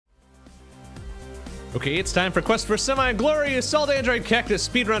Okay, it's time for Quest for Semi-Glory Assault Android Cactus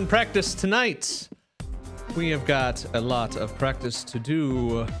speedrun practice tonight. We have got a lot of practice to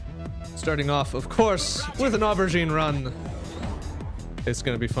do. Starting off, of course, with an aubergine run. It's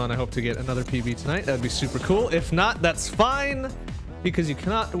gonna be fun. I hope to get another PB tonight. That'd be super cool. If not, that's fine, because you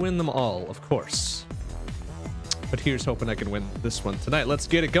cannot win them all, of course. But here's hoping I can win this one tonight. Let's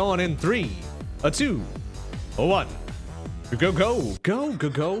get it going in 3, a 2, a 1. Go, go, go, go,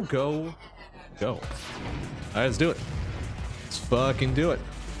 go, go. Go. All right, let's do it. Let's fucking do it.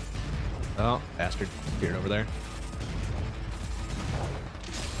 Oh, bastard. Appeared over there.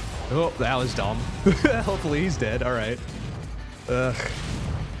 Oh, that was dumb. Hopefully he's dead. All right. Ugh.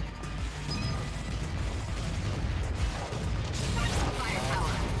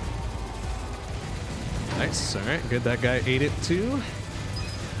 Nice. All right, good. That guy ate it too.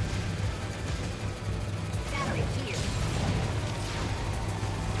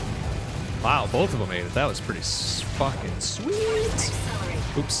 Wow, both of them ate it. That was pretty fucking sweet.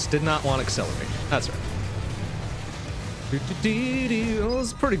 Oops, did not want to accelerate. That's right. That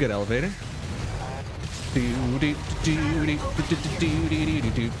was a pretty good elevator.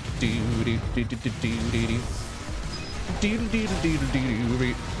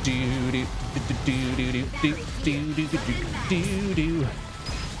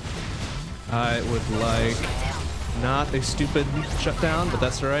 I would like not a stupid shutdown, but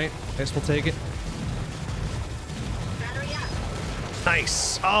that's all right. I guess we'll take it.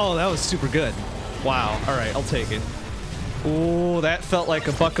 Nice. Oh, that was super good. Wow. All right, I'll take it. Oh, that felt like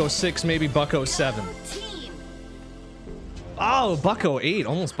a $1.06, maybe $1.07. Oh, $1.08,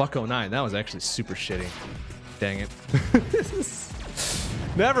 almost $1.09. That was actually super shitty. Dang it.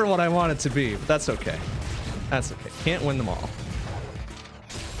 Never what I want it to be, but that's okay. That's okay. Can't win them all.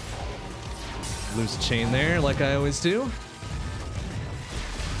 Lose a chain there, like I always do.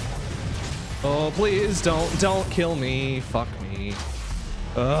 Oh, please don't kill me. Fuck me.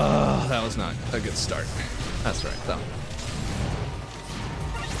 Ugh, that was not a good start. That's right, though.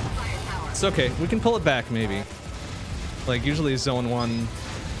 It's okay. We can pull it back, maybe. Like, usually Zone 1,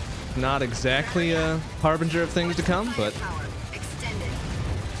 not exactly a harbinger of things to come, but...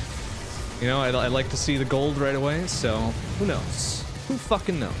 You know, I like to see the gold right away, so who knows? Who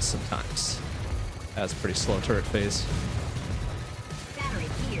fucking knows sometimes? That's a pretty slow turret phase.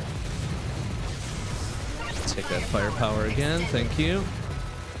 Take that firepower again, thank you.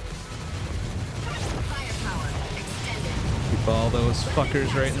 Keep all those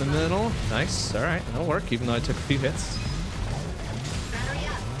fuckers right in the middle. Nice, alright, that'll work, even though I took a few hits.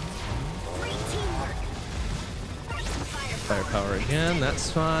 Firepower again,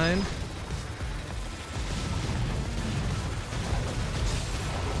 that's fine.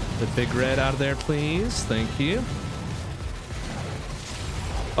 The big red out of there, please. Thank you.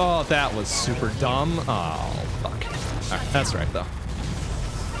 Oh, that was super dumb. Oh, fuck. Alright, that's right, though.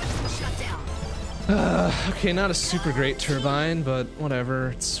 Okay, not a super great turbine, but whatever.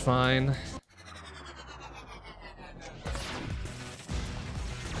 It's fine.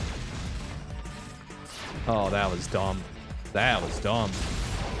 Oh, that was dumb. That was dumb.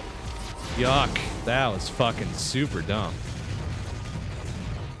 Yuck. That was fucking super dumb.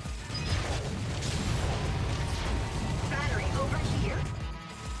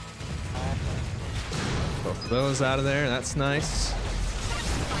 Both of those out of there, that's nice.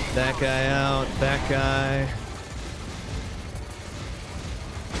 That guy out, that guy.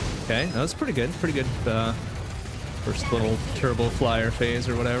 Okay, that was pretty good, first little turbo flyer phase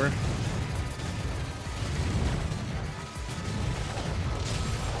or whatever.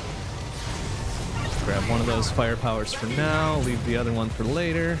 Grab one of those firepowers for now, leave the other one for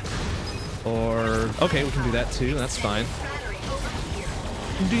later. Or, okay, we can do that too, that's fine.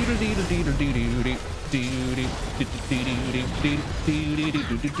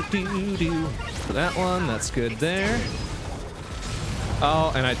 For that one, that's good there.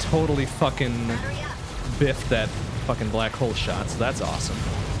 Oh, and I totally fucking biffed that fucking black hole shot, so that's awesome.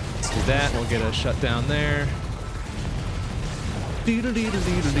 Let's do that, we'll get a shutdown there. Do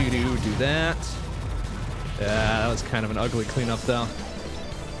that. Yeah, that was kind of an ugly cleanup though.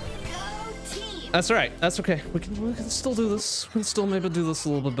 That's alright, that's okay. We can still do this. We can still maybe do this a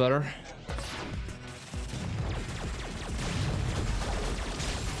little bit better.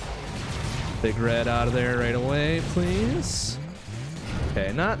 Big red out of there right away, please.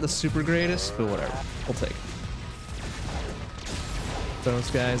 Okay, not the super greatest, but whatever. We'll take it.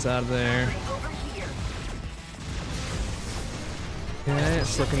 Those guys out of there. Okay,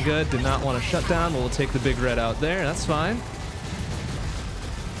 it's looking good. Did not want to shut down, but we'll take the big red out there. That's fine.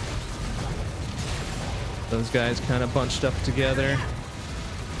 Those guys kind of bunched up together.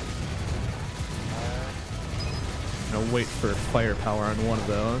 gonna wait for firepower on one of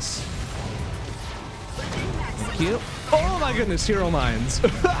those. Thank you. Oh my goodness, hero mines.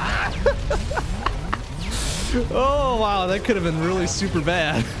 Oh wow, that could have been really super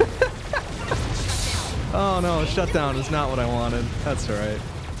bad. Oh no, shutdown is not what I wanted. That's alright.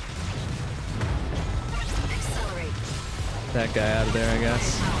 That guy out of there, I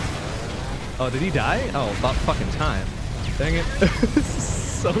guess. Oh, did he die? Oh, about fucking time. Dang it. This is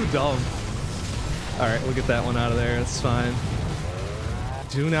so dumb. Alright, we'll get that one out of there. It's fine.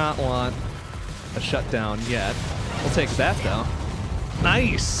 Do not want a shutdown yet. We'll take that, though.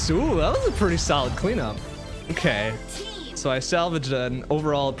 Nice! Ooh, that was a pretty solid cleanup. Okay. So I salvaged an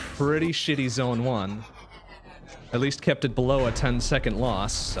overall pretty shitty Zone 1. At least kept it below a 10-second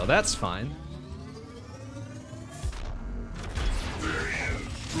loss, so that's fine.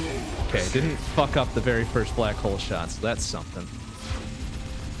 Okay, didn't fuck up the very first black hole shot, so that's something.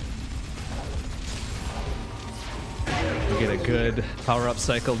 We get a good power-up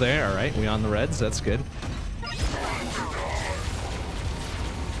cycle there. All right, we on the reds. That's good.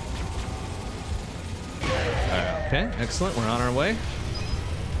 Okay, excellent. We're on our way.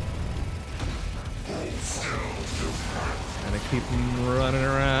 Gonna keep them running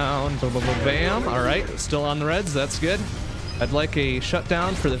around. Bam. All right, still on the reds. That's good. I'd like a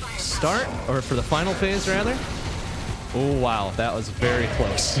shutdown for the start, or for the final phase, rather. Oh, wow. That was very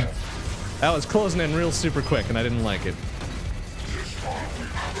close. That was closing in real super quick, and I didn't like it.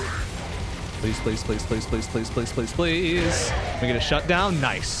 Please, please, please, please, please, please, please, please, please. We get a shutdown?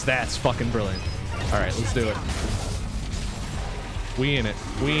 Nice. That's fucking brilliant. All right, let's do it. We in it.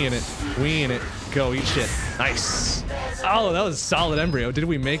 We in it. We in it. Go, eat shit. Nice. Oh, that was a solid embryo. Did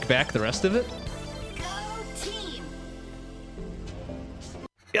we make back the rest of it?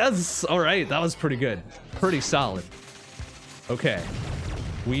 Yes! Alright, that was pretty good. Pretty solid. Okay.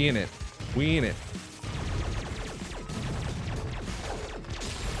 We in it. We in it.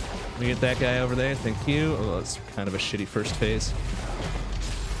 Let me get that guy over there. Thank you. Oh, that's kind of a shitty first phase.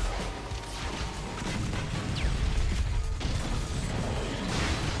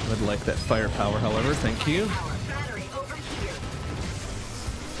 Would like that firepower, however. Thank you.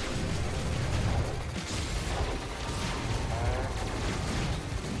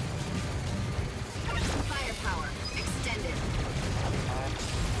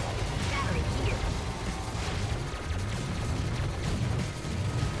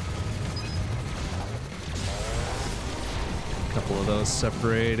 Couple of those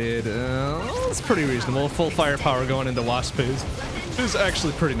separated. It's pretty reasonable. Full firepower going into wasp phase is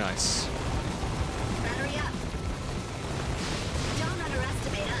actually pretty nice.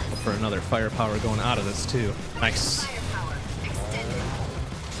 For another firepower going out of this too. Nice.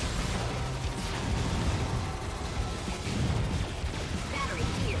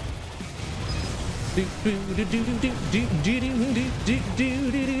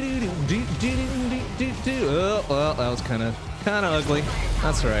 Oh, well, that was kind of ugly.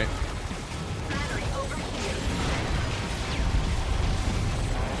 That's all right.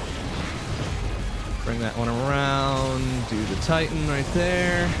 Bring that one around. Do the Titan right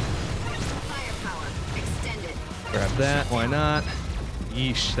there. Grab that. Why not?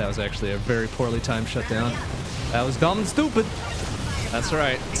 Yeesh, that was actually a very poorly timed shutdown. That was dumb and stupid. That's all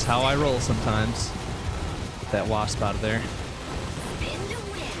right. It's how I roll sometimes. Get that wasp out of there.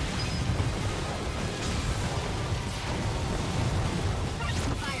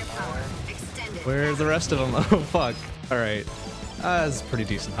 Where's the rest of them? Oh, fuck. Alright. That's a pretty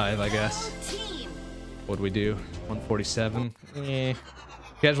decent hive, I guess. What'd we do? 147? Eh.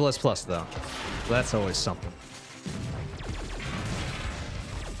 Casual S+, though. That's always something.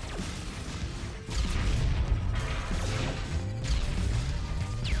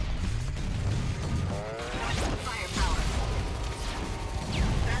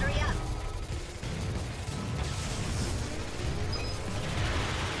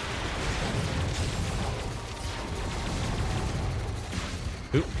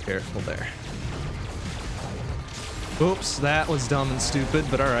 Oop, careful there. Oops, that was dumb and stupid,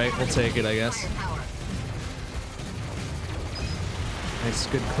 but alright, we'll take it, I guess. Nice,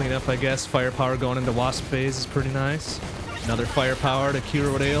 good cleanup, I guess. Firepower going into wasp phase is pretty nice. Another firepower to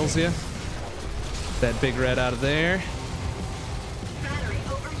cure what ails you. That big red out of there.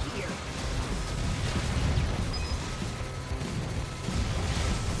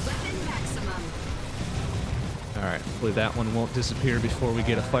 Alright, hopefully that one won't disappear before we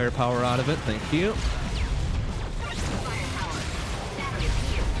get a firepower out of it. Thank you.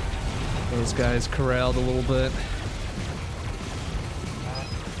 Those guys corralled a little bit.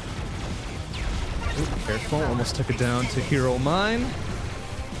 Ooh, careful, almost took it down to hero mine.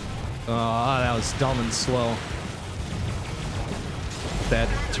 Oh, that was dumb and slow. that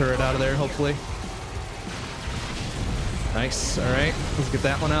turret out of there, hopefully. Nice. All right. Let's get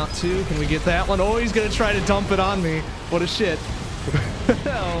that one out, too. Can we get that one? Oh, he's going to try to dump it on me. What a shit.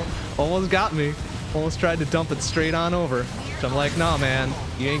 Almost got me. Almost tried to dump it straight on over. So I'm like, nah, man.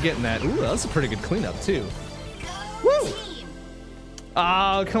 You ain't getting that. Ooh, that was a pretty good cleanup, too. Woo!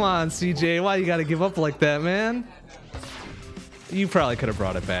 Oh, come on, CJ. Why you got to give up like that, man? You probably could have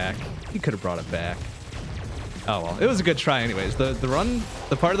brought it back. You could have brought it back. Oh, well. It was a good try anyways. The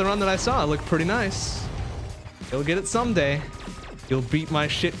part of the run that I saw looked pretty nice. You'll get it someday. You'll beat my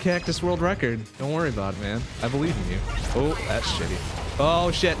shit Cactus world record. Don't worry about it, man. I believe in you. Oh, that's shitty.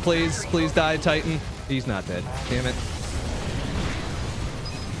 Oh, shit. Please. Please die, Titan. He's not dead. Damn it.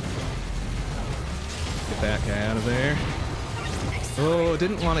 Get that guy out of there. Oh,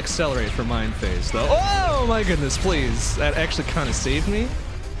 didn't want to accelerate for Mind Phase, though. Oh, my goodness, please. That actually kind of saved me.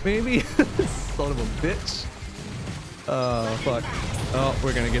 Maybe? Son of a bitch. Oh, fuck. Oh,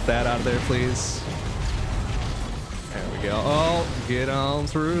 we're going to get that out of there, please. There we go. Oh, get on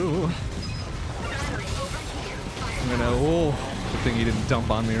through. I'm going to... Oh, good thing he didn't dump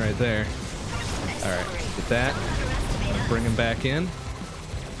on me right there. All right, get that. Bring him back in.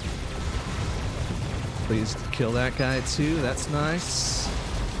 Please kill that guy too. That's nice.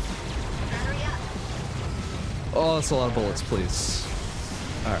 Oh, that's a lot of bullets, please.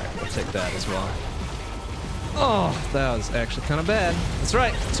 All right, we'll take that as well. Oh, that was actually kind of bad. That's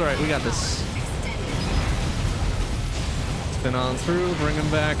right. That's all right. We got this. Spin on through. Bring him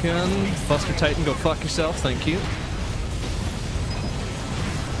back in. Buster Titan, go fuck yourself. Thank you.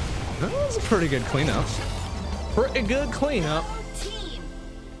 That was a pretty good cleanup. Pretty good cleanup.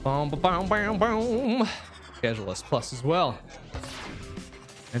 Boom, boom, boom, boom. Casual S plus as well.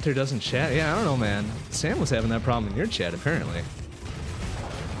 Enter doesn't chat. Yeah, I don't know, man. Sam was having that problem in your chat, apparently.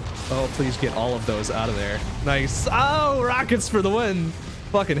 Oh, please get all of those out of there. Nice. Oh, rockets for the win.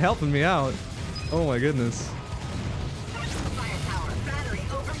 Fucking helping me out. Oh my goodness.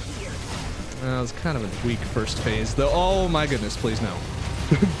 That was kind of a weak first phase, though. Oh my goodness, please no.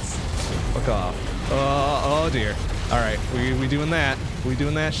 Fuck off. Oh dear. All right, we doing that. We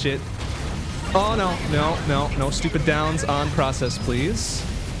doing that shit. Oh no stupid downs on process, please.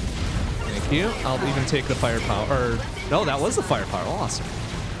 Thank you. I'll even take the firepower. Or no, that was the firepower. Awesome.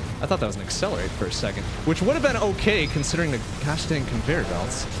 I thought that was an accelerate for a second, which would have been okay considering the gosh dang conveyor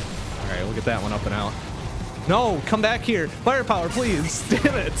belts. All right, we'll get that one up and out. No, come back here. Firepower, please.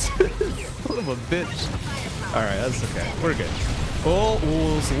 Damn it. Son of a bitch. All right, that's okay. We're good. Oh, it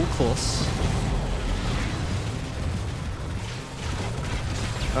was a little close.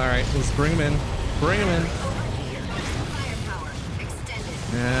 All right, let's bring him in. Bring him in.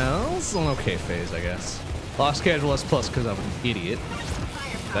 Yeah, that was an okay phase, I guess. Lost casual S plus because I'm an idiot.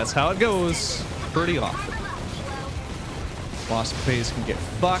 That's how it goes pretty often. Lost phase can get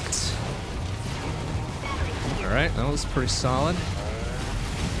fucked. All right, that was pretty solid.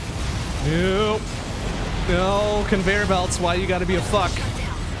 Nope. No, conveyor belts, why you gotta be a fuck?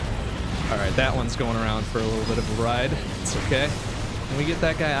 All right, that one's going around for a little bit of a ride. It's okay. Can we get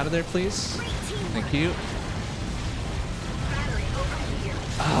that guy out of there, please? Thank you.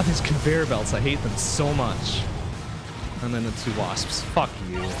 Ah, these conveyor belts, I hate them so much. And then the two wasps. Fuck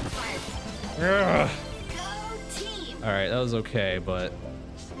you. Ugh. All right, that was okay, but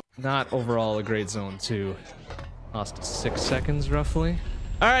not overall a great zone 2. Lost 6 seconds, roughly.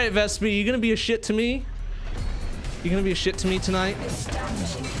 All right, Vespi, you gonna be a shit to me? You gonna be a shit to me tonight?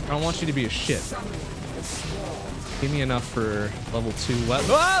 I don't want you to be a shit. Give me enough for level 2 weapon.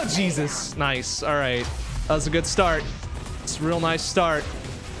 Oh, Jesus. Nice. All right. That was a good start. It's a real nice start.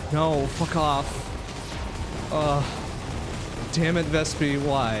 No, fuck off. Damn it, Vespi.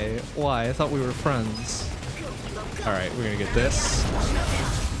 Why? Why? I thought we were friends. All right, we're gonna get this.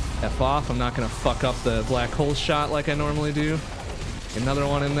 F off. I'm not gonna fuck up the black hole shot like I normally do. Another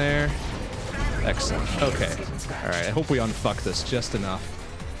one in there. Excellent. Okay. All right. I hope we unfuck this just enough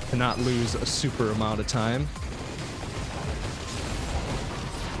to not lose a super amount of time.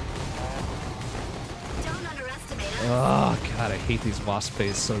 Oh god, I hate these wasp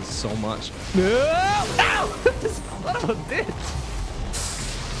phase so much. No! No! Son of a bitch!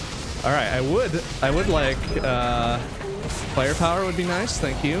 All right, I would like firepower would be nice.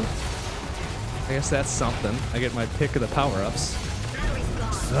 Thank you. I guess that's something. I get my pick of the power-ups.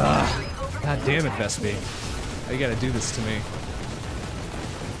 God damn it, Vespi. Why you gotta do this to me?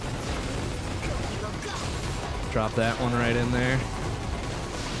 Drop that one right in there.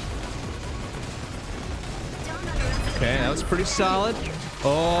 Okay, that was pretty solid.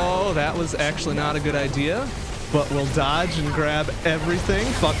 Oh, that was actually not a good idea, but we'll dodge and grab everything.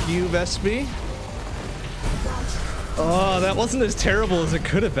 Fuck you, Vespi. Oh, that wasn't as terrible as it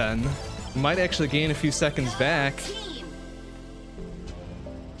could have been. Might actually gain a few seconds back.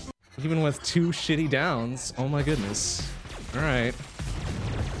 Even with 2 shitty downs. Oh my goodness. Alright.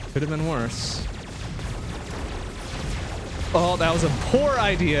 Could have been worse. Oh, that was a poor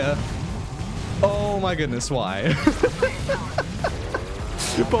idea. Oh my goodness, why?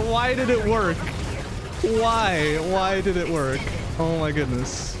 But why did it work? Why? Why did it work? Oh my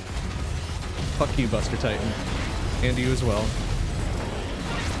goodness. Fuck you, Buster Titan. And you as well.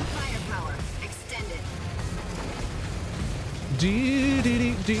 Firepower extended.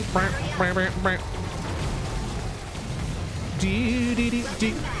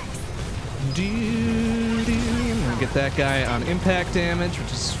 Get that guy on impact damage,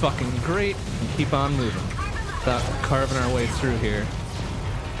 which is fucking great, and keep on moving. Without carving our way through here.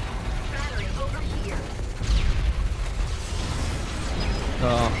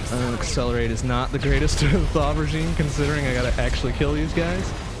 Oh, and accelerate is not the greatest of aubergine, considering I gotta actually kill these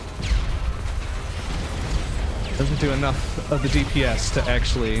guys. Doesn't do enough of the DPS to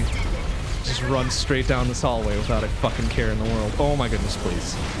actually just run straight down this hallway without a fucking care in the world. Oh my goodness,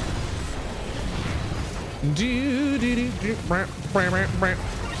 please.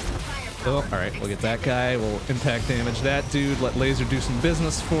 Oh, alright, we'll get that guy. We'll impact damage that dude. Let laser do some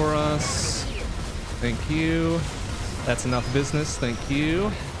business for us. Thank you. That's enough business. Thank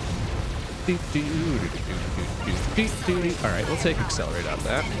you. Alright, we'll take accelerate out of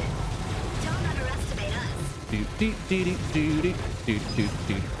that.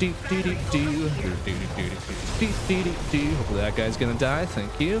 Hopefully that guy's gonna die.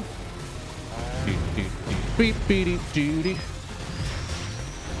 Thank you.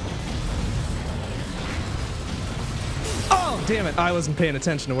 Oh, damn it. I wasn't paying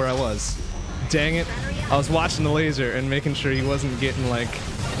attention to where I was. Dang it. I was watching the laser and making sure he wasn't getting like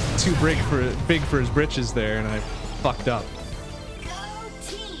too big for his britches there, and I fucked up.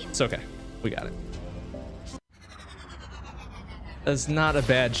 It's okay. We got it. That's not a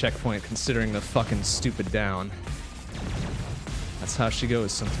bad checkpoint considering the fucking stupid down. That's how she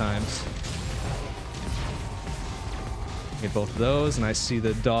goes sometimes. Get both of those, and I see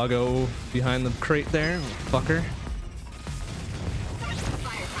the doggo behind the crate there. Fucker.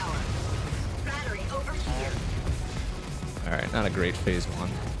 Alright, not a great phase 1.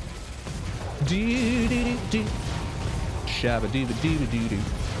 Shabba dooba dooba doo doo.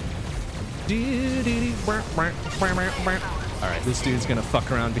 Alright, this dude's gonna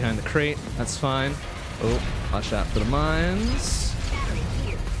fuck around behind the crate. That's fine. Oh, watch out for the mines.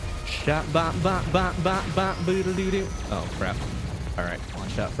 Shot bop bop bop bop bop boodle doo doo. Oh crap. Alright,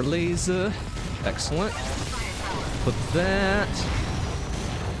 watch out for laser. Excellent. Put that.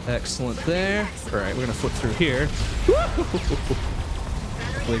 Excellent there. Alright, we're gonna flip through here.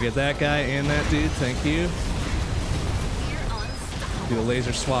 Hopefully get that guy and that dude. Thank you. Do a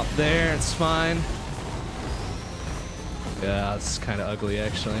laser swap there. It's fine. Yeah, it's kind of ugly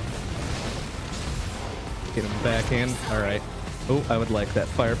actually. Get him back in. Alright. Oh, I would like that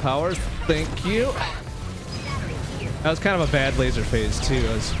firepower. Thank you. That was kind of a bad laser phase too.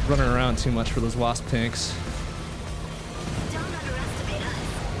 I was running around too much for those wasp tanks.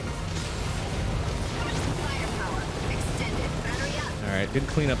 Alright, good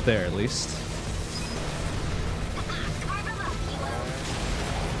clean up there at least.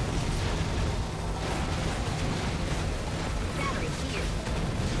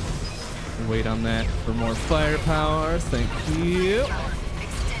 Wait on that for more firepower. Thank you.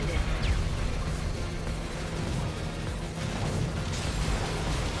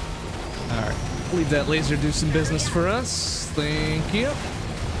 Alright, leave that laser do some business for us. Thank you.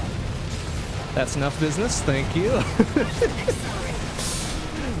 That's enough business. Thank you.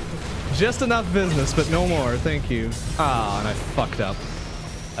 Just enough business, but no more. Thank you. Ah, and I fucked up.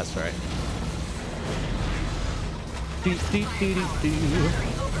 That's right.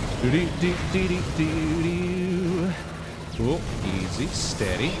 Oh, easy,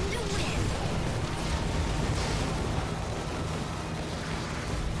 steady.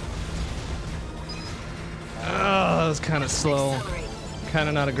 Oh, that was kind of slow. Kind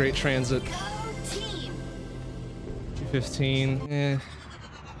of not a great transit. 215, eh.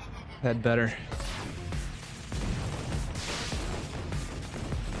 Had better.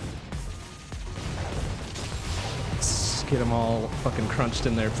 Let's get them all fucking crunched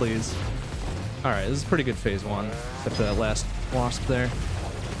in there, please. Alright, this is pretty good phase 1. Except for that last wasp there.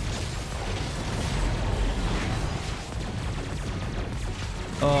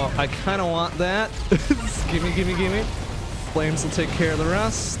 Oh, I kind of want that. Gimme, gimme, gimme. Flames will take care of the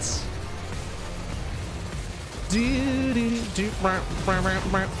rest.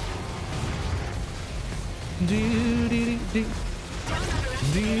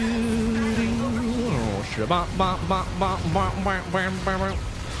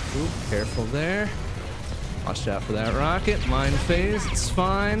 Ooh, careful there. Watch out for that rocket. Mind phase, it's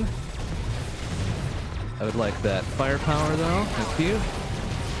fine. I would like that firepower though. Thank you.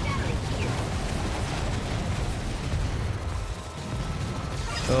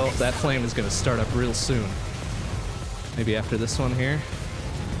 Oh, that flame is gonna start up real soon. Maybe after this one here.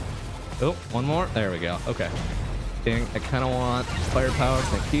 Oh, one more. There we go. Okay. Dang, I kind of want firepower.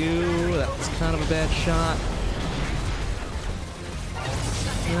 Thank you. That was kind of a bad shot.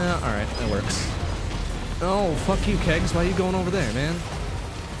 Yeah, all right, that works. Oh, fuck you, Kegs. Why are you going over there, man?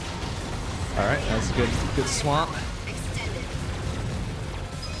 All right, that's a good swamp.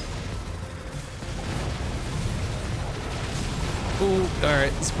 Ooh, all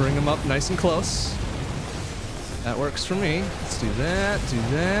right, let's bring him up nice and close. That works for me. Let's do that, do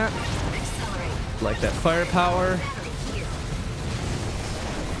that. Like that firepower.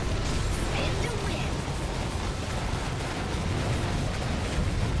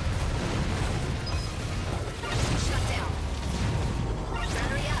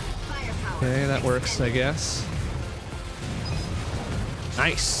 Okay, that works, I guess.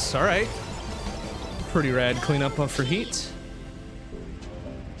 Nice, all right. Pretty rad cleanup for heat.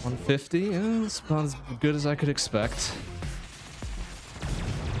 150, yeah, that's about as good as I could expect.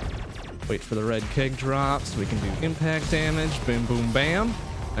 Wait for the red keg drop so we can do impact damage. Boom, boom, bam.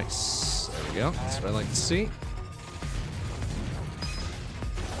 Nice. There we go. That's what I like to see.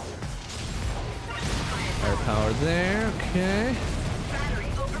 Firepower there. Okay.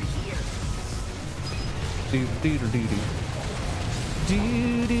 Do do do do do.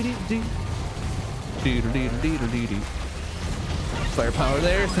 Do do do do. Do do do do do do. Firepower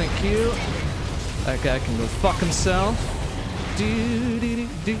there, thank you. That guy can go fuck himself. Do do do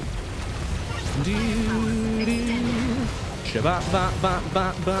do. Do do. Shabbat bop bop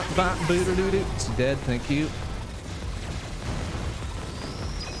bop bop bop boo doo doo. It's dead, thank you.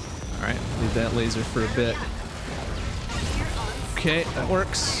 Alright, leave that laser for a bit. Okay, that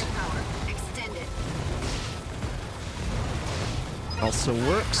works. Also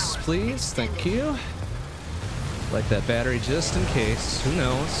works, please, thank you. Like that battery just in case. Who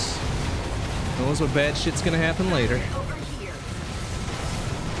knows? Who knows what bad shit's gonna happen later.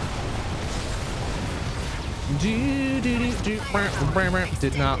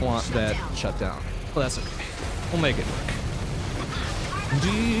 Did not want that shut down. Well, that's okay. We'll make it work.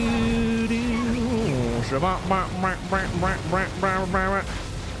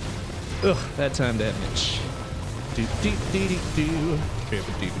 Ugh, bad time damage.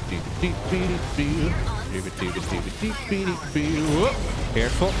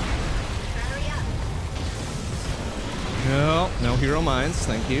 Careful. No hero mines,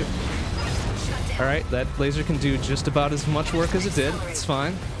 thank you. Alright, that laser can do just about as much work as it did. It's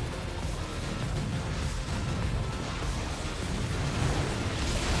fine.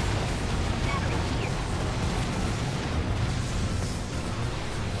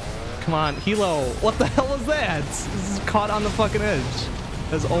 Come on, Hilo. What the hell was that? This is caught on the fucking edge.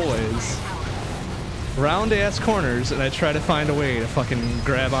 As always. Round ass corners, and I try to find a way to fucking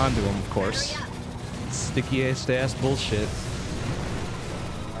grab onto them, of course. Sticky ass bullshit.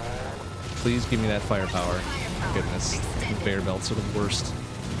 Please give me that firepower. Goodness. Bear belts are the worst.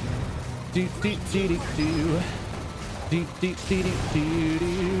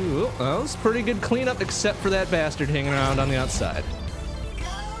 Oh, that was pretty good cleanup, except for that bastard hanging around on the outside.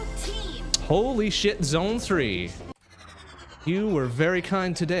 Holy shit, Zone 3. You were very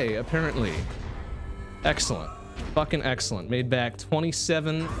kind today, apparently. Excellent. Fucking excellent. Made back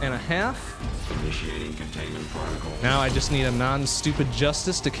 27 and a half. Initiating containment protocol. Now I just need a non-stupid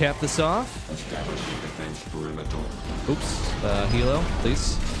justice to cap this off. Establishing defense perimeter. Oops. Hilo,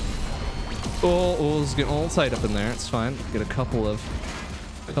 please. Oh, it's getting all tight up in there. It's fine. Get a couple of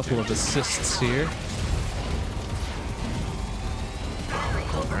assists here.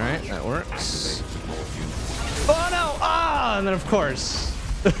 Alright, that works. Oh no! Ah! And then of course.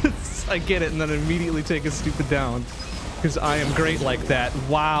 I get it, and then immediately take a stupid down. Because I am great like that.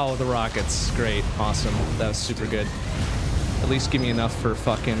 Wow, the rockets. Great. Awesome. That was super good. At least give me enough for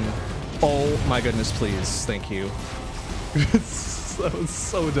fucking... Oh my goodness, please. Thank you. That was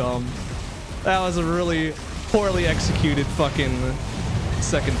so dumb. That was a really poorly executed fucking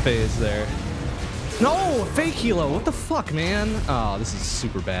second phase there. No! Fake Hilo! What the fuck, man? Oh, this is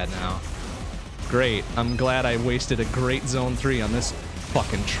super bad now. Great. I'm glad I wasted a great Zone 3 on this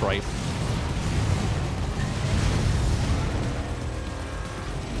fucking tripe.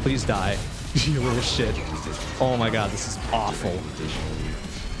 Please die. You little shit. Oh my god, this is awful.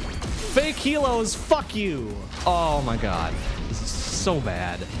 Fake helos, fuck you. Oh my god. This is so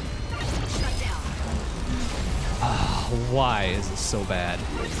bad. Why is this so bad?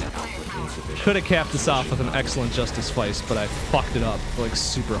 Could have capped this off with an excellent Justice Feist, but I fucked it up like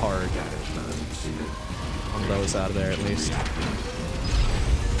super hard. One of those out of there at least.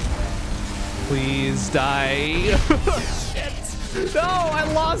 Please die. Shit. No, I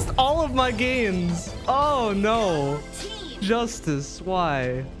lost all of my gains. Oh no. Justice,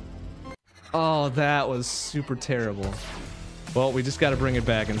 why? Oh, that was super terrible. Well, we just got to bring it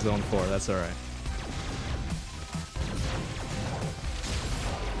back in Zone 4. That's all right.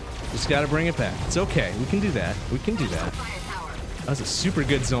 Just got to bring it back. It's okay. We can do that. We can do that. That was a super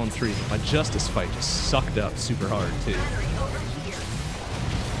good Zone 3. My Justice fight just sucked up super hard, too.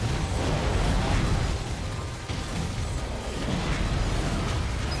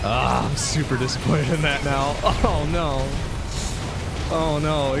 Ah, I'm super disappointed in that now. Oh, no. Oh,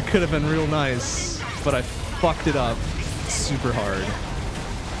 no. It could have been real nice, but I fucked it up super hard.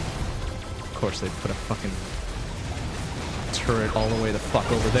 Of course, they put a fucking turret all the way the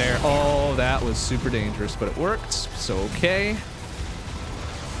fuck over there. Oh, that was super dangerous, but it worked, so okay.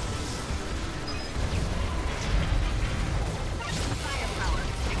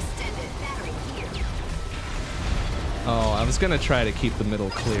 Oh, I was gonna try to keep the middle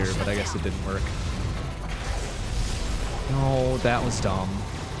clear, but I guess it didn't work. No, that was dumb.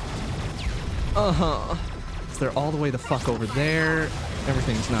 Uh-huh. So they're all the way the fuck over there.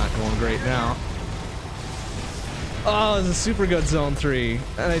 Everything's not going great now. Oh, it's a super good Zone 3.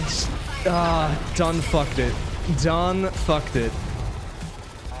 And I just... done fucked it. Done fucked it.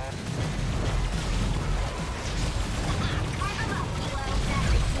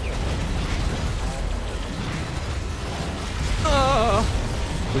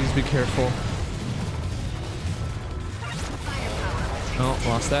 Please be careful. Oh,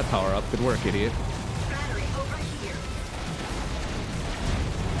 lost that power up. Good work, idiot.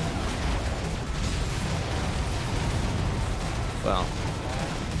 Well,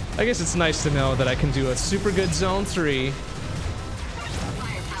 I guess it's nice to know that I can do a super good Zone 3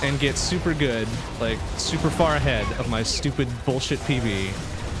 and get super good, like super far ahead of my stupid bullshit PB,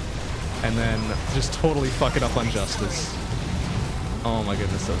 and then just totally fuck it up on Justice. Oh my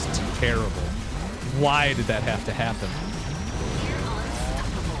goodness, that was terrible. Why did that have to happen?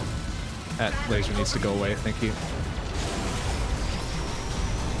 That laser needs to go away, thank you.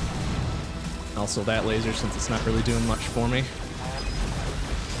 Also that laser, since it's not really doing much for me.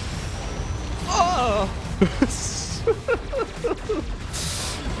 Oh!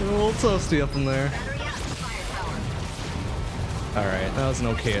 A little toasty up in there. Alright, that was an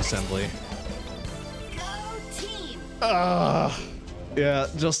okay assembly. Yeah,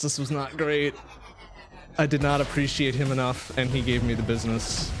 Justice was not great. I did not appreciate him enough, and he gave me the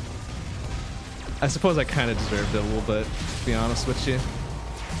business. I suppose I kind of deserved it a little bit, to be honest with you.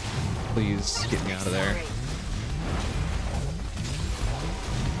 Please, get me out of there.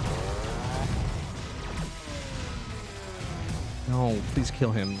 No, please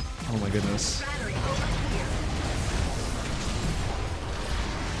kill him. Oh my goodness.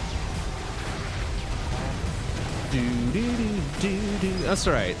 That's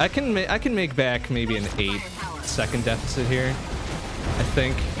alright. I can make back maybe an 8-second deficit here, I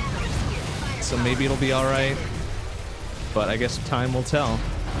think. So maybe it'll be alright. But I guess time will tell.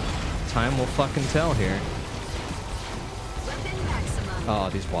 Time will fucking tell here. Oh,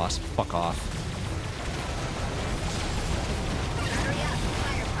 these wasps. Fuck off.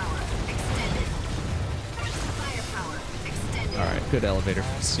 Alright, good elevator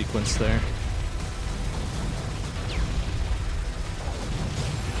sequence there.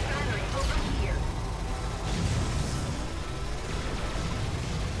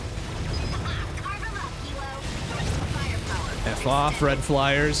 F off, red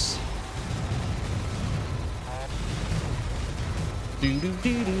flyers.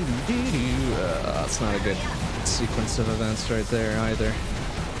 That's not a good sequence of events right there either.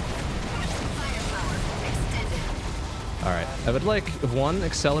 Alright, I would like one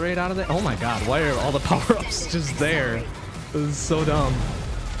accelerate out of there. Oh my god, why are all the power-ups just there? This is so dumb.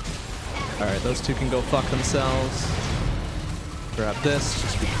 Alright, those two can go fuck themselves. Grab this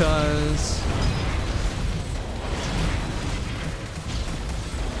just because.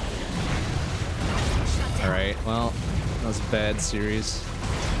 Alright, well, that was a bad series.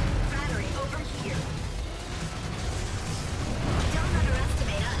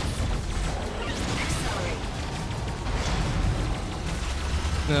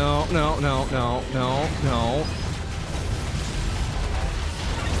 No, no, no, no, no, no.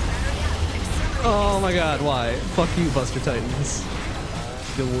 Oh my god, why? Fuck you, Buster Titans.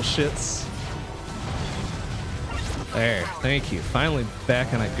 You little shits. There, thank you. Finally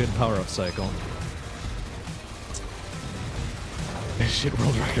back on a good power-up cycle. Shit,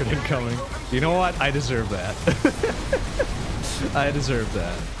 world record incoming. You know what? I deserve that. I deserve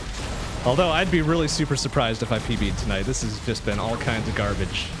that. Although I'd be really super surprised if I PB'd tonight. This has just been all kinds of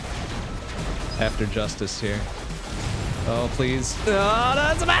garbage after Justice here. Oh, please. Oh,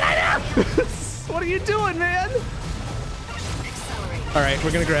 that's a bad idea! What are you doing, man? All right,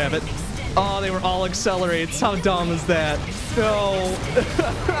 we're gonna grab it. Oh, they were all accelerates. How dumb is that? No.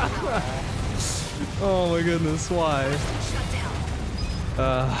 Oh my goodness, why?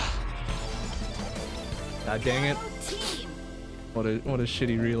 God dang it. What a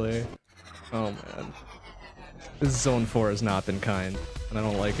shitty relay. Oh man. This zone 4 has not been kind, and I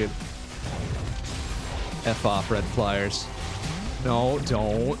don't like it. F off, red flyers. No,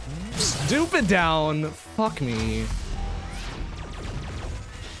 don't. Stupid down. Fuck me.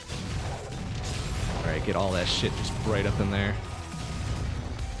 Alright, get all that shit just right up in there.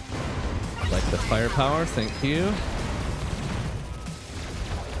 Like the firepower, thank you.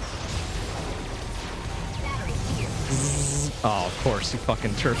 Oh, of course, he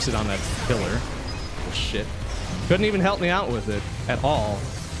fucking turfs it on that pillar. Oh, shit. Couldn't even help me out with it at all.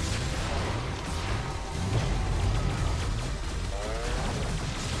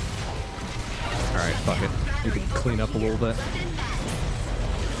 Alright, fuck it. We can clean up a little bit.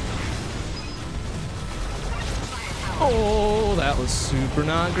 Oh, that was super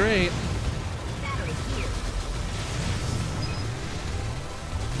not great.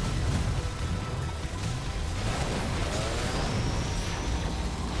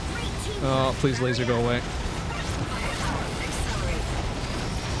 Oh, please laser go away.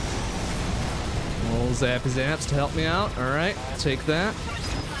 Little zappy zaps to help me out. Alright, take that.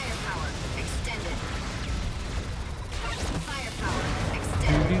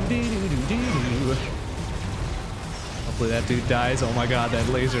 Hopefully that dude dies. Oh my god, that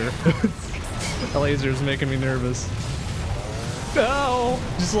laser. That laser is making me nervous. No!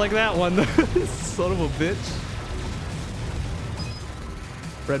 Just like that one. Son of a bitch.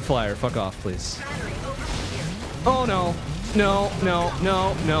 Red flyer, fuck off, please. Oh no. No, no,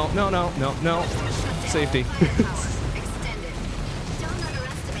 no, no, no, no, no, no. Safety.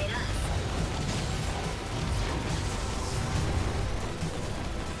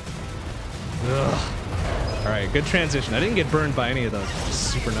 Ugh. Alright, good transition. I didn't get burned by any of those, which is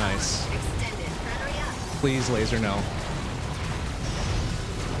super nice. Please, laser, no.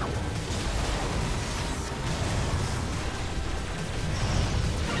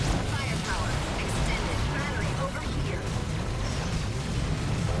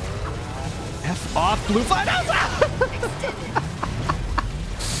 F off, blue fire.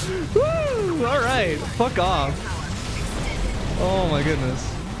 Woo! Alright, fuck off. Oh my goodness.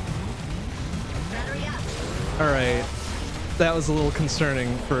 Alright. That was a little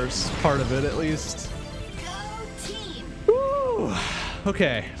concerning first part of it, at least. Woo!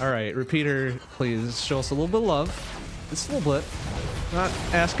 Okay, alright. Repeater, please show us a little bit of love. Just a little bit. Not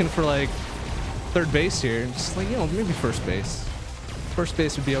asking for, like, third base here. Just, like, you know, maybe first base. First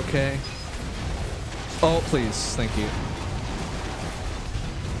base would be okay. Oh, please. Thank you.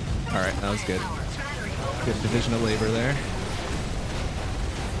 Alright, that was good. Good division of labor there.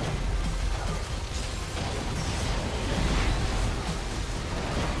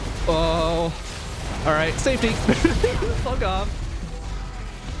 Oh. Alright, safety. Fuck off.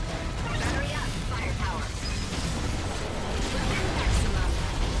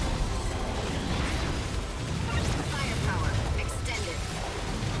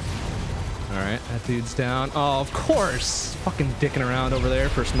 Alright, that dude's down. Oh, of course! Fucking dicking around over there.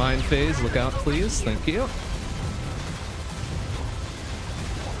 First mine phase. Look out, please. Thank you.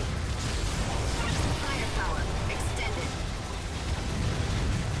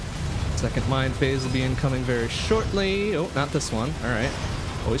 Second mine phase will be incoming very shortly. Oh, not this one. Alright.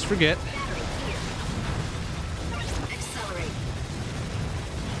 Always forget.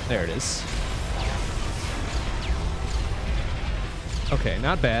 There it is. Okay,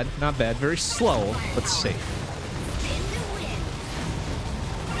 not bad, not bad. Very slow, but safe.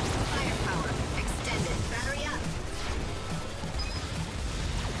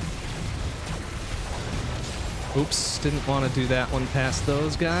 Oops, didn't want to do that one past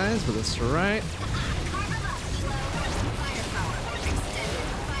those guys, but that's alright.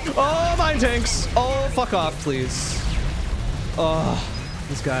 Oh, mine tanks! Oh, fuck off, please. Oh,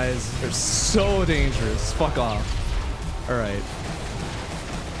 these guys are so dangerous. Fuck off. Alright.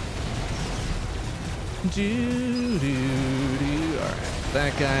 Alright,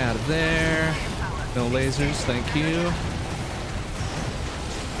 that guy out of there. No lasers, thank you.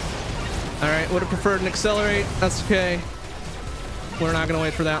 All right, would have preferred an accelerate. That's okay. We're not gonna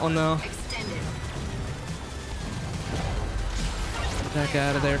wait for that one though. Back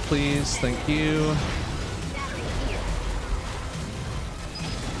out of there, please. Thank you.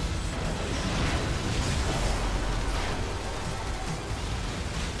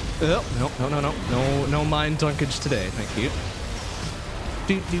 Oh, no mind dunkage today. Thank you.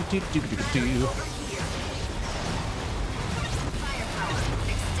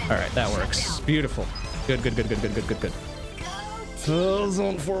 All right, that works. Beautiful. Good. Oh,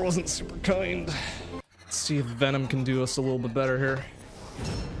 Zone 4 wasn't super kind. Let's see if Venom can do us a little bit better here.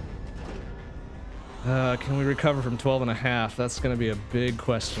 Can we recover from 12.5? That's gonna be a big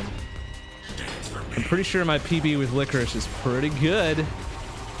question. I'm pretty sure my PB with Licorice is pretty good.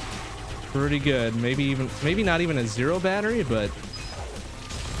 Maybe not even a 0 battery, but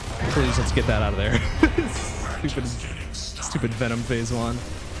please let's get that out of there. Stupid Venom phase 1.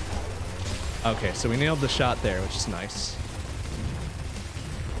 Okay, so we nailed the shot there, which is nice.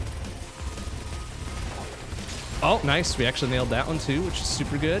 Oh, nice. We actually nailed that one too, which is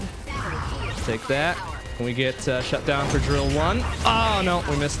super good. Take that. Can we get shut down for drill 1? Oh, no,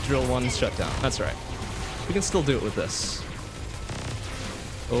 we missed drill 1's shutdown. That's all right. We can still do it with this.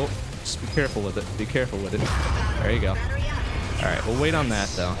 Oh, just be careful with it. Be careful with it. There you go. All right, we'll wait on that,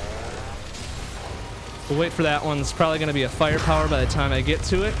 though. We'll wait for that one. It's probably going to be a firepower by the time I get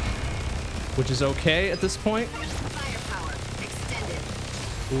to it, which is okay at this point.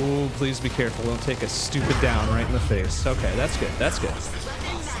 Ooh, please be careful. Don't take a stupid down right in the face. Okay, that's good. That's good.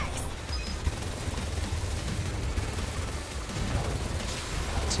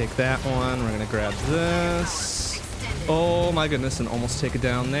 Take that one. We're going to grab this. Oh, my goodness, and almost take it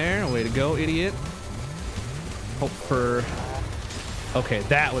down there. Way to go, idiot. Hope for... Okay,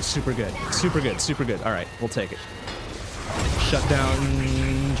 that was super good. Super good. All right, we'll take it. Shut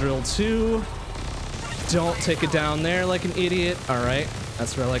down drill 2. Don't take it down there like an idiot. All right,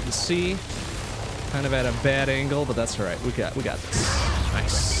 that's what I like to see. Kind of at a bad angle, but that's all right. We got this.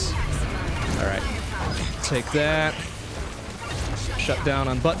 Nice. All right, take that. Shut down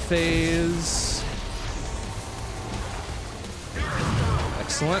on butt phase.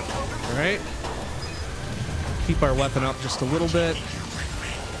 Excellent. All right. Keep our weapon up just a little bit.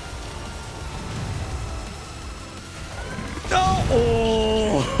 No!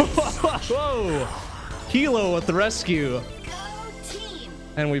 Oh! Whoa! Kilo with the rescue.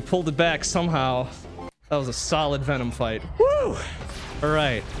 And we pulled it back somehow. That was a solid Venom fight. Woo! All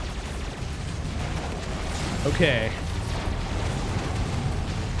right. Okay.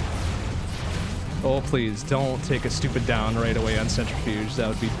 Oh, please, don't take a stupid down right away on Centrifuge. That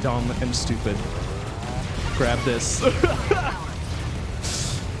would be dumb and stupid. Grab this.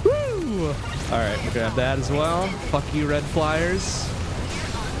 Woo! Alright, we'll grab that as well. Fuck you, red flyers.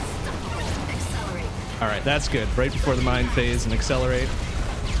 Alright, that's good. Right before the mine phase and accelerate.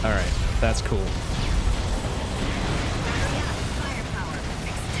 Alright, that's cool.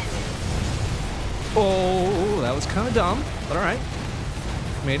 Oh, that was kind of dumb, but alright.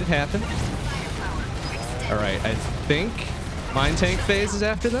 Made it happen. Alright, I think mine tank phase is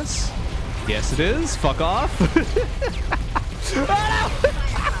after this. Yes, it is. Fuck off. Oh, no!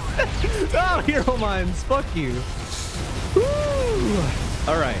 Oh, hero mines. Fuck you. Woo!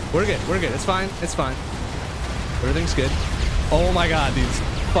 Alright, we're good. It's fine. Everything's good. Oh my god, these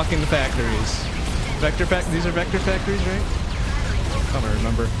fucking factories. These are vector factories, right? I don't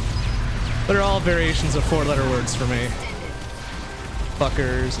remember. They're all variations of 4-letter words for me.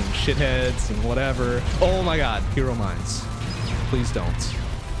 Fuckers and shitheads and whatever. Oh my god, hero mines. Please don't.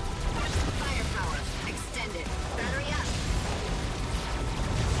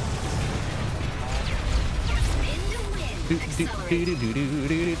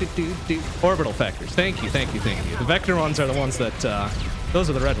 Orbital factors. Thank you. The vector ones are the ones that, those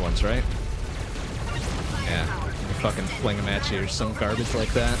are the red ones, right? Yeah, you fucking fling them at you or some garbage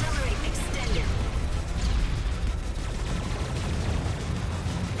like that.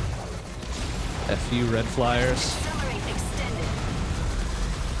 F you, red flyers.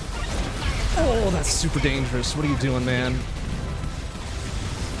 Oh, that's super dangerous. What are you doing, man?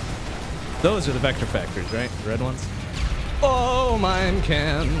 Those are the vector factors, right? The red ones? Oh, mine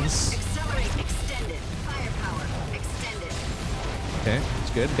cans. Okay,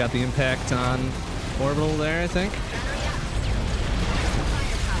 that's good. Got the impact on orbital there, I think.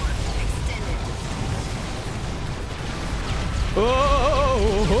 Oh.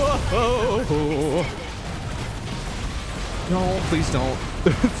 No, please don't.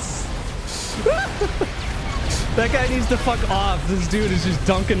 That guy needs to fuck off. This dude is just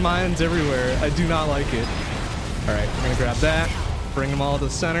dunking mines everywhere. I do not like it. All right, we're gonna grab that. Bring them all to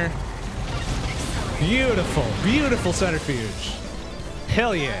the center. Beautiful, beautiful centrifuge.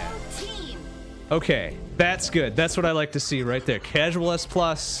 Hell yeah. Okay, that's good. That's what I like to see right there. Casual S+,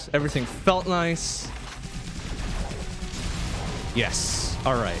 everything felt nice. Yes,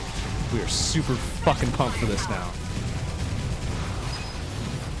 all right. We are super fucking pumped for this now.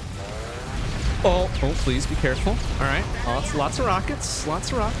 Oh, please be careful. All right, lots of rockets,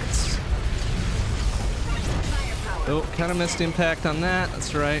 lots of rockets. Oh, kind of missed impact on that.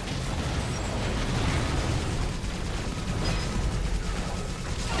 That's right.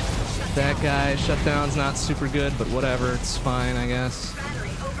 That guy, shutdown's not super good, but whatever, it's fine, I guess.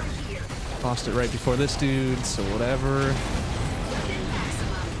 Lost it right before this dude, so whatever.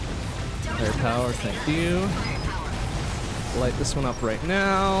 Firepower, thank you. Light this one up right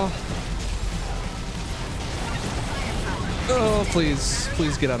now. Oh, please,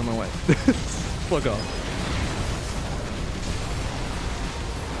 please get out of my way. Plug off.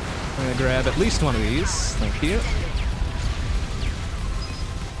 I'm gonna grab at least one of these, thank you.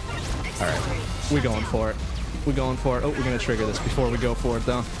 Alright, we going for it. We going for it. Oh, we're gonna trigger this before we go for it,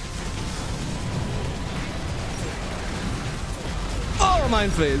 though. Oh,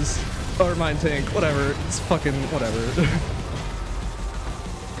 mine phase. Or mine tank, whatever. It's fucking whatever.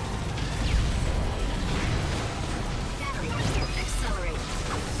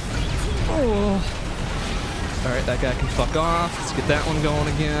 Oh. Alright, that guy can fuck off. Let's get that one going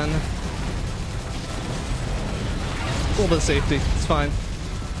again. A little bit of safety. It's fine.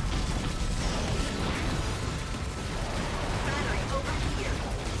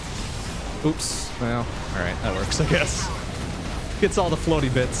 Oops. Well, alright, that works, I guess. Gets all the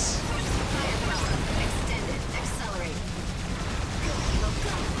floaty bits.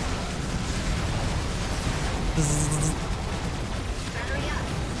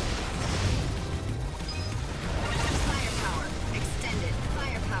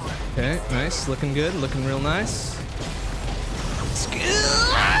 Okay, nice. Looking good. Looking real nice.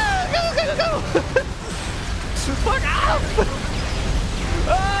 Go! Fuck off!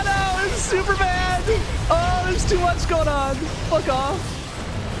 Oh no, it's super bad! Oh, there's too much going on. Fuck off.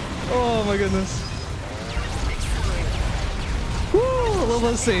 Oh my goodness. Woo, a little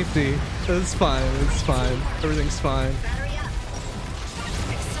bit of safety. It's fine, it's fine. Everything's fine.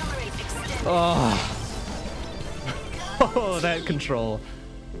 Oh. Oh, that control.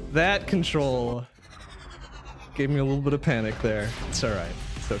 That control gave me a little bit of panic there. It's alright.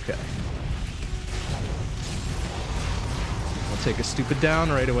 It's okay. I'll take a stupid down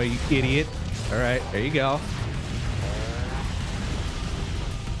right away, you idiot. Alright, there you go.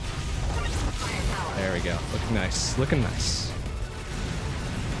 There we go. Looking nice. Looking nice.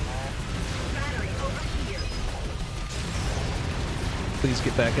 Please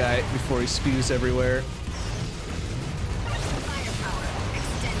get that guy before he spews everywhere.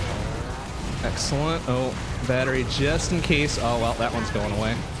 Excellent. Oh, battery just in case. Oh, well, that one's going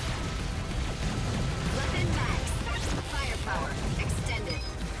away.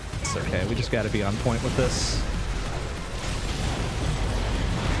 It's okay. We just got to be on point with this.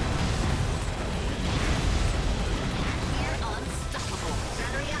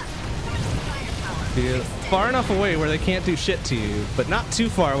 Be far enough away where they can't do shit to you, but not too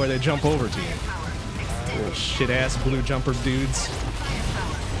far where they jump over to you. Little shit-ass blue jumper dudes.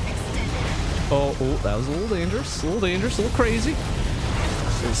 Oh, that was a little dangerous. A little dangerous, a little crazy.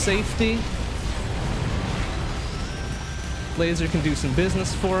 A little safety. Laser can do some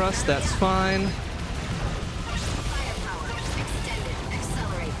business for us, that's fine.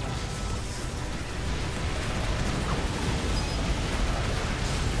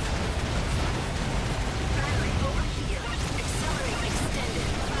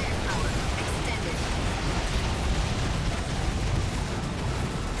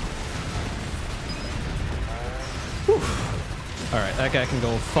 Alright, that guy can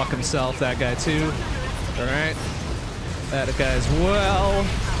go fuck himself. That guy too. Alright. That guy as well.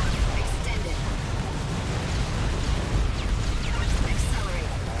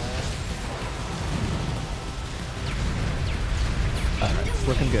 Alright,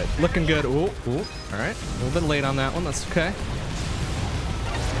 looking good. Looking good. Ooh, ooh. Alright. A little bit late on that one. That's okay.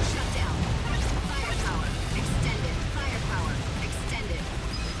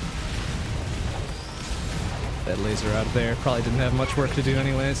 That laser out of there probably didn't have much work to do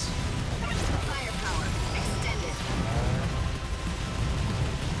anyways.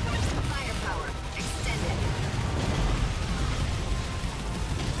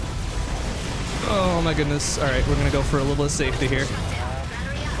 Oh my goodness. Alright, we're gonna go for a little bit of safety here.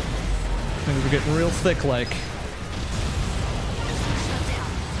 Maybe we're getting real thick like.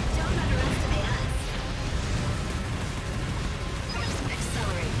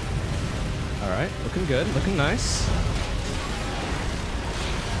 right, looking good, looking nice.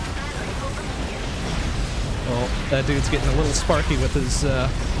 Well, that dude's getting a little sparky with his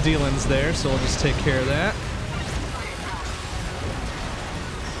dealings there, so I'll just take care of that.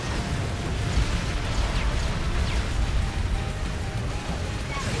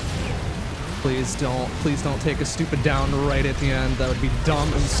 Please don't take a stupid down right at the end. That would be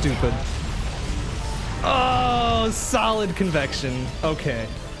dumb and stupid. Oh, solid convection. Okay.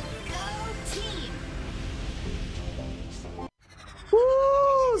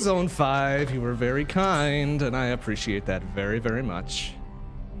 Woo, Zone 5, you were very kind, and I appreciate that very, very much.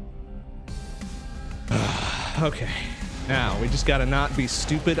 Okay. Now, we just gotta not be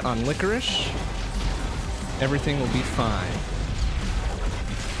stupid on licorice. Everything will be fine.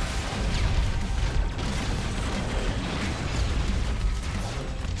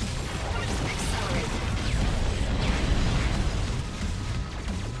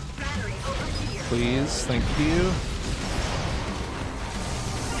 Please, thank you.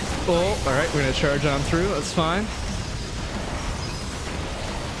 Oh, all right, we're gonna charge on through. That's fine.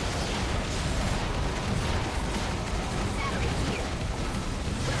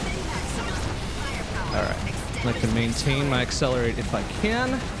 All right, I'd like to maintain my accelerate if I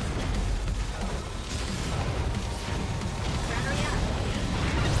can.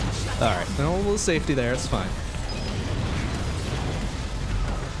 All right, a little safety there. It's fine.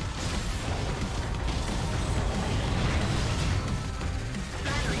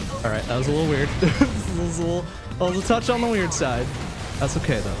 All right, that was a little weird. That was a touch on the weird side. That's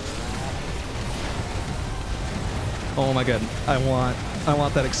okay though. Oh my god, I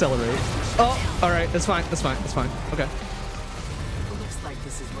want that accelerate. Oh, all right, that's fine, that's fine, that's fine. Okay. Looks like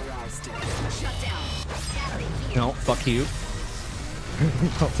this is where I stand. Shut down. No, fuck you.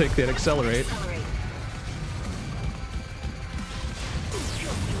 I'll take that accelerate.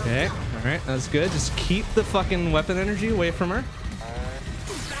 Okay, all right, that's good. Just keep the fucking weapon energy away from her.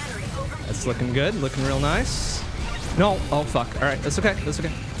 That's looking good, looking real nice. No, oh fuck. All right, that's okay, that's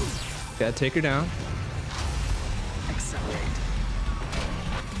okay. Gotta take her down. Accelerate.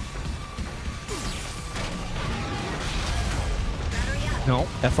 No,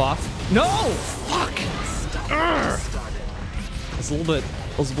 F off. No, fuck. It's a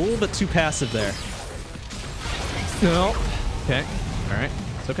little bit too passive there. No. Okay. All right.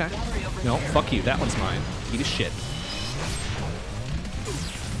 It's okay. No, fuck you. That one's mine. Eat a shit.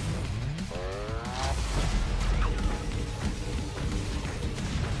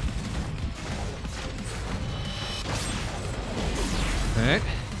 Alright.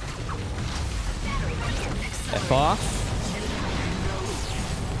 F off.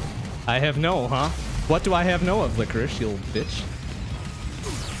 I have no, huh? What do I have no of, Licorice, you little bitch?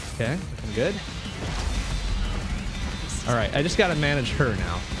 Okay, looking good. Alright, I just gotta manage her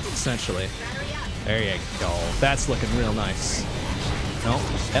now, essentially. There you go. That's looking real nice. No,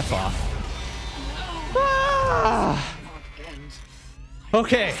 F off. Ah!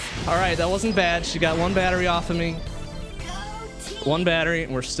 Okay, alright, that wasn't bad. She got one battery off of me. One battery,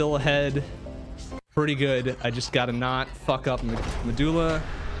 and we're still ahead. Pretty good. I just gotta not fuck up Medulla,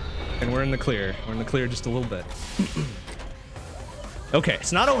 and we're in the clear. We're in the clear just a little bit. Okay,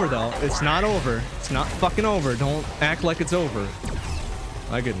 it's not over though. It's not over. It's not fucking over. Don't act like it's over.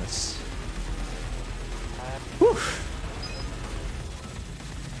 My goodness. Whew.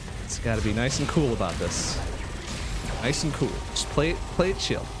 It's gotta be nice and cool about this. Nice and cool. Just play it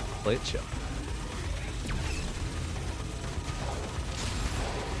chill. Play it chill.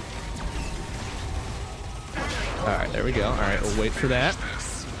 Alright, there we go. Alright, we'll wait for that.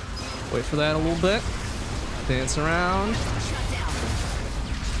 Wait for that a little bit. Dance around.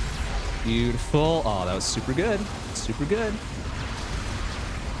 Beautiful. Oh, that was super good. Super good.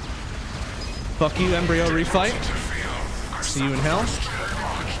 Fuck you, Embryo Refight. See you in hell.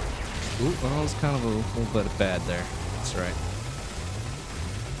 Ooh, well, that was kind of a little bit bad there. That's right.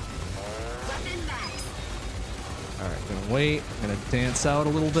 Alright, gonna wait. Gonna dance out a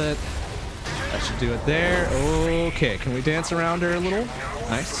little bit. That should do it there. Okay, can we dance around her a little?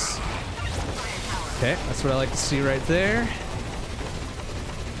 Nice. Okay, that's what I like to see right there.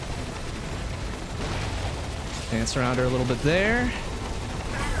 Dance around her a little bit there.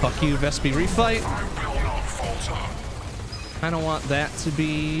 Fuck you, Vespi Refight. I don't want that to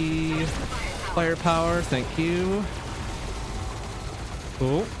be firepower. Thank you.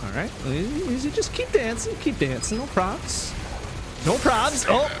 Oh, all right. Easy, just keep dancing. Keep dancing. No props. No probs.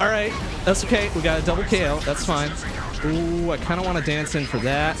 Oh, all right. That's okay. We got a double KO. That's fine. Ooh, I kind of want to dance in for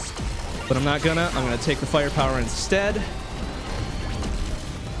that, but I'm not gonna. I'm gonna take the firepower instead.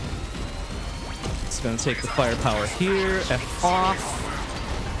 It's gonna take the firepower here. F off.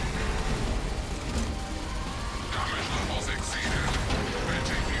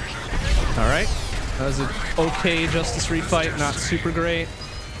 All right. That was an okay Justice refight, not super great.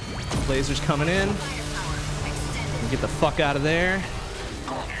 Lasers coming in. Get the fuck out of there.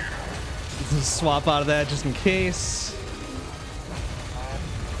 Swap out of that just in case.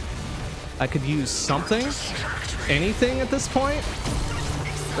 I could use something, anything at this point.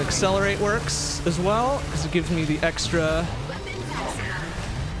 Accelerate works as well because it gives me the extra.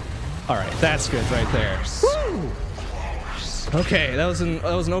 All right, that's good right there. Woo! Okay, that was an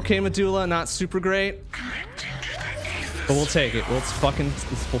okay medulla, not super great, but we'll take it. We'll fucking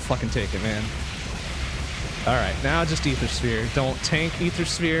take it, man. All right, now just Ether Sphere. Don't tank Ether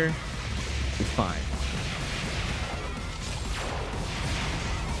Sphere. Be fine.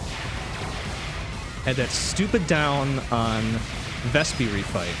 Had that stupid down on Vespi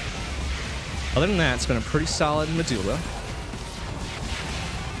refight. Other than that, it's been a pretty solid medulla.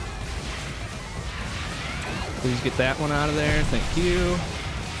 Please get that one out of there. Thank you.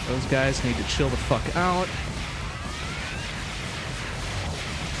 Those guys need to chill the fuck out.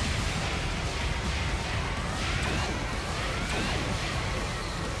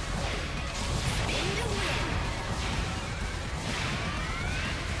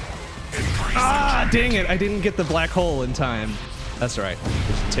 Ah, dang it. I didn't get the black hole in time. That's right.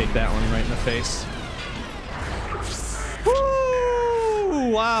 Just take that one right in the face. Woo!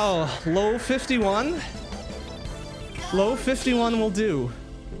 Wow. Low 51. Low 51 will do.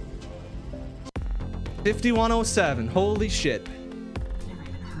 5107. Holy shit.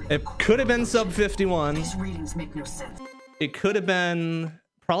 It could have been sub 51. These readings make no sense. It could have been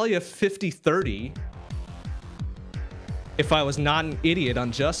probably a 50-30 if I was not an idiot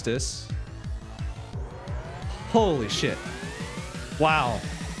on Justice. Holy shit. Wow.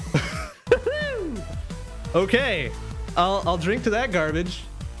 Okay. I'll drink to that garbage.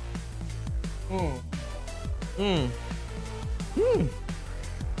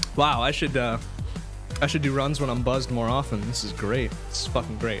 Wow, I should do runs when I'm buzzed more often. This is great. This is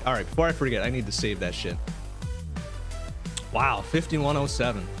fucking great. All right, before I forget, I need to save that shit. Wow,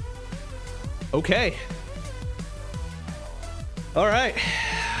 5107. Okay. All right.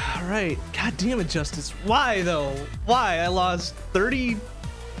 All right. God damn it, Justice. Why though? Why? I lost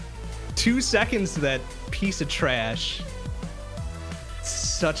 32 seconds to that piece of trash.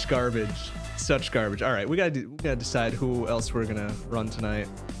 Such garbage. Such garbage. All right, we gotta decide who else we're gonna run tonight.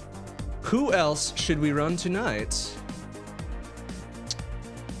 Who else should we run tonight?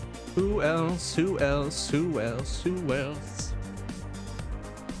 Who else? Who else? Who else? Who else?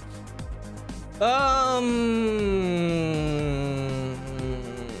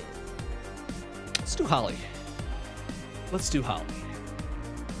 Let's do Holly. Let's do Holly.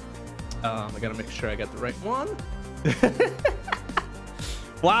 I gotta make sure I got the right one.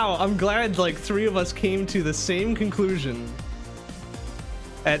 Wow, I'm glad like 3 of us came to the same conclusion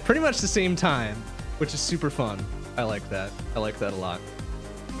at pretty much the same time, which is super fun. I like that. I like that a lot.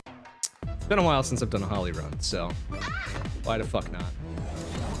 It's been a while since I've done a Holly run, so why the fuck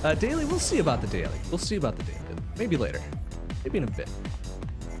not? Daily, we'll see about the daily. We'll see about the daily. Maybe later. Maybe in a bit.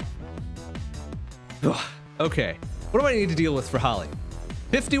 Ugh, okay, what do I need to deal with for Holly?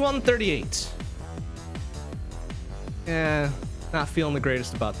 5138. Yeah. Not feeling the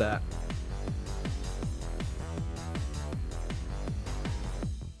greatest about that.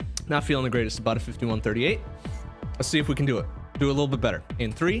 Not feeling the greatest about a 5138. Let's see if we can do it. Do it a little bit better.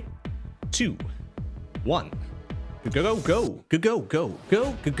 In 3, 2, 1. Go, go, go, go, go, go,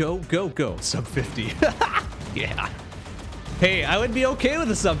 go, go, go, go. Sub 50. Yeah. Hey, I would be okay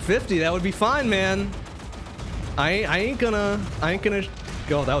with a sub 50. That would be fine, man. I ain't gonna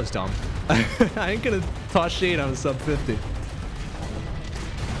go. That was dumb. I ain't gonna toss shade on a sub 50.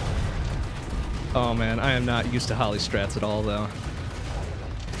 Oh man, I am not used to Holly strats at all though.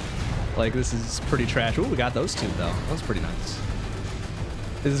 Like this is pretty trash. Ooh, we got those 2 though. That's pretty nice.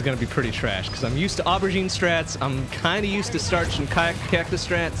 This is gonna be pretty trash because I'm used to aubergine strats. I'm kind of used to starch and cactus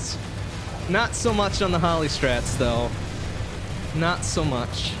strats. Not so much on the Holly strats though. Not so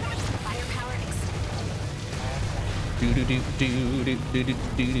much.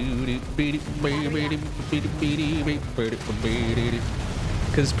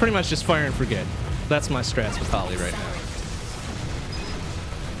 Because it's pretty much just fire and forget. That's my strats with Holly right now.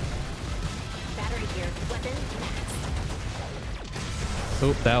 Battery here. Weapon max.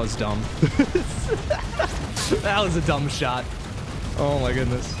 Oh, that was dumb. That was a dumb shot. Oh my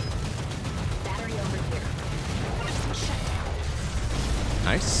goodness. Battery over here. Shut down.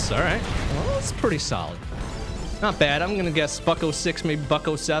 Nice. All right. Well, that's pretty solid. Not bad. I'm gonna guess buck 06, maybe buck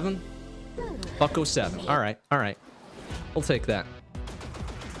 07. Buck 07. All right. All right. We'll take that.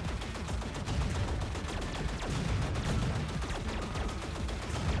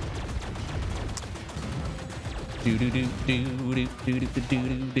 Do do do do do do do do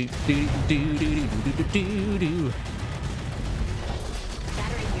do do do do do do.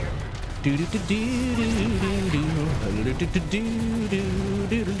 Battery here. Do do do do do do do do do do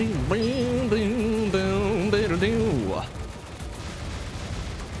do do boom boom boom do do.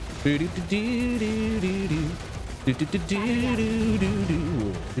 Do do do do do do do. Do do do do do do do.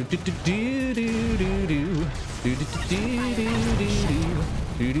 Do do do do do do do. Do do do do do do.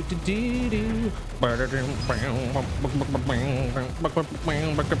 Do do do do do. Battery out.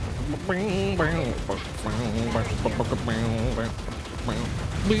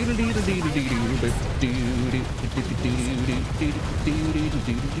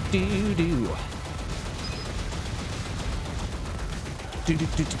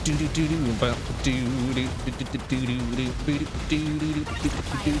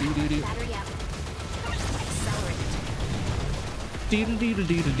 Accelerate.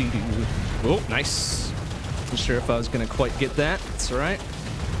 Oh, nice. Not sure if I was gonna quite get that. It's all right.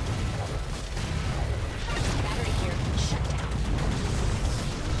 Battery here. Shut down.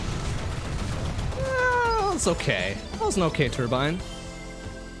 Oh, it's okay. That was an okay turbine.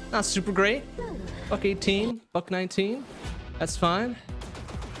 Not super great. Buck 18, buck 19. That's fine.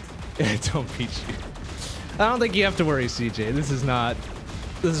 Don't peach you. I don't think you have to worry, CJ. This is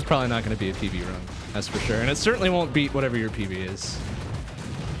probably not going to be a PB run. That's for sure. And it certainly won't beat whatever your PB is.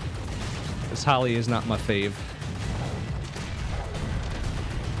 This Holly is not my fave.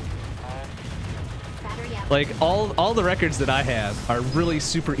 Battery out. Like, all the records that I have are really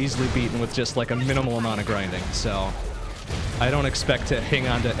super easily beaten with just like a minimal amount of grinding. So I don't expect to hang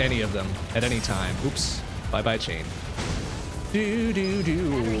on to any of them at any time. Oops. Bye-bye chain. Do do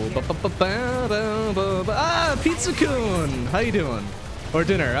do. Ba, ba, ba, ba, ba, ba, ba. Ah, Pizza Coon. How you doing? Or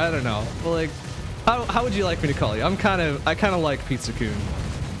dinner? I don't know. Well, like, how would you like me to call you? I kind of like Pizza Coon.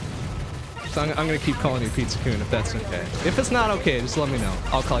 So I'm gonna keep calling you Pizza Coon if that's okay. If it's not okay, just let me know.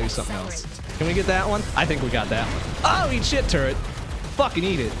 I'll call you something else. Can we get that one? I think we got that one. Oh, eat shit, turret. Fucking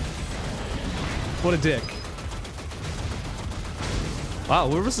eat it. What a dick. Wow,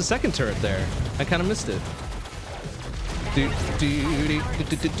 where was the second turret there? I kind of missed it.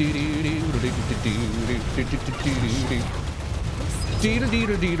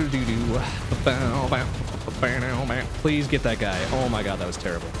 Please get that guy. Oh my god, that was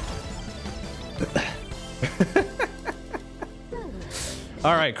terrible.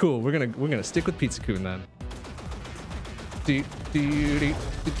 All right, cool. We're gonna stick with Pizza Coon then.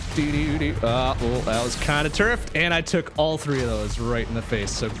 Oh, that was kind of turfed, and I took all three of those right in the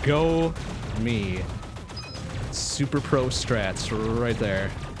face. So go me. Super pro strats right there.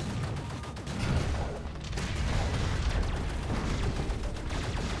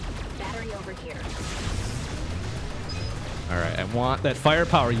 Battery over here. All right, I want that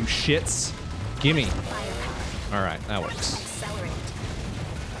firepower, you shits. Gimme. Firepower. All right, that works. Accelerate.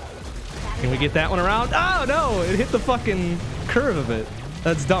 Can we get that one around? Oh no, it hit the fucking curve of it.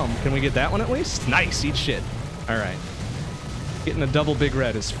 That's dumb. Can we get that one at least? Nice, eat shit. All right. Getting a double big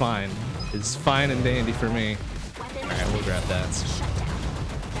red is fine. Is fine and dandy for me. Weapon. All right, we'll grab that. Shut down.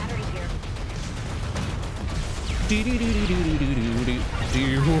 Battery here.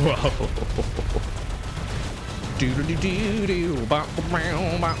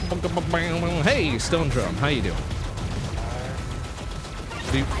 Hey, Stone Drum, how you doing?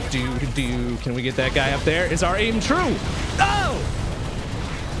 Can we get that guy up there? Is our aim true? Oh!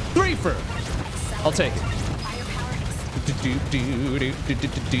 Threefer! I'll take it.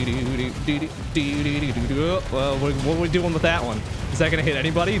 Well, what are we doing with that one? Is that gonna hit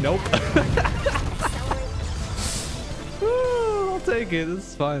anybody? Nope. I'll take it.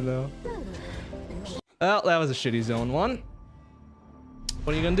 It's fine though. Well, that was a shitty zone one.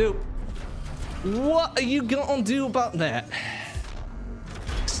 What are you gonna do? What are you gonna do about that?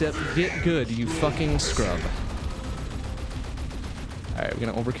 Except get good, you fucking scrub. Alright, we're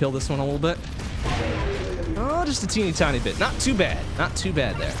gonna overkill this one a little bit. Oh, just a teeny tiny bit. Not too bad. Not too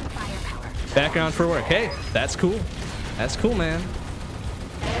bad there. Background for work. Hey, that's cool. That's cool, man.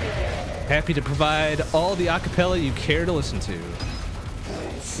 Happy to provide all the acapella you care to listen to.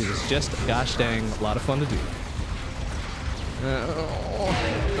 It is just gosh dang a lot of fun to do.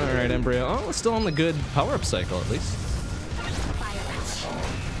 All right, Embryo. Oh, we're still on the good power-up cycle at least.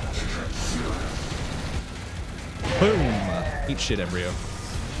 Boom! Eat shit, Embryo.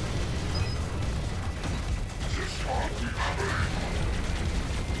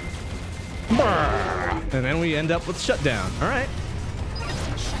 And then we end up with shutdown. All right.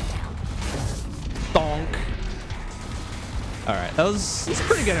 Donk. All right, that's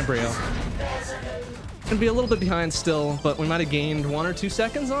pretty good, Embryo. Gonna be a little bit behind still, but we might have gained 1 or 2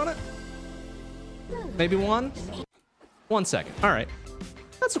 seconds on it. Maybe 1? 1 second. All right.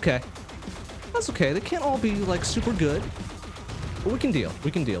 That's okay. That's okay. They can't all be like super good. But we can deal.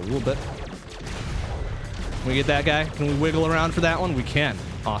 We can deal a little bit. Can we get that guy? Can we wiggle around for that one? We can.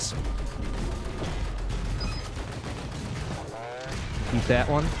 Awesome. Keep that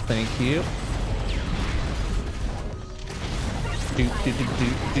one. Thank you. Do do do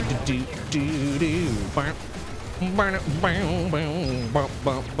do do do do do. Give me that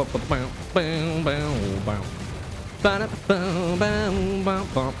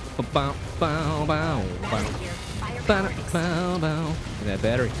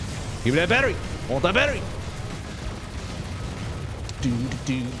battery. Give me that battery. I want that battery.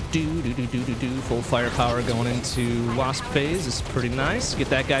 Full firepower going into Wasp phase is pretty nice. Get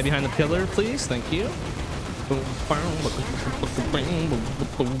that guy behind the pillar, please. Thank you. All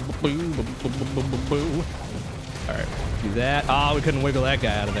right, do that. Oh, we couldn't wiggle that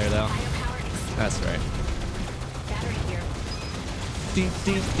guy out of there though. That's right.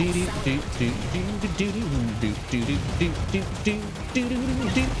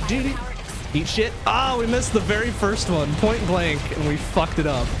 Eat shit. Oh, we missed the very first one, point blank, and we fucked it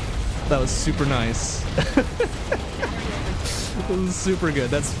up. That was super nice. It was super good.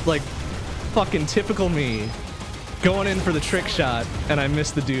 That's like fucking typical me. Going in for the trick shot, and I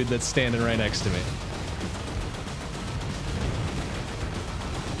missed the dude that's standing right next to me.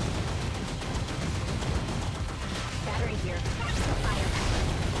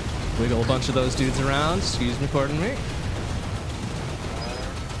 Wiggle a bunch of those dudes around. Excuse me, pardon me.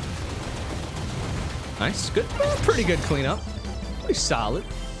 Nice, good, pretty good cleanup. Pretty solid.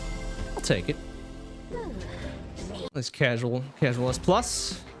 I'll take it. Nice casual S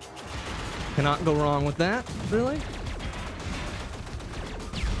plus. Cannot go wrong with that, really.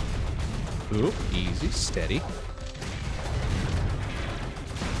 Oop, easy, steady.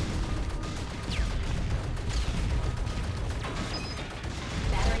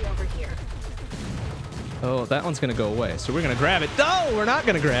 Battery over here. Oh, that one's gonna go away, so we're gonna grab it. No, we're not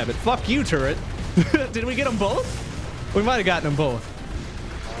gonna grab it. Fuck you, turret. Did we get them both? We might have gotten them both.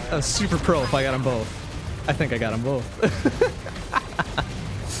 That was super pro if I got them both. I think I got them both.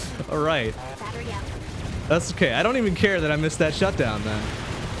 All right. That's okay. I don't even care that I missed that shutdown, man.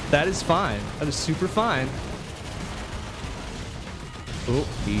 That is fine. That is super fine. Oh,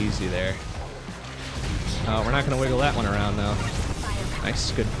 easy there. Oh, we're not going to wiggle that one around, though.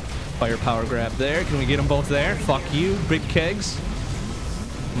 Nice. Good firepower grab there. Can we get them both there? Fuck you, big kegs.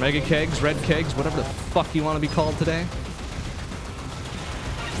 Mega kegs, red kegs, whatever the fuck you want to be called today.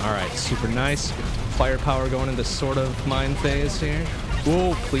 All right, super nice. Firepower going into sort of mine phase here.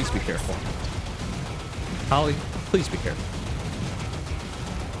 Whoa, please be careful. Holly, please be careful.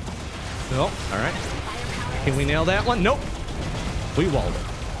 Oh, all right. Can we nail that one? Nope. We walled it.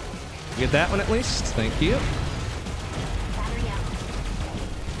 Get that one at least. Thank you.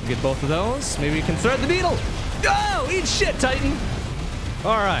 Get both of those. Maybe we can thread the needle. Oh, eat shit, Titan.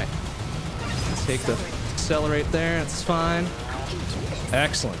 All right. Let's take the accelerate there. That's fine.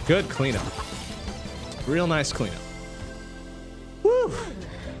 Excellent. Good cleanup. Real nice cleanup. Woo.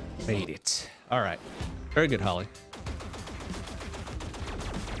 Made it. All right. Very good, Holly.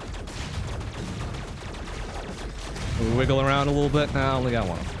 We wiggle around a little bit. Now only got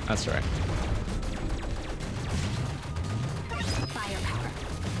one. That's all right.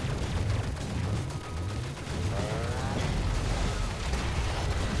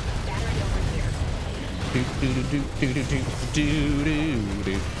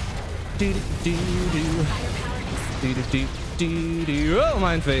 Oh,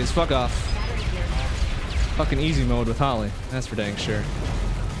 mine phase. Fuck off. Fucking easy mode with Holly. That's for dang sure.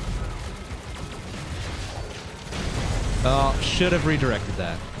 Oh, should have redirected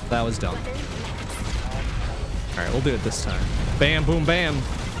that. That was dumb. Alright, we'll do it this time. Bam, boom, bam.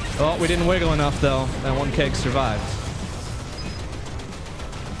 Oh, we didn't wiggle enough, though. That one keg survived.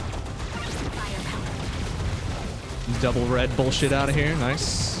 Double red bullshit out of here.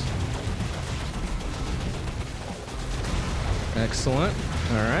 Nice. Excellent.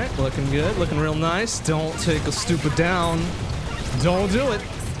 All right, looking good. Looking real nice. Don't take a stupid down. Don't do it.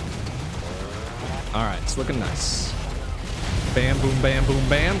 All right, it's looking nice. Bam, boom, bam, boom,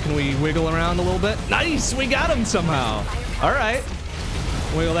 bam. Can we wiggle around a little bit? Nice, we got him somehow. All right.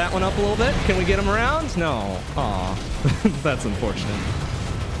 Wiggle that one up a little bit. Can we get him around? No. Aw, that's unfortunate.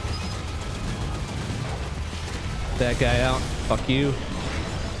 That guy out. Fuck you.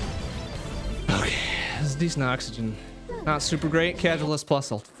 Okay, this is decent oxygen. Not super great. Casual S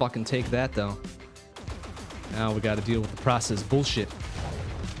plus. I'll fucking take that though. Now we got to deal with the process bullshit.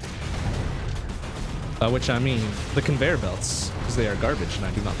 By which I mean the conveyor belts, because they are garbage and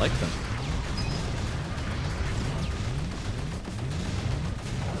I do not like them.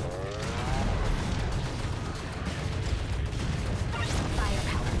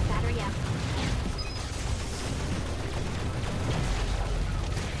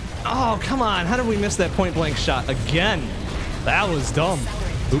 Oh, come on. How did we miss that point blank shot again? That was dumb.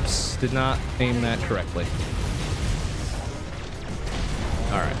 Oops, did not aim that correctly.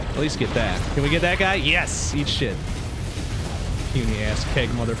 All right, at least get that. Can we get that guy? Yes, eat shit. Puny ass keg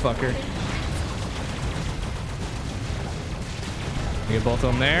motherfucker. We get both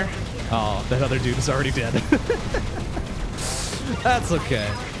of them there. Oh, that other dude is already dead. That's okay.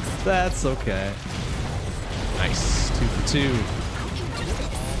 That's okay. Nice, 2 for 2.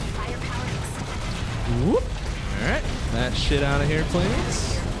 Whoop. All right, that shit out of here,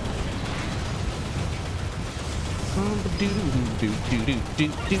 please.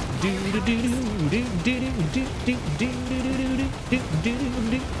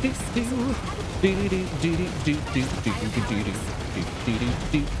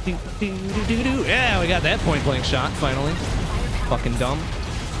 Yeah, we got that point blank shot finally. Fucking dumb.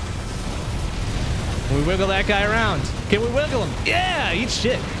 Can we wiggle that guy around? Can we wiggle him? Yeah, eat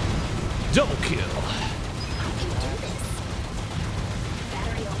shit. Double kill.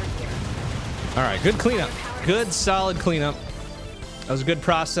 All right, good cleanup. Good solid cleanup. That was a good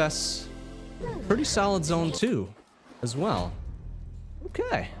process. Pretty solid zone 2 as well.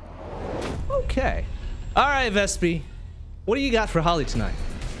 Okay. Okay. All right, Vespi. What do you got for Holly tonight?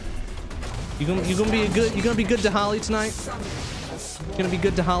 You gonna be good to Holly tonight? You gonna be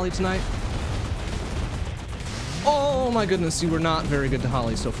good to Holly tonight? Oh my goodness, you were not very good to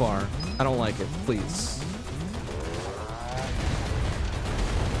Holly so far. I don't like it, please.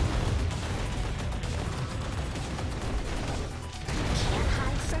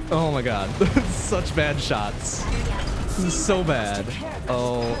 Oh my god, such bad shots. This is so bad.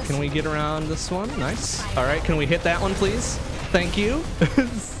 Oh, can we get around this one? Nice. All right, can we hit that one, please? Thank you.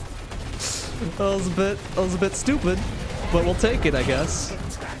 That was a bit stupid, but we'll take it, I guess.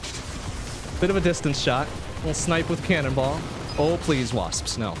 Bit of a distance shot. We'll snipe with cannonball. Oh, please,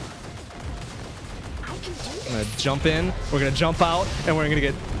 wasps, no. I'm gonna jump in, we're gonna jump out, and we're gonna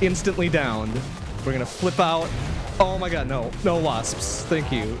get instantly downed. We're gonna flip out. Oh my god, no. No wasps.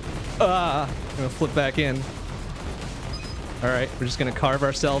 Thank you. I'm gonna flip back in. Alright, we're just gonna carve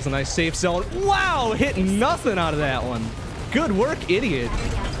ourselves a nice safe zone. Wow! Hit nothing out of that one. Good work, idiot.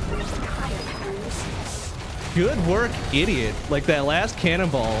 Good work, idiot. Like that last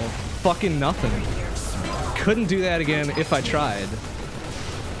cannonball, fucking nothing. Couldn't do that again if I tried.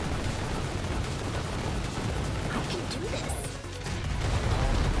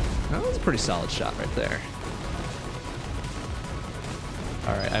 That was a pretty solid shot right there.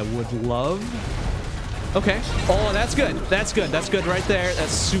 All right, I would love. Okay. Oh, that's good. That's good. That's good right there.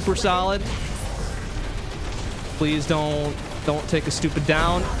 That's super solid. Please don't take a stupid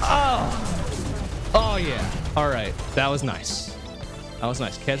down. Oh. Oh yeah. All right. That was nice. That was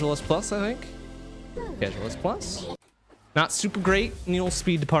nice. Casualist plus, I think. Casualist plus. Not super great in the old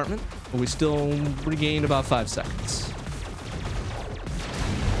speed department, but we still regained about 5 seconds.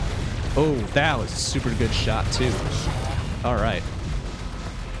 Oh, that was a super good shot too. All right.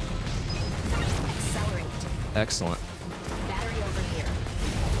 Excellent.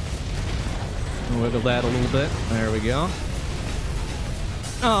 Wiggle that a little bit. There we go.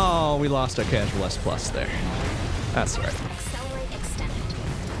 Oh, we lost our casual S plus there. That's right.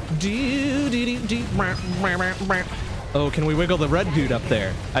 Oh, can we wiggle the red dude up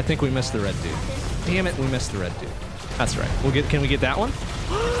there? I think we missed the red dude. Damn it, we missed the red dude. That's right. Can we get that one?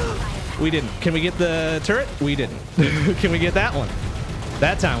 We didn't. Can we get the turret? We didn't. Can we get that one?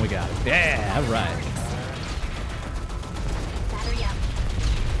 That time we got it. Yeah, all right.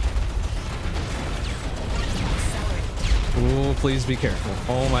 Oh, please be careful.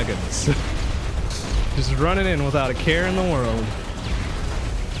 Oh my goodness. Just running in without a care in the world.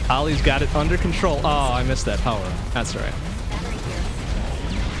 Ollie's got it under control. Oh, I missed that power. That's all right.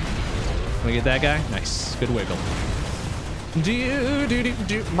 Can we get that guy? Nice. Good wiggle.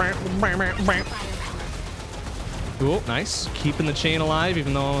 Oh, nice. Keeping the chain alive,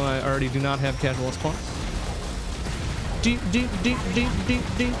 even though I already do not have casual spawn.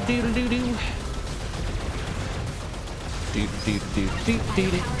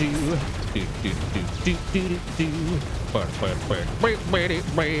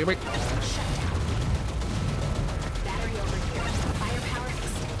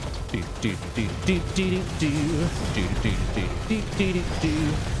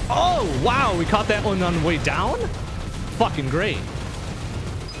 Oh, wow, we caught that one on the way down? Fucking great.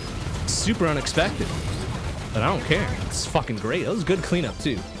 Super unexpected. But I don't care. It's fucking great. That was a good cleanup,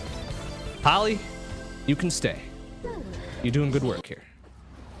 too. Holly, you can stay. You're doing good work here.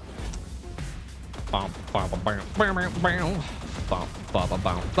 Can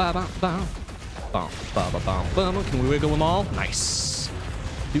we wiggle them all? Nice.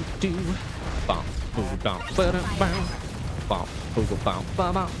 do do. Bum, boo, bum, ba da bum. Bum, boo, bum,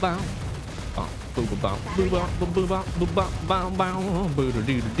 ba ba bum. Bum, boo, bum, boo, bum, boo, bum, boo, bum, bum, bum. Boo, do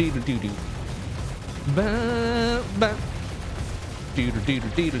do do do do do. Ba ba. Do do do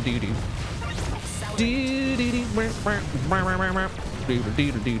do do do do. Do do do. Do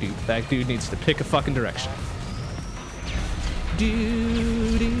do do do. That dude needs to pick a fucking direction.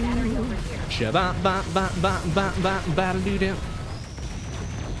 Do do. Shabba ba ba ba ba ba ba do do.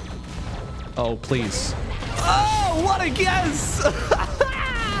 Oh please. Oh, what a guess!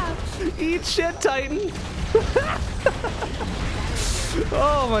 Eat shit, Titan.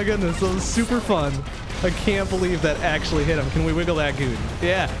 Oh my goodness, that was super fun. I can't believe that actually hit him. Can we wiggle that goon?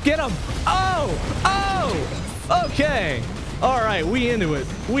 Yeah, get him! Oh! Oh! Okay. All right, we into it.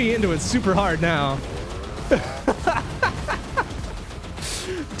 We into it super hard now.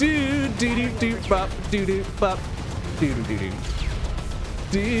 Do do do do bop do do bop do do do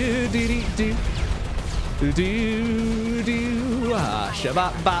do do do do do do do ah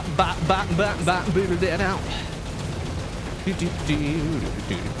shabba bop bop bop bop bop boo do that out. Do do do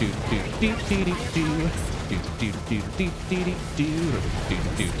do do do do do do do do do do do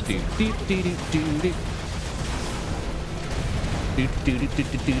do do do.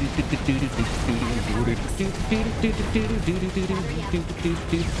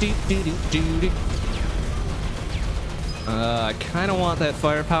 I kind of want that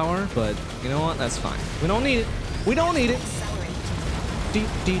firepower, but you know what? That's fine. We don't need it. We don't need it.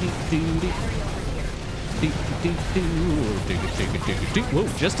 Whoa,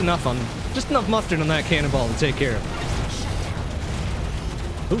 just enough mustard on that cannonball to take care of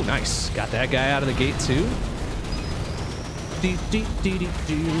it. Ooh, nice. Got that guy out of the gate too.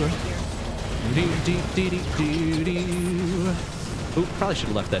 Ooh, probably should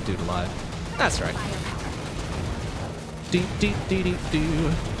have left that dude alive. That's right.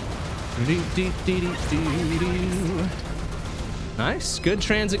 Nice. Good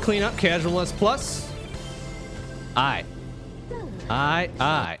transit cleanup. Casual S plus. Aye.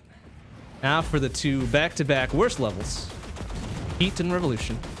 Aye. Now for the two back-to-back worst levels. Heat and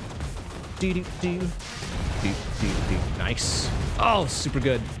Revolution. Nice. Oh, super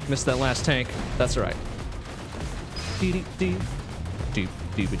good. Missed that last tank. That's all right.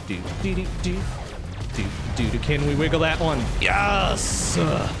 Can we wiggle that one? Yes!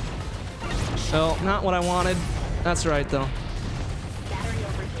 Oh, not what I wanted. That's right, though.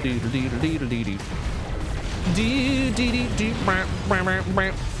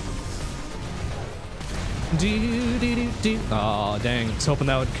 Oh, dang. I was hoping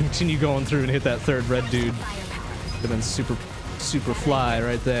that would continue going through and hit that third red dude. Would have been super fly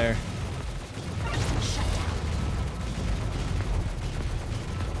right there.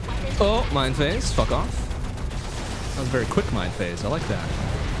 Oh, mine phase. Fuck off. That was a very quick mine phase. I like that.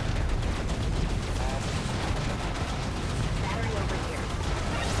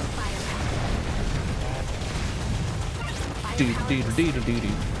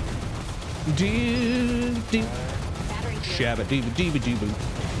 Shabba dee dee dee boo.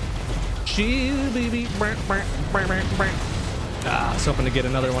 Ah, I was hoping to get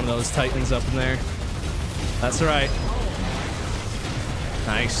another one of those Titans up in there. That's right.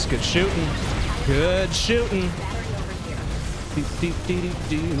 Nice, good shooting. Good shooting.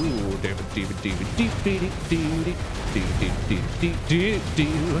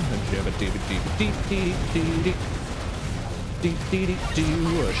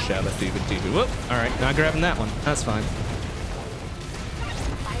 Whoop. All right, not grabbing that one. That's fine.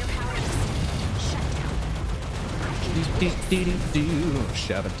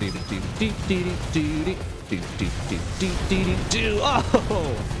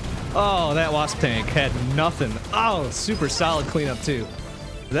 Oh, that wasp tank had nothing. Oh, super solid cleanup too.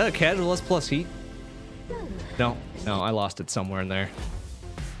 Is that a casual S plus heat? No, I lost it somewhere in there.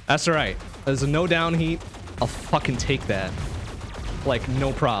 That's all right. There's a no down heat. I'll fucking take that. Like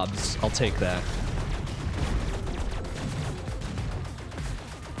no probs. I'll take that.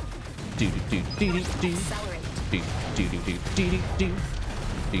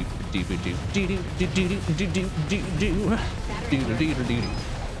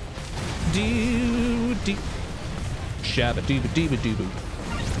 Shabba dooba dooba dooba.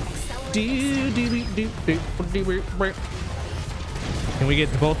 Can we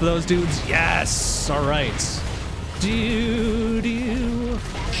get to both of those dudes? Yes! Alright.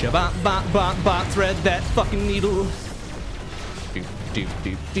 Shabba bop bop bop, thread that fucking needle.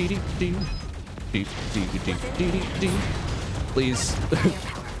 Please.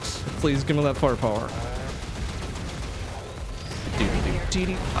 Please give me that firepower.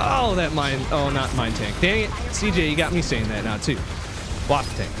 Oh, that mine. Oh, not mine tank. Dang it. CJ, you got me saying that now, too.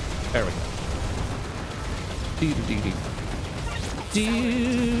 Wafting. There we go. Dee dee dee dee.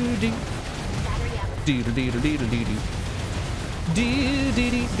 Dee dee dee dee dee dee dee. Dee dee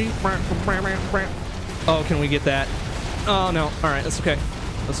dee dee. Oh, can we get that? Oh no. All right, that's okay.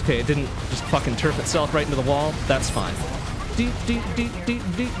 That's okay. It didn't just fucking turf itself right into the wall. That's fine. Dee dee dee dee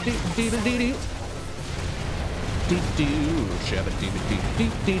dee dee dee dee dee. Dee dee. Shabba dee dee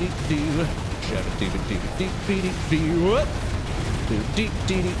dee dee dee dee. Shabba dee dee dee dee dee dee. What? Dee dee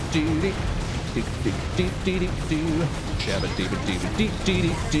dee dee dee. Dee dee dee dee dee dee. Shabba dee dee dee dee dee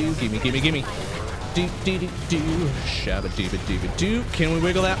dee. Gimme, gimme, gimme. Dee dee dee dee. Shabba dee dee dee dee. Can we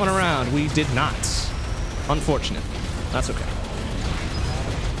wiggle that one around? We did not. Unfortunate. That's okay.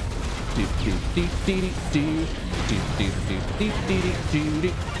 Dee dee dee dee dee dee. Dee dee dee dee dee dee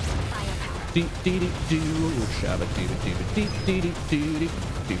dee. Dee dee dee dee. Shabba dee dee dee dee dee dee.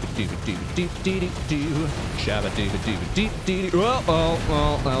 Dee dee dee dee dee dee dee. Shabba dee dee dee dee dee. Oh,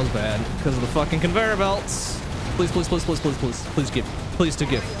 well, that was bad because of the fucking conveyor belts. Please, please, please, please, please, please, please give. Please to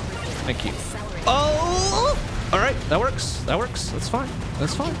give. Thank you. Oh! All right, that works. That works. That's fine.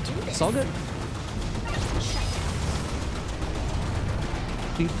 That's fine. It's all good.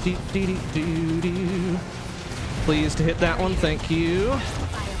 Dee dee dee dee dee dee. Please to hit that one. Thank you.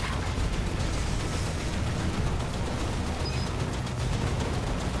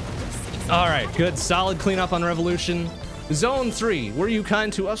 All right, good. Solid cleanup on Revolution. Zone 3, were you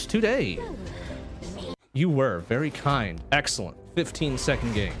kind to us today? You were. Very kind. Excellent.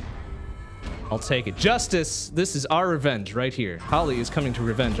 15-second game. I'll take it. Justice, this is our revenge right here. Holly is coming to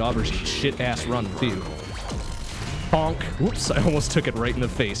revenge Aubergine's shit-ass run with you. Honk. Whoops, I almost took it right in the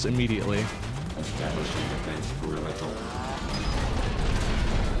face immediately. Establishing defense perimeter.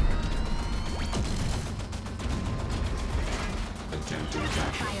 Attempting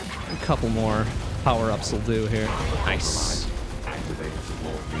capture. A couple more power-ups will do here. Nice. Activate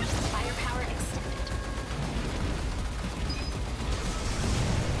support beacon. Firepower extended.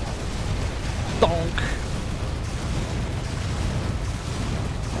 Donk.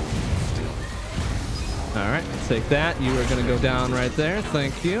 All right, take that. You are going to go down right there.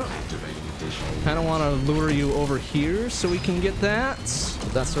 Thank you. Activating additional. Kind of want to lure you over here so we can get that.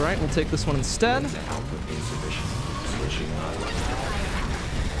 But that's all right. We'll take this one instead. The output insufficient. Switching on.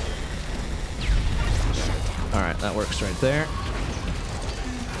 All right, that works right there.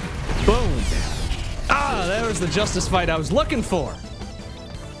 Boom. Ah, there was the justice fight I was looking for.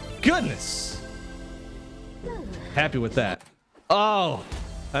 Goodness. Happy with that. Oh,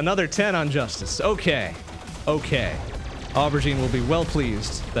 another 10 on justice. Okay. Okay. Aubergine will be well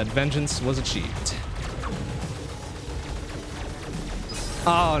pleased that vengeance was achieved.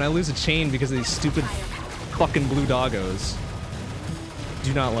 Oh, and I lose a chain because of these stupid fucking blue doggos.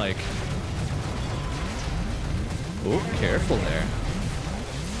 Do not like. Oh, careful there.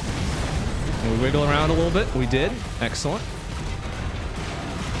 Can we wiggle around a little bit? We did. Excellent.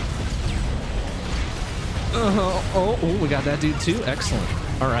 Oh, we got that dude too. Excellent.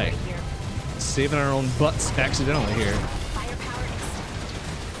 All right. Saving our own butts accidentally here.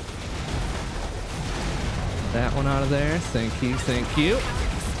 That one out of there. Thank you. Thank you.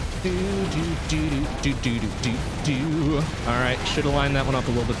 All right. Should have lined that one up a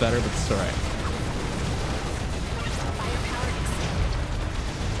little bit better, but it's all right.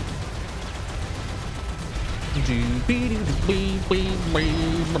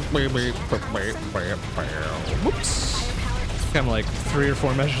 Whoops. Kind of like 3 or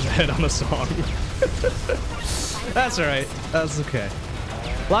 4 measures ahead on the song. That's all right. That's okay.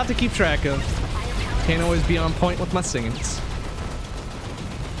 A lot to keep track of. Can't always be on point with my singings.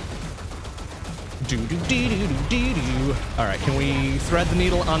 All right, can we thread the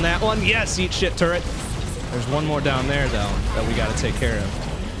needle on that one? Yes, eat shit, turret. There's one more down there, though, that we got to take care of.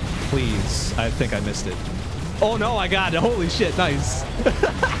 Please. I think I missed it. Oh, no, I got it. Holy shit, nice.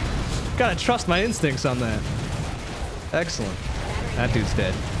 Gotta trust my instincts on that. Excellent. That dude's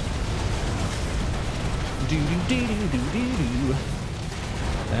dead.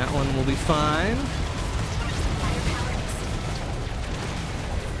 That one will be fine.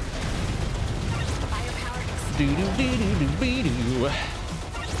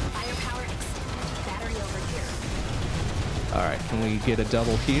 All right, can we get a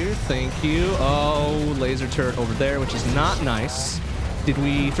double here? Thank you. Oh, laser turret over there, which is not nice. Did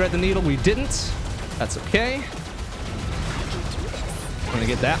we thread the needle? We didn't. That's okay. I'm gonna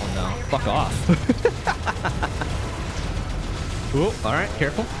get that one though. Fuck off. Oh, all right,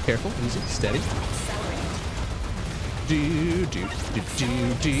 careful, careful, easy, steady.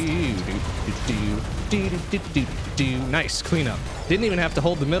 Nice cleanup. Didn't even have to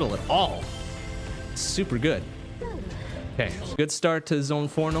hold the middle at all. Super good. Okay, good start to Zone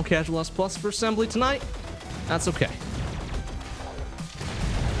 4. No Casual S Plus for assembly tonight. That's okay.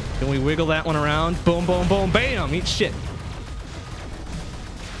 Can we wiggle that one around? Boom, boom, boom, bam! Eat shit.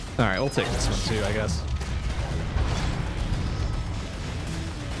 All right, we'll take this one too, I guess.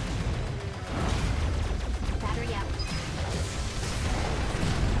 Battery up.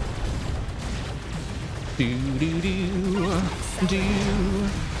 Do.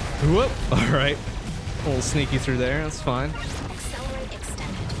 Whoop! All right, a little sneaky through there. That's fine. Accelerate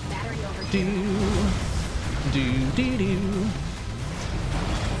extended. Battery over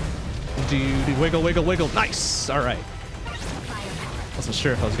Do. Wiggle, wiggle, wiggle. Nice. All right. firepower. Wasn't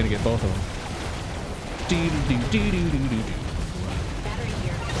sure if I was gonna get both of them. Battery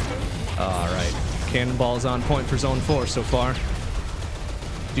here. All right. Cannonball's on point for Zone 4 so far.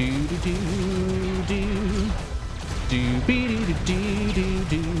 Do.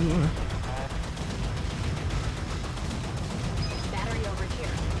 Battery over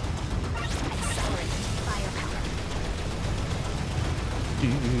here. Accelerate. Firepower.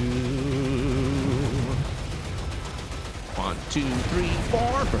 One, two, three,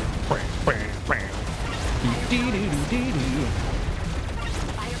 four.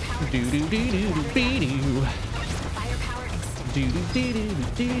 Firepower extended.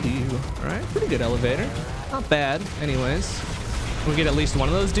 All right, pretty good elevator. Not bad. Anyways, we get at least one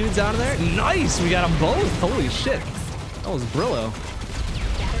of those dudes out of there. Nice, we got them both. Holy shit, that was Brillo.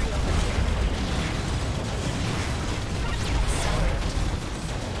 Battery over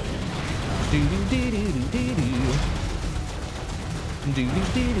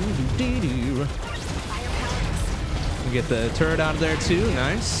here. Firepower extended. We get the turret out of there too.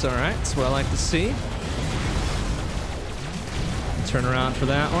 Nice. All right, that's what I like to see. Turn around for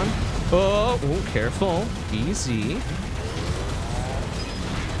that one. Oh, careful. Easy.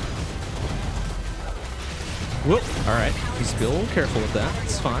 Whoop. All right. He's a little careful with that.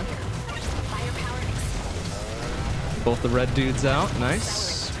 It's fine. Firepower extended. Both the red dudes out.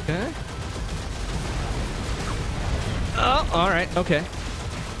 Nice. Okay. Oh, all right. Okay.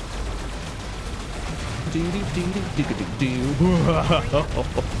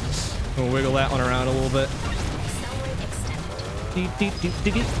 We'll wiggle that one around a little bit. Accelerate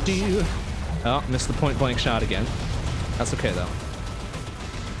extended. Oh, missed the point blank shot again. That's okay though.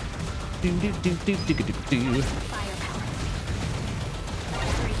 Firepower.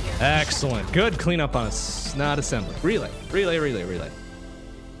 Battery here. Excellent. Good cleanup on us. Not assembly. Relay. Relay, relay, relay.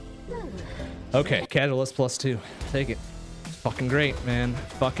 Okay, Catalyst +2. Take it. Fucking great, man.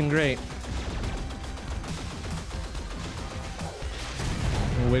 Fucking great.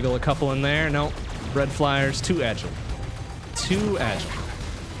 We'll wiggle a couple in there. Nope. Red flyers, too agile. Too agile.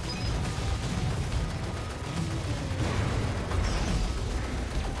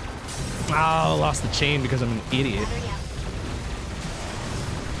 Oh, lost the chain because I'm an idiot. Battery up.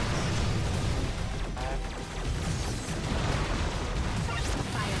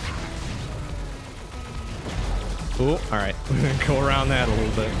 Firepower. Oh, all right. We're gonna go around that a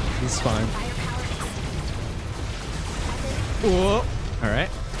little bit. This is fine. Firepower extended. Whoa. All right.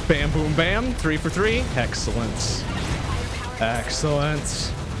 Bam, boom, bam. 3 for 3. Excellent. Firepower.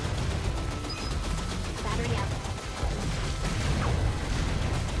 Excellent. Battery up.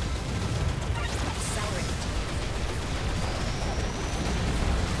 Accelerate.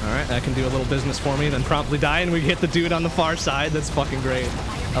 All right, that can do a little business for me, then promptly die, and we hit the dude on the far side. That's fucking great.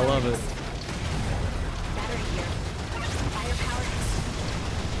 I love it. Battery here. Firepower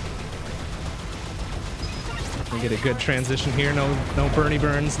extended. We get a good transition here. No Bernie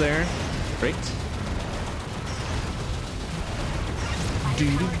burns there. Great. Do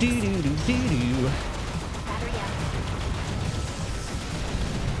do do do do do. Battery up.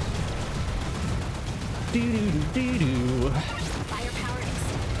 Do do do do. Firepower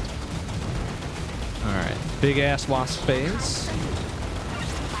extended. All right, big ass wasp phase. Firepower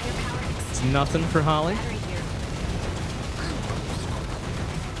extended. It's nothing for Holly. Battery here.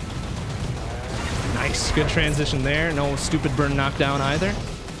 Nice, good transition there. No stupid burn knockdown either.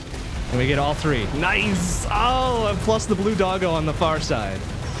 And we get all 3. Nice! Oh, and plus the blue doggo on the far side.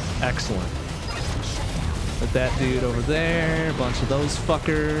 Excellent. Put that dude over there. A bunch of those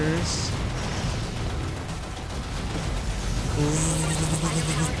fuckers.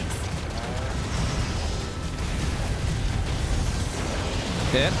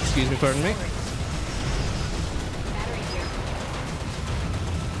 Yeah, excuse me, pardon me. Battery here.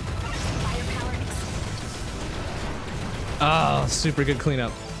 Firepower extended. Oh, super good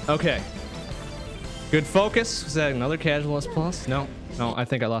cleanup. Okay. Good focus. Was that another Casual S Plus? No. No, I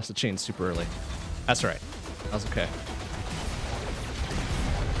think I lost the chain super early. That's right. That was okay.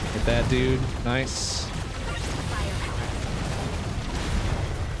 Hit that dude. Nice. Firepower.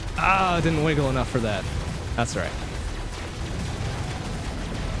 Ah, it didn't wiggle enough for that. That's right.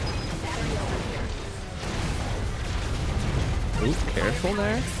 Ooh, careful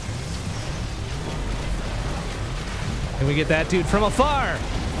there. Can we get that dude from afar?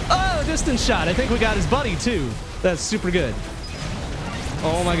 Oh, distance shot. I think we got his buddy too. That's super good.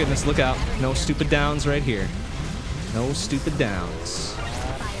 Oh my goodness, look out. No stupid downs right here. No stupid downs.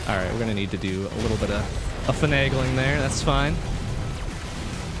 All right, we're gonna need to do a little bit of finagling there. That's fine.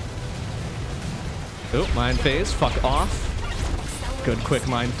 Oh, mind phase. Fuck off. Good quick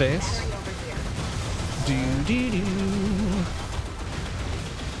mind phase. Do do do.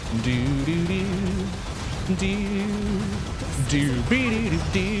 Do do do. Do do do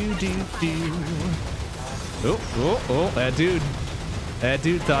do do do. Oh, that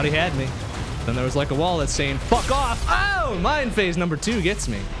dude thought he had me. Then there was like a wall that's saying fuck off. Oh, mind phase number 2 gets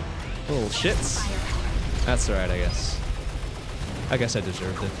me. Little shits. That's alright, I guess. I guess I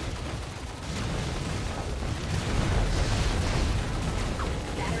deserved it.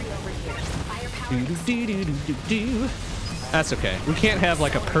 Do do do do do do. That's okay. We can't have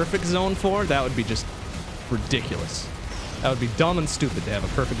like a perfect zone 4. That would be just ridiculous. That would be dumb and stupid to have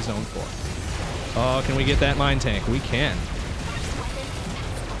a perfect zone 4. Oh, can we get that mine tank? We can.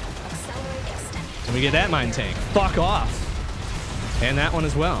 Can we get that mine tank? Fuck off. And that one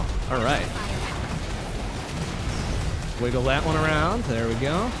as well. All right. Wiggle that one around. There we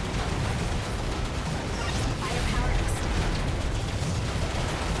go.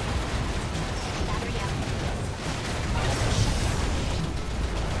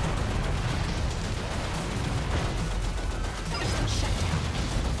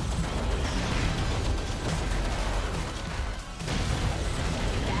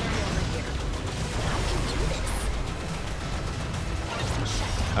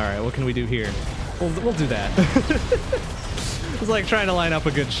 Alright, what can we do here? We'll do that. It's like trying to line up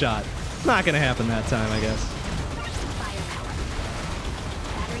a good shot. Not gonna happen that time, I guess.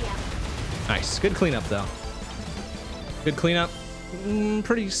 Nice. Good cleanup, though. Good cleanup.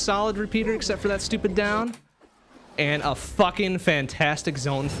 Pretty solid repeater, except for that stupid down. And a fucking fantastic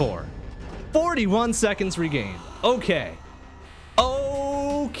zone 4. 41 seconds regained. Okay.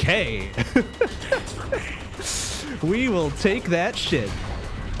 Okay. We will take that shit.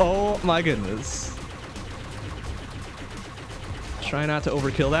 Oh my goodness. Try not to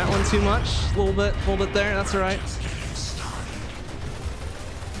overkill that one too much. A little bit there. That's all right.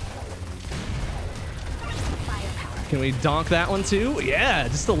 Can we donk that one too? Yeah,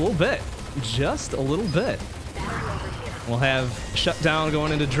 just a little bit. Just a little bit. We'll have shutdown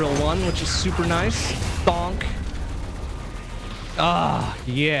going into drill 1, which is super nice. Donk. Ah,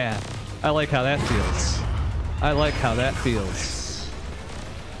 yeah. I like how that feels. I like how that feels.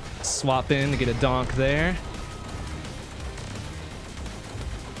 Swap in to get a donk there.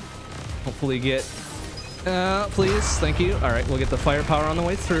 Hopefully get... please, thank you. Alright, we'll get the firepower on the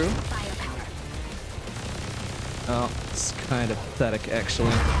way through. Oh, it's kind of pathetic, actually.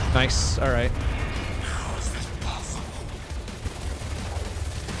 Nice, alright.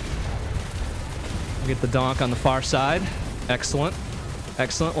 We'll get the donk on the far side. Excellent.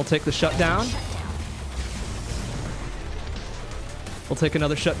 Excellent, we'll take the shutdown. We'll take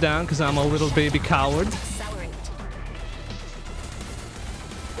another shutdown because I'm a little baby coward.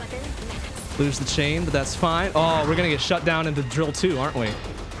 Lose the chain, but that's fine. Oh, we're gonna get shut down into drill 2, aren't we?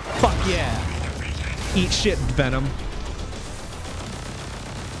 Fuck yeah. Eat shit, Venom.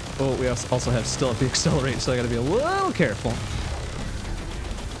 Oh, we also have still at the accelerate, so I gotta be a little careful.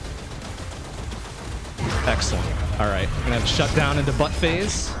 Excellent. All right, we're gonna have shut down into butt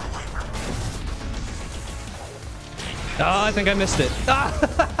phase. Oh, I think I missed it.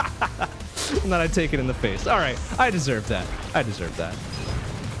 Ah! And then I take it in the face. All right, I deserve that. I deserve that.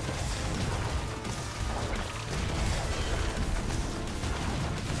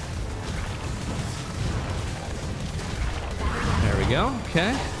 There we go.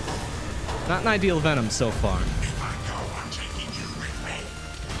 Okay. Not an ideal Venom so far.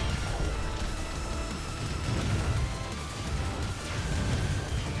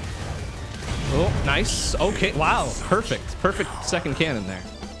 Oh, nice. Okay. Wow. Perfect. Perfect second cannon there.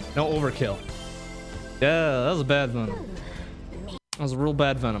 No overkill. Yeah, that was a bad Venom. That was a real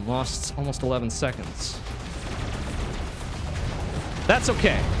bad Venom. Lost almost 11 seconds. That's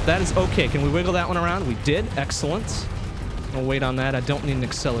okay. That is okay. Can we wiggle that one around? We did. Excellent. I'll wait on that. I don't need an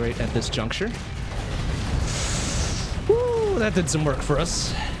accelerate at this juncture. Woo, that did some work for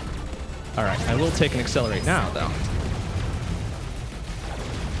us. All right. I will take an accelerate now, though.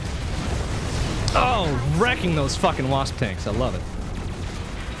 Oh, wrecking those fucking wasp tanks. I love it.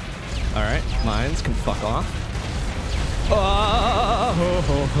 All right, mines can fuck off. Oh, ho,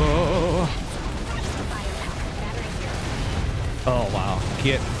 ho, ho. Oh wow,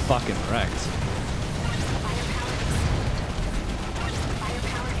 get fucking wrecked.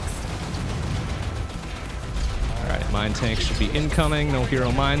 Alright, mine tank should be incoming. No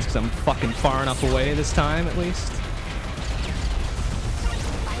hero mines because I'm fucking far enough away this time at least.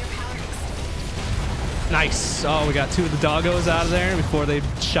 Nice. Oh, we got 2 of the doggos out of there before they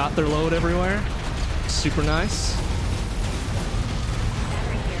shot their load everywhere. Super nice.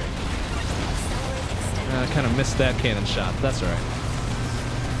 I kind of missed that cannon shot. That's alright.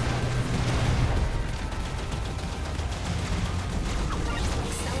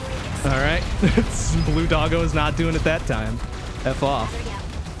 Alright. Blue doggo is not doing it that time. F off.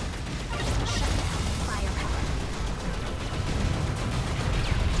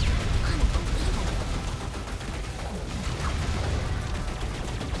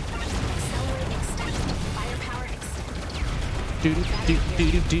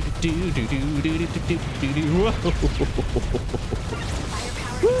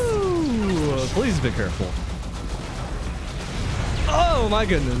 Woo! Please be careful. Oh my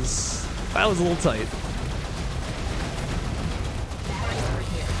goodness. That was a little tight.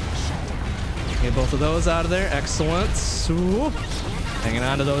 Get both of those out of there. Excellent. Swoop. Hanging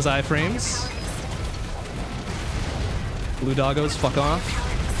on to those iframes. Blue doggos, fuck off.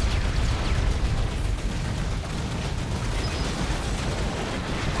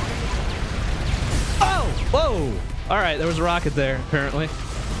 Whoa! Alright, there was a rocket there, apparently.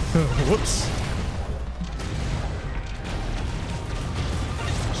 Whoops.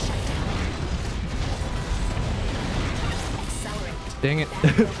 Dang it.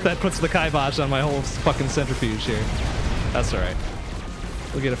 That puts the kibosh on my whole fucking centrifuge here. That's alright.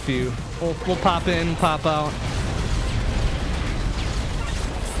 We'll get a few. We'll pop in, pop out.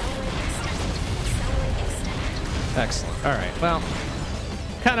 Excellent. Alright, well,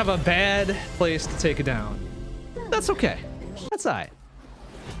 kind of a bad place to take it down. That's okay. That's alright.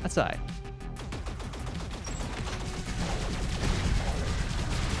 That's alright.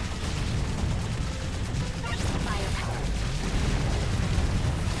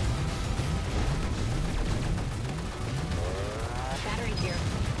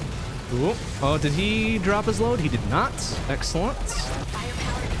 Ooh. Oh, did he drop his load? He did not. Excellent.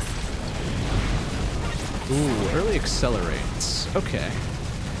 Ooh, early accelerates. Okay.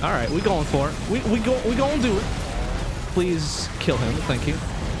 All right, we going for it. We gonna do it. Please kill him. Thank you.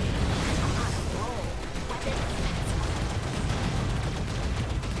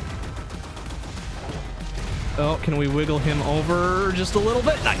 Oh, can we wiggle him over just a little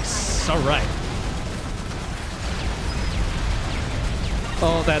bit? Nice. All right.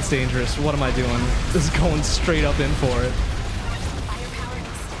 Oh, that's dangerous. What am I doing? This is going straight up in for it.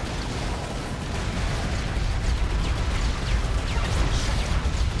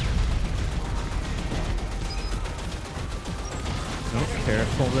 Oh,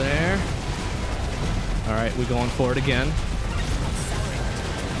 careful there. All right, we going for it again.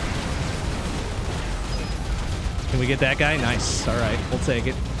 Can we get that guy? Nice. All right, we'll take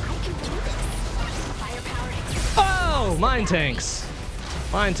it. Oh, mine tanks.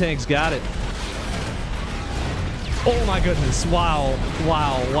 Mine tanks got it. Oh my goodness. Wow.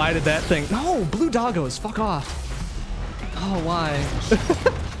 Wow. Why did that thing? No, blue doggos. Fuck off. Oh, why?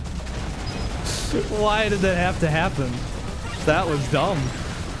 Why did that have to happen? That was dumb.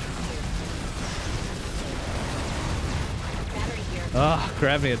 Ugh,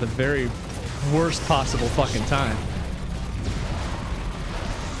 grabbed me at the very worst possible fucking time.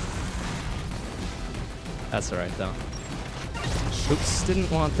 That's alright though. Oops, didn't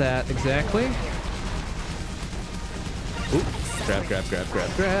want that exactly. Oop, grab, grab, grab, grab,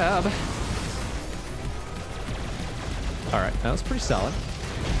 grab. Alright, that was pretty solid.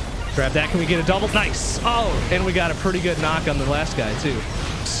 Grab that, can we get a double? Nice! Oh, and we got a pretty good knock on the last guy too.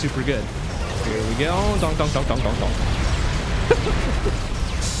 Super good. Here we go. Donk, donk, donk, donk, donk, donk.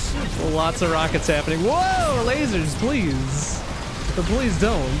 Lots of rockets happening. Whoa, lasers, please. But please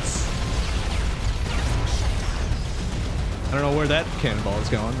don't. I don't know where that cannonball is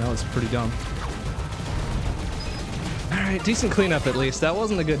going. That was pretty dumb. All right, decent cleanup at least. That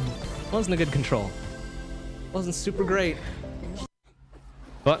wasn't a good control. Wasn't super great.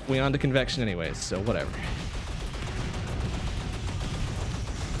 But we on to convection anyways, so whatever.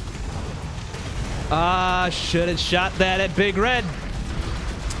 Ah, should have shot that at Big Red.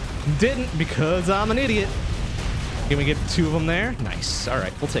 Didn't because I'm an idiot. Can we get 2 of them there? Nice. All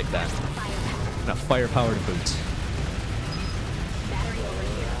right, we'll take that. Enough firepower to boot.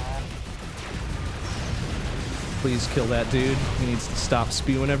 Please kill that dude. He needs to stop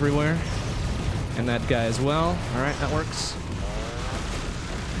spewing everywhere. And that guy as well. All right, that works.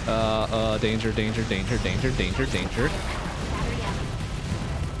 Danger, danger, danger, danger, danger, danger.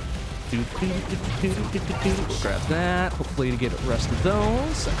 Grab that. Hopefully to get the rest of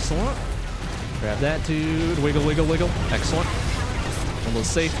those. Excellent. Grab that dude. Wiggle, wiggle, wiggle. Excellent. A little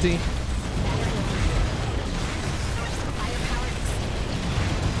safety.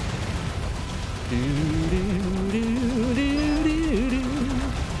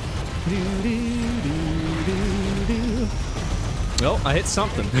 Oh, I hit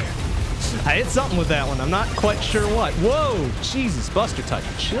something. I hit something with that one. I'm not quite sure what. Whoa! Jesus, Buster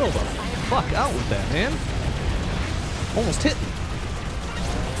Titan. Chill the fuck out with that, man. Almost hit me.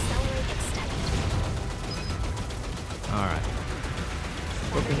 Alright.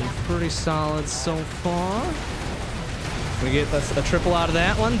 Looking pretty solid so far. We get a triple out of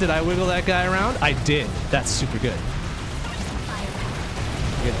that one. Did I wiggle that guy around? I did. That's super good.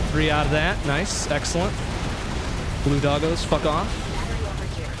 Get 3 out of that. Nice. Excellent. Blue doggos, fuck off.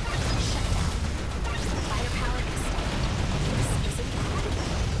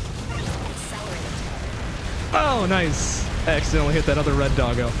 Oh, nice. I accidentally hit that other red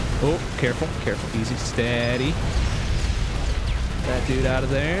doggo. Oh, careful, careful. Easy, steady. That dude out of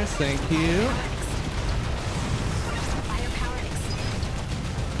there. Thank you.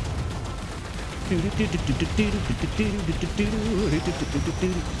 All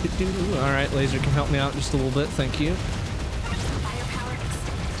right, laser can help me out just a little bit. Thank you.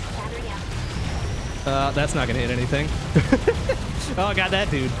 That's not gonna hit anything. Oh, I got that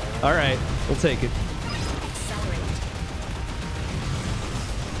dude. All right, we'll take it.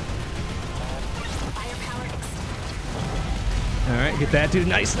 All right, get that dude.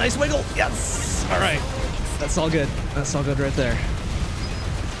 Nice, nice wiggle. Yes. All right, that's all good. That's all good right there.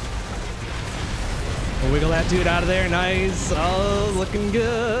 We'll wiggle that dude out of there. Nice. Oh, looking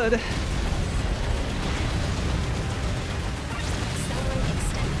good.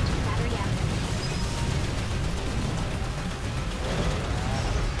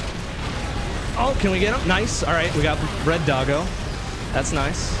 Oh, can we get him? Nice. All right, we got red doggo. That's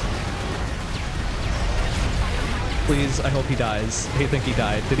nice. Please, I hope he dies. I think he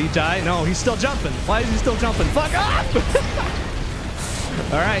died. Did he die? No, he's still jumping. Why is he still jumping? Fuck off!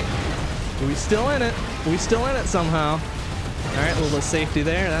 All right. We still in it. We still in it somehow. All right, a little bit of safety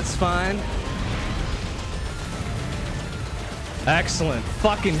there. That's fine. Excellent.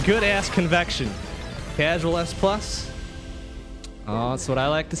 Fucking good-ass convection. Casual S+. Oh, that's what I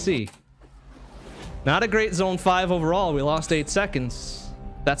like to see. Not a great Zone 5 overall. We lost 8 seconds.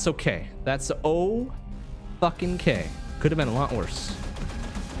 That's okay. That's fucking K. Could have been a lot worse.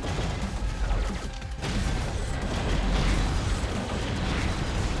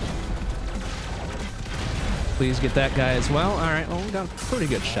 Please get that guy as well. All right, well, we got a pretty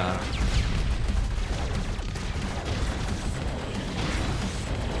good shot.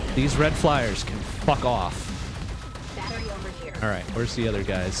 These red flyers can fuck off. Battery over here. All right, where's the other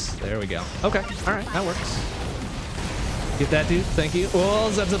guys? There we go. Okay, all right, that works. Get that dude, thank you. Oh,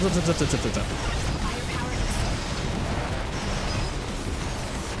 zap, zap, zap, zap, zap, zap, zap, zap.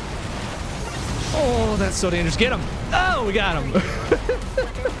 Oh, that's so dangerous. Get him. Oh, we got him.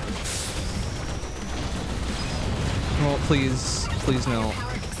 Oh, please. Please, no.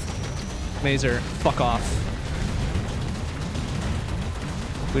 Mazer, fuck off.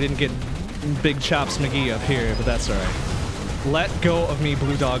 We didn't get Big Chops McGee up here, but that's alright. Let go of me,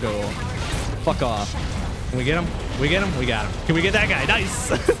 Blue Doggo. Fuck off. Can we get him? We get him? We got him. Can we get that guy?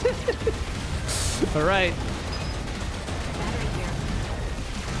 Nice! Alright.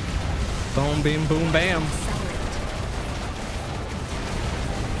 Boom, beam, boom, bam.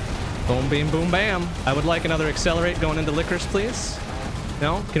 Boom, beam, boom, bam. I would like another accelerate going into Licorice, please.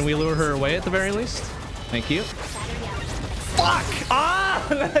 No? Can we lure her away at the very least? Thank you. Fuck! Ah!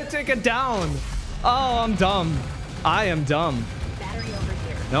 I take it down. Oh, I'm dumb. I am dumb. Battery over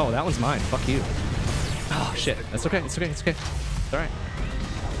here. No, that one's mine. Fuck you. Oh, shit. That's okay. It's okay. It's okay. It's alright.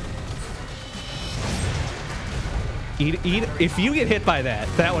 Eat. If you get hit by that,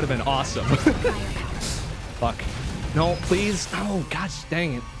 that would have been awesome. Fuck. No, please. Oh, gosh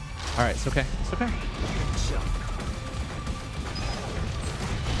dang it. Alright, it's okay. It's okay.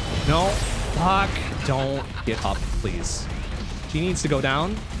 No. Fuck. Don't get up, please. She needs to go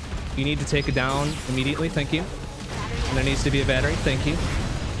down. You need to take it down immediately. Thank you. And there needs to be a battery. Thank you.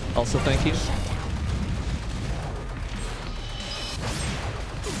 Also, thank you.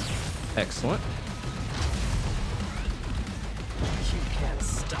 Excellent.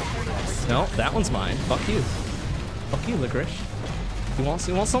 No, that one's mine. Fuck you. Fuck you, Licorice. You want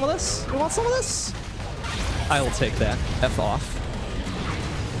some of this? You want some of this? I will take that. F off.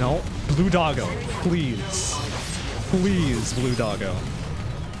 No, blue doggo, please. Please, blue doggo.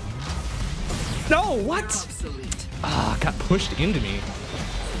 No, what? Obsolete. Ah, got pushed into me.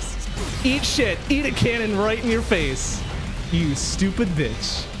 Eat shit. Eat a cannon right in your face. You stupid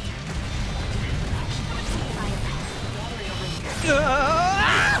bitch.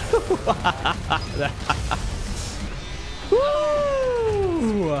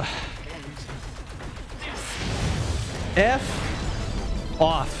 Woo! F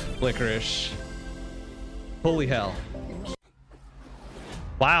off, Licorice. Holy hell.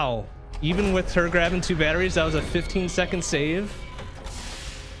 Wow. Even with her grabbing 2 batteries, that was a 15-second save.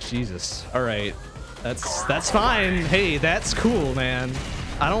 Jesus. All right. That's fine. Hey, that's cool, man.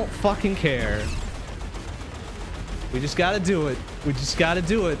 I don't fucking care. We just gotta do it. We just gotta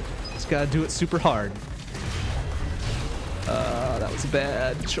do it. Just gotta do it super hard. That was a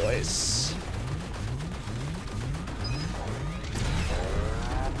bad choice.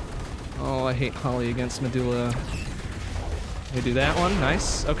 Oh, I hate Holly against Medulla. We do that one.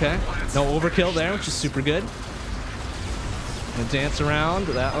 Nice. Okay. No overkill there, which is super good. Gonna dance around.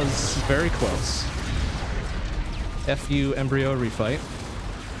 That was very close. FU embryo refight.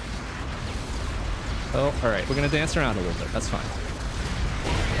 Oh, all right. We're gonna dance around a little bit. That's fine.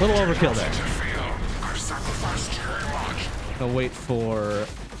 A little overkill there. Gonna wait for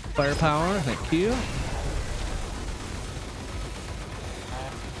firepower. Thank you.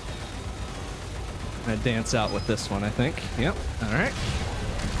 Gonna dance out with this one, I think. Yep. All right.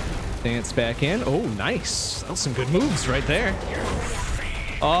 Dance back in. Oh, nice. That was some good moves right there.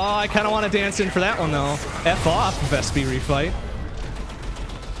 Oh, I kind of want to dance in for that one, though. F off, Vespi refight.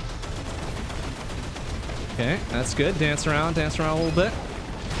 Okay, that's good. Dance around a little bit.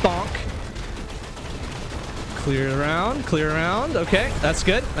 Bonk. Clear around. Okay, that's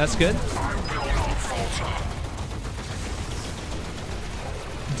good. That's good.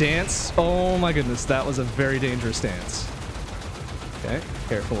 Dance. Oh my goodness, that was a very dangerous dance. Okay,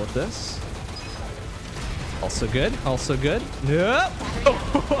 careful with this. Also good. Also good. Yep.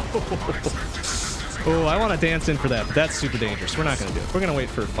 Oh, I want to dance in for that, but that's super dangerous. We're not going to do it. We're going to wait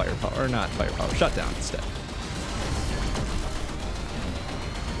for firepower, or not firepower, shutdown instead.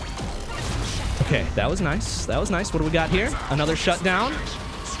 Okay, that was nice. That was nice. What do we got here? Another shutdown?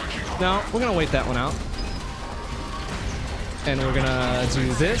 No, we're going to wait that one out. And we're going to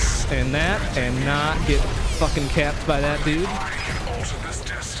do this and that and not get fucking capped by that dude.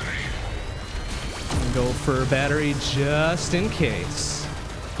 And go for battery just in case.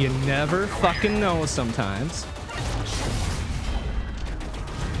 You never fucking know sometimes.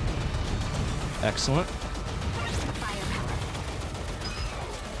 Excellent.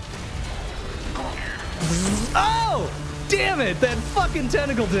 Oh! Damn it! That fucking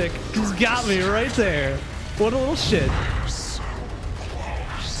tentacle dick just got me right there. What a little shit.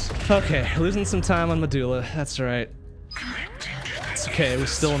 Okay, losing some time on Medulla. That's right. It's okay, we're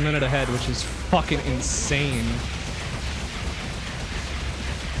still a minute ahead, which is fucking insane.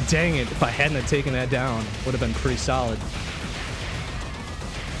 Dang it, if I hadn't have taken that down, would have been pretty solid.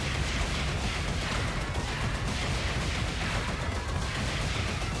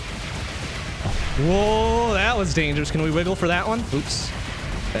 Whoa, that was dangerous. Can we wiggle for that one? Oops.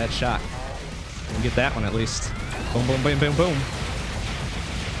 Bad shot. We can get that one at least. Boom, boom, boom, boom, boom.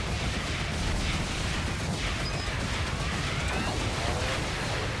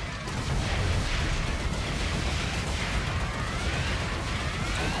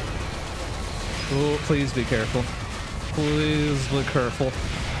 Oh, please be careful. Please be careful.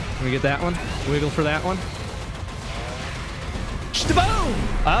 Can we get that one? Wiggle for that one. Boom!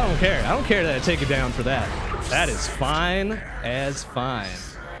 I don't care. I don't care that I take it down for that. That is fine as fine.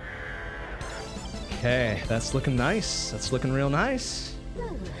 Okay, that's looking nice. That's looking real nice.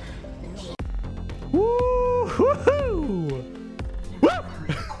 Woo! Woohoo! Woo!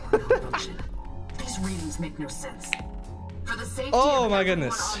 These readings make no sense. For the safety Oh of my everyone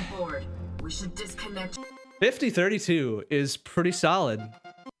goodness. on board, we should disconnect. 50-32 is pretty solid.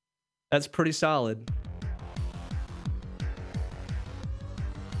 That's pretty solid.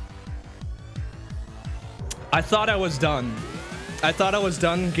 I thought I was done. I thought I was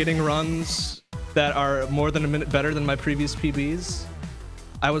done getting runs that are more than a minute better than my previous PBs.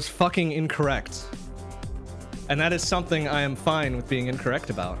 I was fucking incorrect. And that is something I am fine with being incorrect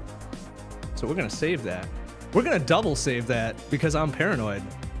about. So we're gonna save that. We're gonna double save that because I'm paranoid.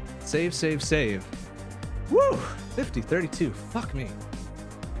 Save, save, save. Woo! 50-32. Fuck me.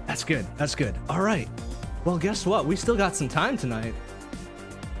 That's good. That's good. All right. Well, guess what? We still got some time tonight.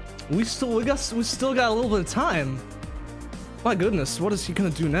 We still got a little bit of time. My goodness, what is he gonna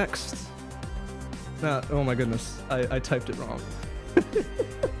do next? Oh my goodness, I typed it wrong.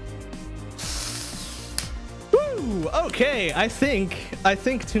 Okay, I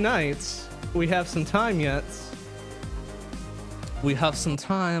think tonight we have some time yet. We have some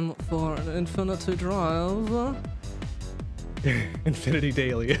time for an Infinity Drive. Infinity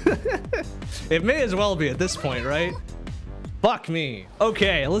Daily. It may as well be at this point, right? Fuck me.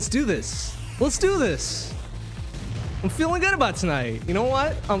 Okay, let's do this. Let's do this. I'm feeling good about tonight. You know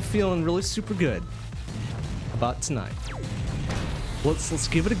what? I'm feeling really super good about tonight. Let's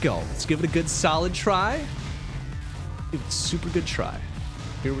give it a go. Let's give it a good solid try. Give it a super good try.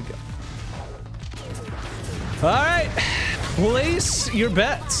 Here we go. All right, place your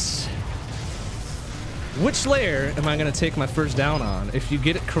bets. Which layer am I gonna take my first down on? If you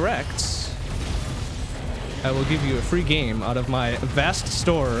get it correct, I will give you a free game out of my vast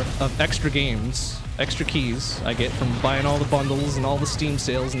store of extra games, extra keys I get from buying all the bundles and all the Steam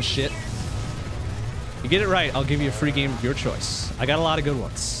sales and shit. You get it right, I'll give you a free game of your choice. I got a lot of good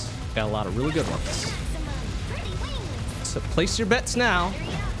ones. Got a lot of really good ones. So place your bets now.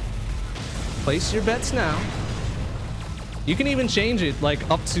 Place your bets now. You can even change it like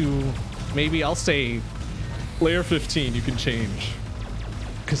up to, maybe I'll say layer 15 you can change.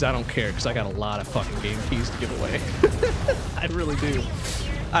 Because I don't care, because I got a lot of fucking game keys to give away. I really do.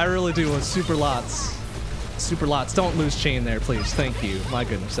 I really do with super lots. Super lots. Don't lose chain there, please. Thank you. My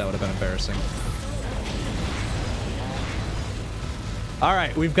goodness, that would have been embarrassing. All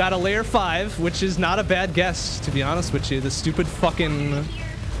right, we've got a layer 5, which is not a bad guess, to be honest with you. The stupid fucking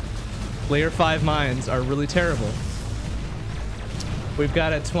layer 5 mines are really terrible. We've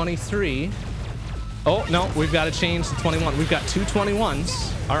got a 23. Oh, no, we've got to change to 21. We've got two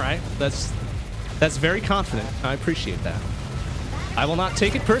 21s. All right, that's very confident. I appreciate that. I will not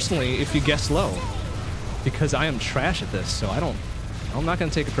take it personally if you guess low, because I am trash at this, so I'm not going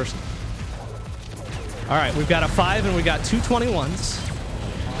to take it personally. All right, we've got a 5 and we got two 21s.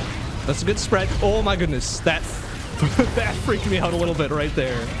 That's a good spread. Oh my goodness, that that freaked me out a little bit right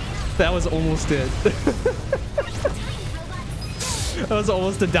there. That was almost it. That was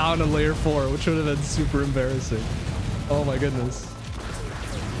almost a down in layer 4, which would have been super embarrassing. Oh my goodness.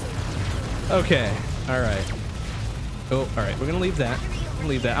 Okay, all right. Oh, all right, we're gonna leave that.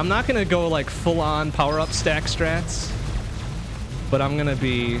 Leave that. I'm not gonna go like full-on power-up stack strats, but I'm gonna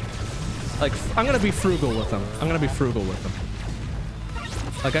be frugal with them. I'm gonna be frugal with them.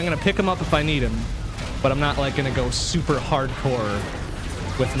 Like, I'm gonna pick them up if I need them, but I'm not like gonna go super hardcore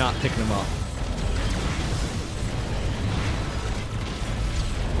with not picking them up.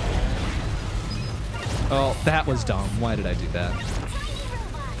 Oh, that was dumb. Why did I do that?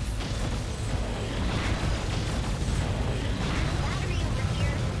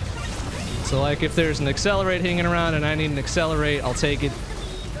 So like if there's an accelerate hanging around and I need an accelerate, I'll take it.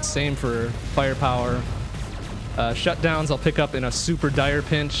 Same for firepower. Shutdowns I'll pick up in a super dire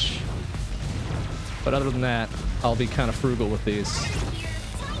pinch. But other than that, I'll be kind of frugal with these.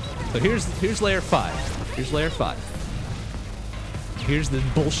 So here's layer 5. Here's layer 5. Here's the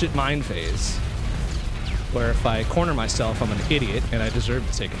bullshit mine phase, where if I corner myself, I'm an idiot and I deserve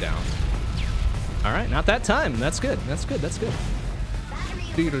to take it down. All right, not that time. That's good. That's good. That's good.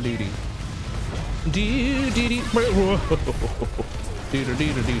 Dee-dee-dee-dee. Dee-dee-dee.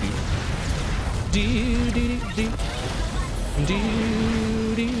 Dee-dee-dee-dee. Dee-dee-dee-dee.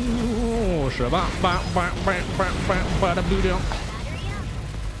 Dee-dee. Oh, shabba-ba-ba-ba-ba-ba-ba-da-boo-doo.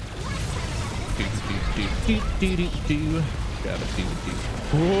 Dee-dee-dee-dee-dee-dee. Shabba-dee-dee.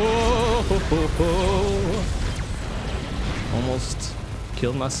 Whoa. Almost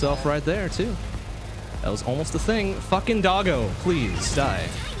killed myself right there, too. That was almost a thing. Fucking doggo, please die.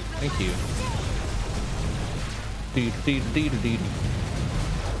 Thank you. Dee-dee-dee-dee-dee.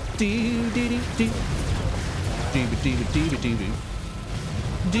 Dee-dee-dee-dee. Dee-dee-dee-dee-dee.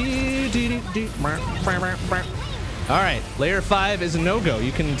 Dee-dee-dee-dee. All right, layer 5 is a no-go.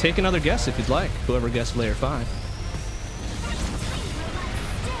 You can take another guess if you'd like, whoever guessed layer 5.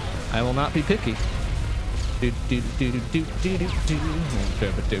 I will not be picky. You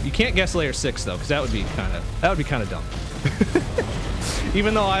can't guess layer 6 though, because that would be kind of dumb.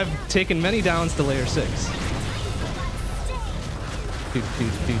 Even though I've taken many downs to layer 6.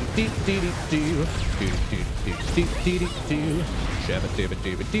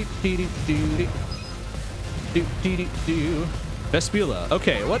 Vespula.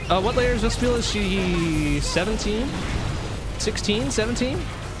 Okay, what layer is Vespula? Is she 17? 16? 17?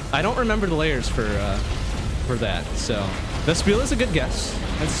 I don't remember the layers for that, so Vespula's a good guess.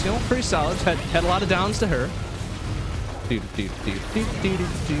 It's, you know, pretty solid. Had a lot of downs to her.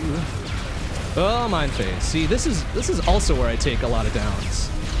 Oh, mine phase. See, this is also where I take a lot of downs.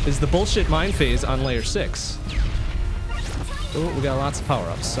 Is the bullshit mine phase on layer 6. Oh, we got lots of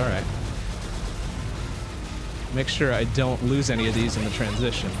power-ups. All right. Make sure I don't lose any of these in the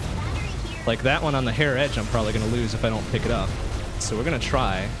transition. Like that one on the hair edge, I'm probably gonna lose if I don't pick it up. So we're gonna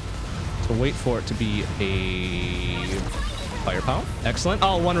try to wait for it to be a firepower. Excellent.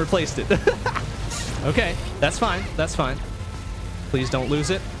 Oh, one replaced it. Okay, that's fine. That's fine. Please don't lose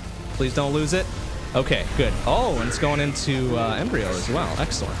it. Please don't lose it. Okay, good. Oh, and it's going into Embryo as well.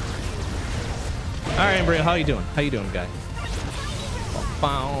 Excellent. All right, Embryo, how you doing? How you doing, guy?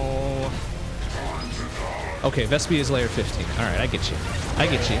 Bow. Okay, Vespi is layer 15. All right, I get you. I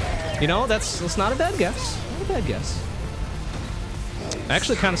get you. You know, that's not a bad guess. Not a bad guess. I'm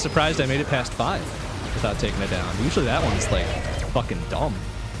actually kind of surprised I made it past 5 without taking it down. Usually that one's like fucking dumb.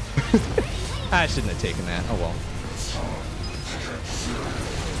 I shouldn't have taken that. Oh well.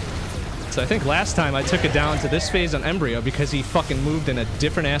 So I think last time I took it down to this phase on Embryo because he fucking moved in a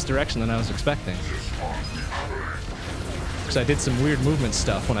different ass direction than I was expecting. Because I did some weird movement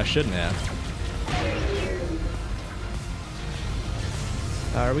stuff when I shouldn't have.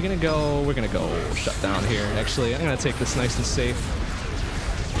 Are we gonna go? We're gonna go shut down here. Actually, I'm gonna take this nice and safe.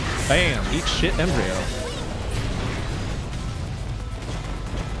 Bam! Eat shit, Embryo.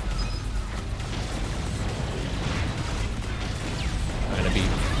 I'm gonna be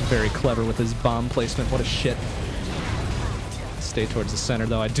very clever with his bomb placement. What a shit. Stay towards the center,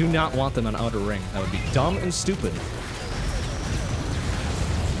 though. I do not want them on outer ring. That would be dumb and stupid.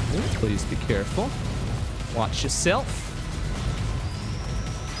 Ooh, please be careful. Watch yourself.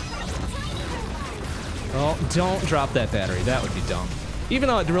 Oh, don't drop that battery. That would be dumb. Even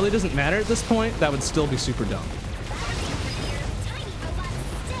though it really doesn't matter at this point, that would still be super dumb.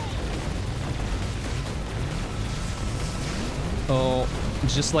 Oh,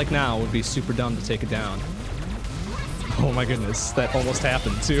 just like now would be super dumb to take it down. Oh my goodness, that almost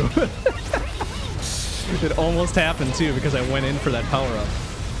happened too. It almost happened too because I went in for that power-up.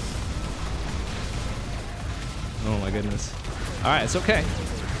 Oh my goodness. Alright, it's okay.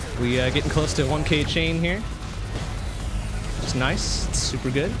 We getting close to 1K chain here. It's nice. It's super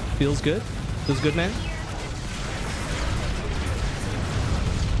good. Feels good. Feels good, man.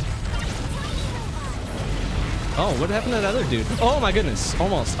 Oh, what happened to that other dude? Oh my goodness.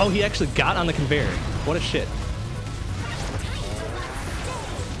 Almost. Oh, he actually got on the conveyor. What a shit.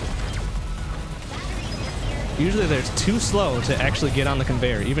 Usually they're too slow to actually get on the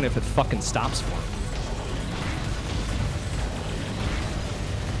conveyor, even if it fucking stops for him.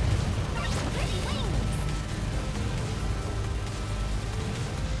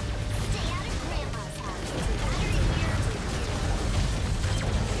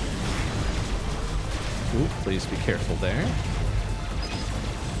 Ooh, please be careful there.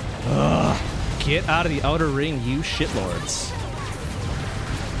 Ugh. Get out of the outer ring, you shitlords.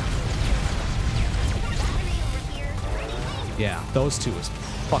 Yeah, those two is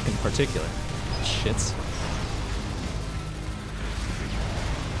fucking particular. Shits.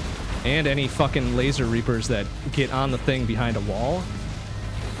 And any fucking laser reapers that get on the thing behind a wall,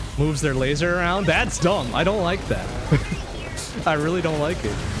 moves their laser around, that's dumb. I don't like that. I really don't like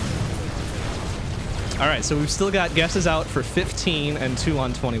it. Alright, so we've still got guesses out for 15 and 2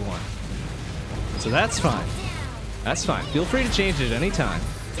 on 21. So that's fine. That's fine. Feel free to change it any time.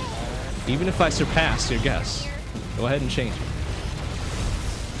 Even if I surpass your guess. Go ahead and change it.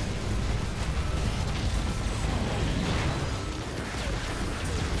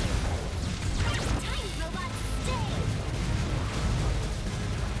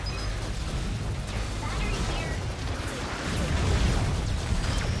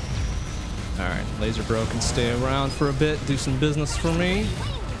 Alright, laser bro can stay around for a bit, do some business for me.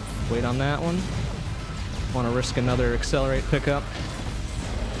 Wait on that one. Want to risk another accelerate pickup.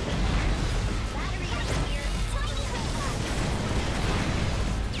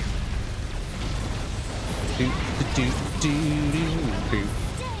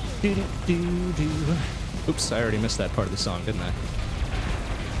 Oops, I already missed that part of the song, didn't I?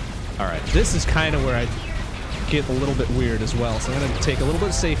 Alright, this is kind of where I get a little bit weird as well, so I'm going to take a little bit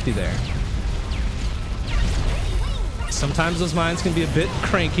of safety there. Sometimes those mines can be a bit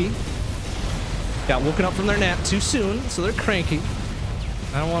cranky. Got woken up from their nap too soon, so they're cranky.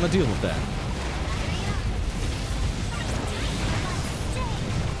 I don't want to deal with that.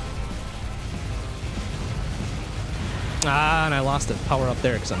 Ah, and I lost a power up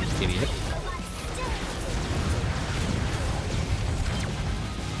there because I'm an idiot.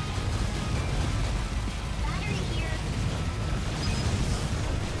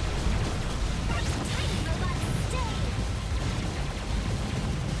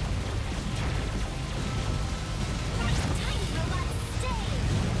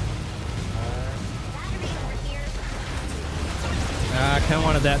 I kind of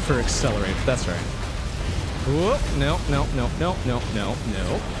wanted that for accelerate, but that's right. Whoop, no, no, no, no, no, no,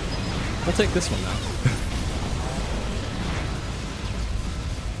 no. We'll take this one now.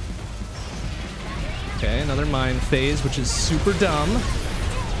 Okay, another mine phase, which is super dumb.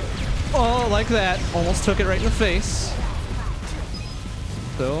 Oh, like that. Almost took it right in the face.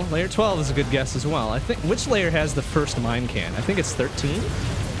 So, layer 12 is a good guess as well. I think, which layer has the first mine can? I think it's 13?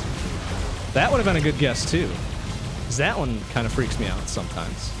 That would have been a good guess, too. Because that one kind of freaks me out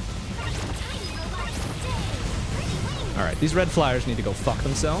sometimes. Alright, these red flyers need to go fuck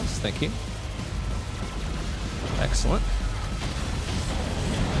themselves. Thank you. Excellent.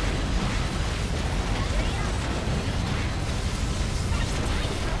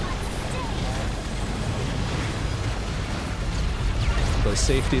 Go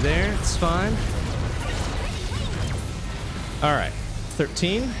safety there, it's fine. Alright,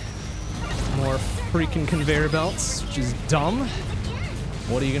 13. More freaking conveyor belts, which is dumb.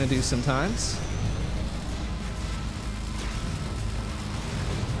 What are you gonna do sometimes?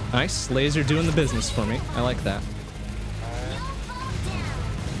 Nice, laser doing the business for me. I like that.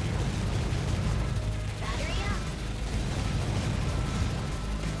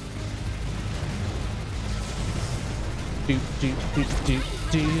 Do do do do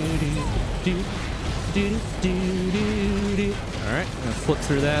do do do do do do. All right, I'm gonna flip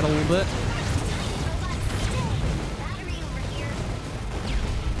through that a little bit.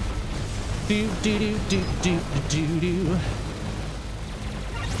 Do do do do do do do.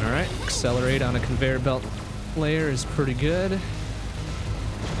 All right, accelerate on a conveyor belt layer is pretty good.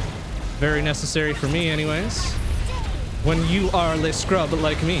 Very necessary for me, anyways. When you are a scrub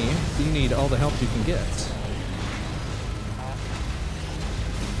like me, you need all the help you can get.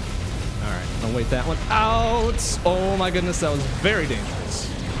 I'll wait that one out. Oh my goodness, that was very dangerous.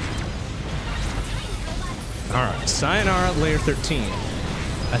 All right, sayonara, layer 13.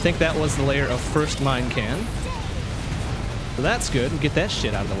 I think that was the layer of first mine can. So that's good. We get that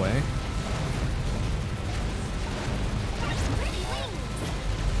shit out of the way.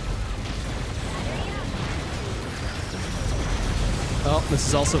 Oh, this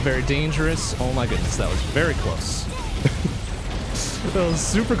is also very dangerous. Oh my goodness, that was very close. That was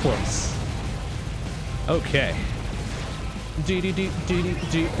super close. Okay.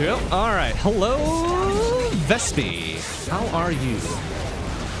 Yep. All right. Hello, Vespi. How are you?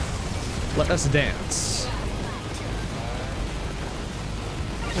 Let us dance.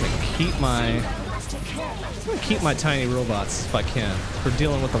 I'm gonna keep my tiny robots if I can for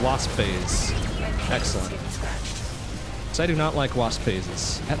dealing with the wasp phase. Excellent. Because I do not like wasp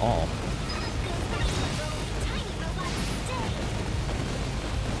phases at all.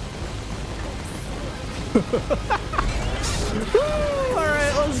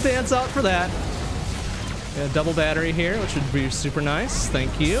 Alright, let's dance out for that. Got a double battery here, which would be super nice.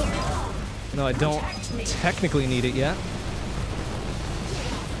 Thank you. No, I don't technically need it yet.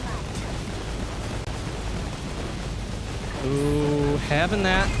 Ooh, having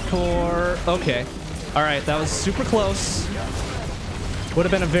that core. Okay. Alright, that was super close. Would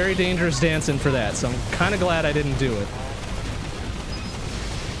have been a very dangerous dance-in for that, so I'm kind of glad I didn't do it.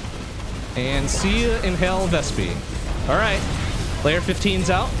 And see you in hell, Vespi. All right, layer 15's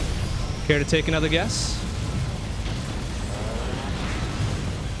out. Care to take another guess?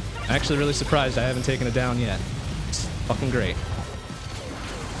 I'm actually really surprised I haven't taken it down yet. It's fucking great.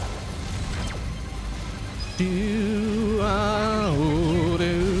 Do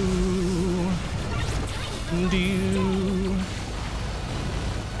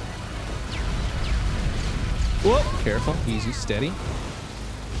whoop! Careful, easy, steady.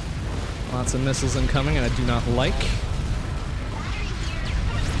 Lots of missiles incoming, and I do not like.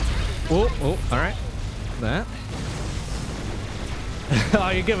 Oh, oh, all right. That. Oh,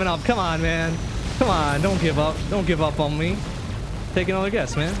 you're giving up. Come on, man. Come on, don't give up. Don't give up on me. Take another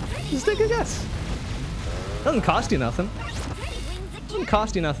guess, man. Just take a guess. Doesn't cost you nothing. Doesn't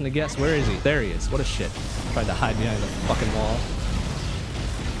cost you nothing to guess. Where is he? There he is. What a shit. Tried to hide behind the fucking wall.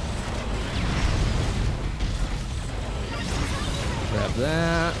 Grab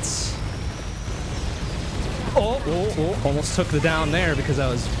that. Oh, oh, oh, almost took the down there because I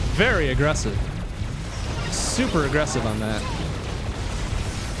was very aggressive. Super aggressive on that.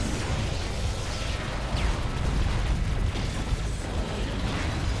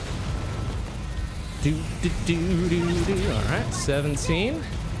 Do, do, do, do, do. All right, 17.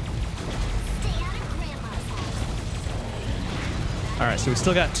 All right, so we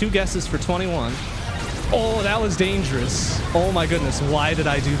still got 2 guesses for 21. Oh, that was dangerous. Oh my goodness, why did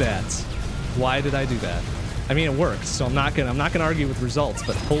I do that? Why did I do that? I mean, it worked, so I'm not gonna argue with results,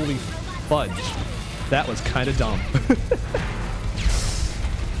 but holy fudge. That was kind of dumb.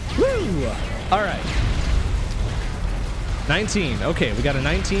 Woo! All right. 19. Okay, we got a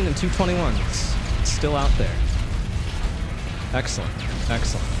 19 and two 21s. Still out there. Excellent.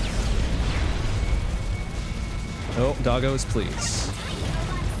 Excellent. Oh, doggos, please.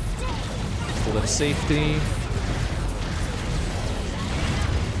 A little bit of safety.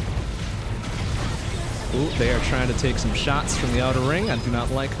 Ooh, they are trying to take some shots from the outer ring. I do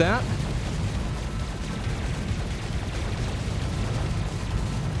not like that.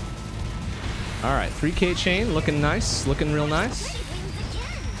 All right, 3K chain, looking nice, looking real nice.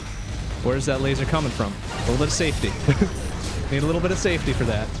 Where's that laser coming from? A little bit of safety. Need a little bit of safety for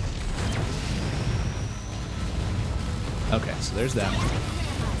that. Okay, so there's that.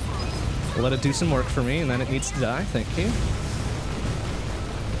 We'll let it do some work for me, and then it needs to die. Thank you.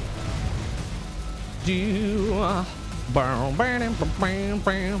 Do bam bam bam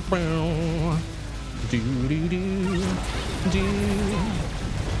bam bam do do do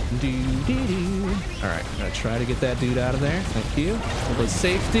do. All right, I'm gonna try to get that dude out of there. Thank you. A little bit of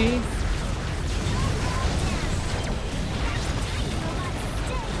safety.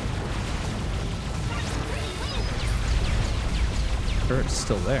 It's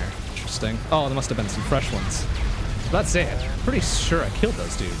still there. Interesting. Oh, there must have been some fresh ones. That's it. Pretty sure I killed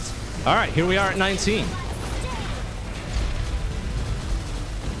those dudes. All right, here we are at 19.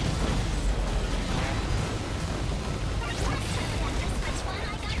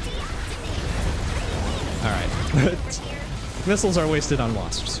 All right. Missiles are wasted on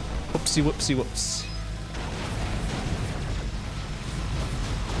wasps. Whoopsie, whoopsie, whoops.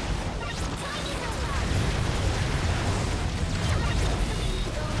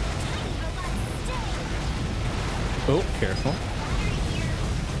 Oh, careful.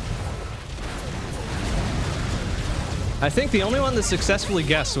 I think the only one that successfully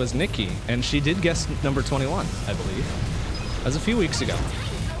guessed was Nikki, and she did guess number 21, I believe. That was a few weeks ago.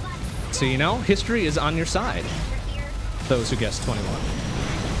 So, you know, history is on your side. Those who guessed 21.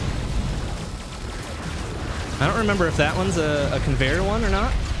 I don't remember if that one's a conveyor one or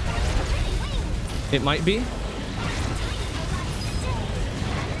not. It might be.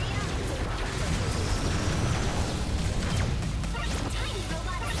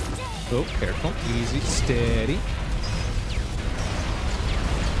 Oh, careful. Easy, steady.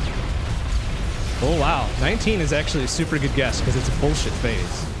 Oh, wow. 19 is actually a super good guess because it's a bullshit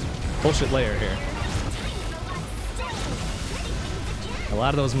phase. Bullshit layer here. A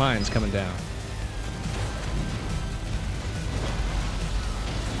lot of those mines coming down.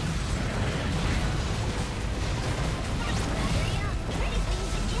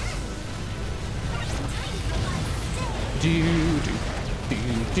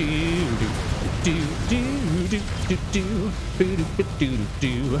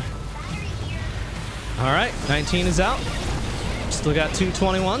 All right, 19 is out. Still got two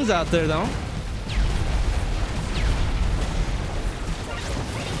 21s out there though.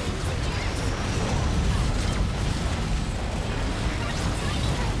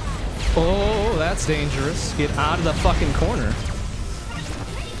 Oh, that's dangerous. Get out of the fucking corner.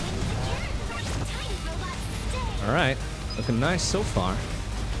 All right, looking nice so far.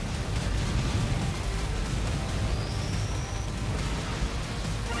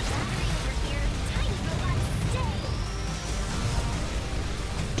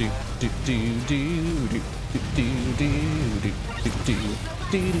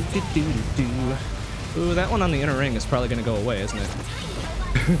 Ooh, that one on the inner ring is probably gonna go away, isn't it?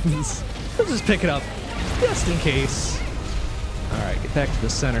 We'll just pick it up, just in case. All right, get back to the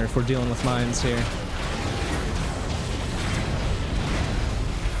center if we're dealing with mines here.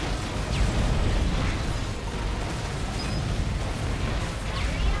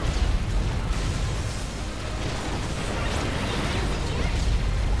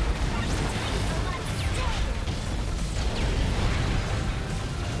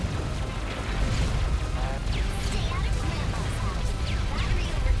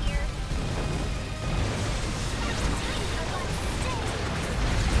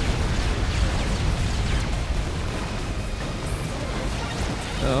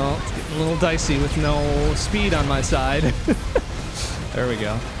 Dicey with no speed on my side. There we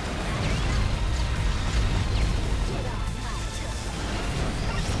go.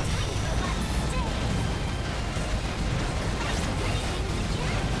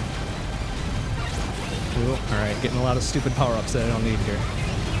 Ooh, all right, getting a lot of stupid power-ups that I don't need here.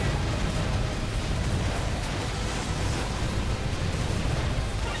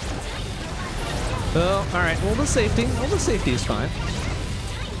 Oh, all right. Well, the safety is fine.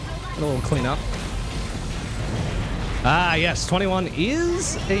 A little cleanup. Ah, yes, 21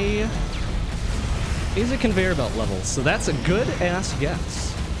 is a conveyor belt level, so that's a good ass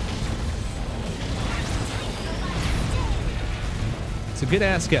guess. It's a good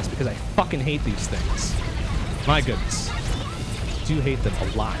ass guess because I fucking hate these things. My goodness. I do hate them a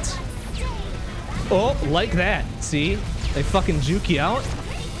lot. Oh, like that. See? They fucking juke you out.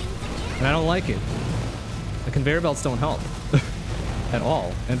 And I don't like it. The conveyor belts don't help. At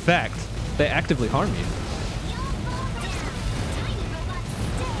all. In fact, they actively harm you.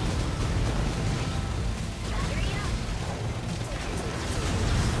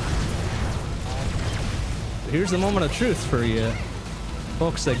 Here's the moment of truth for you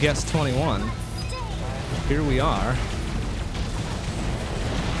folks that guessed 21. Here we are.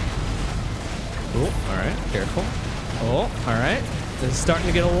 Oh, all right, careful. Oh, all right. This is starting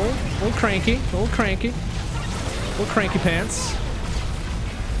to get a little cranky, a little cranky pants.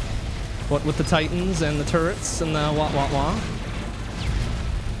 What with the Titans and the turrets and the wah.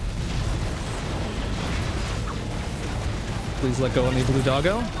 Please let go of me, blue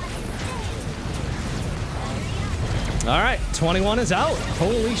doggo. All right, 21 is out.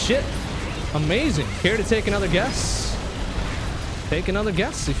 Holy shit. Amazing. Care to take another guess? Take another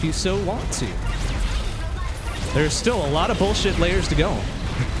guess if you so want to. There's still a lot of bullshit layers to go.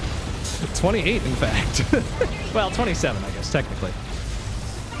 28, in fact. Well, 27, I guess, technically.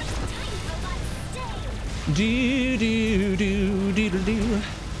 Do.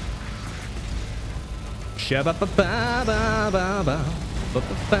 Shabba ba ba ba ba ba.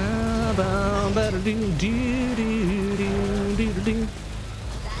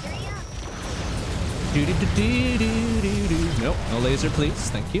 Nope, no laser, please.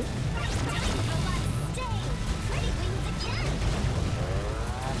 Thank you.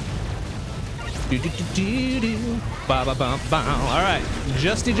 All right,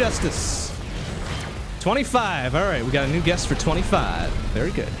 Justy Justice. 25. All right, we got a new guess for 25.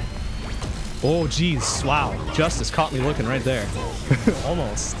 Very good. Oh, geez. Wow. Justice caught me looking right there.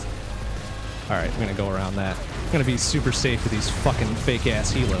 Almost. All right, I'm going to go around that. I'm going to be super safe with these fucking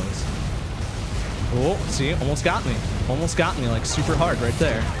fake-ass helos. Oh, see? Almost got me. Almost got me, like, super hard right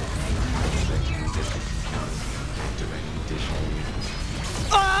there.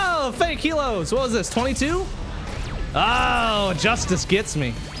 Oh, fake helos! What was this, 22? Oh, Justice gets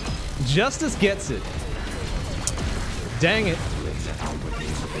me. Justice gets it. Dang it.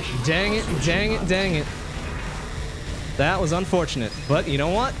 Dang it, dang it, dang it. That was unfortunate. But you know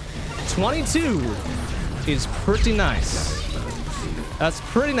what? 22 is pretty nice. That's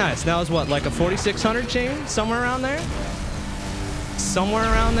pretty nice. That was what, like a 4600 chain? Somewhere around there? Somewhere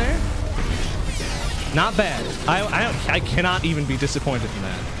around there? Not bad. I cannot even be disappointed in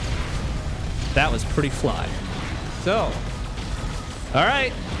that. That was pretty fly. So, all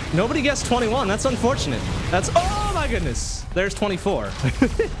right. Nobody guessed 21. That's unfortunate. That's, oh my goodness. There's 24.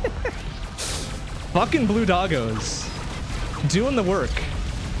 Fucking blue doggos. Doing the work.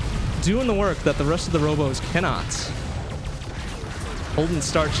 Doing the work that the rest of the robos cannot. Holding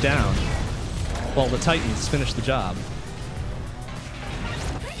Starch down while the Titans finish the job.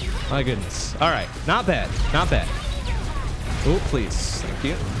 My goodness. All right. Not bad. Not bad. Oh, please. Thank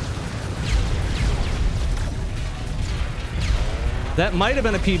you. That might have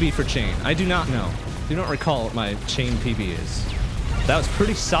been a PB for chain. I do not know. Do not recall what my chain PB is. That was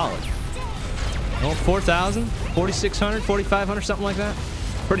pretty solid. Oh, 4,000, 4,600, 4,500, something like that.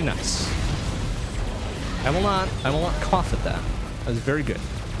 Pretty nice. I will not cough at that. That was very good.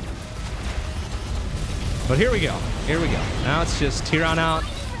 But here we go. Here we go. Now it's just here on out.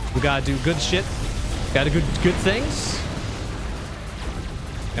 We gotta do good shit. Gotta do good things.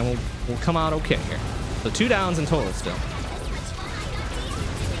 And we'll come out okay here. So 2 downs in total still.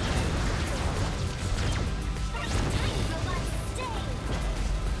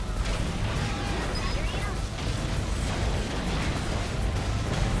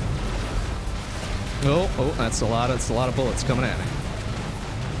 Oh, that's a lot of bullets coming at me.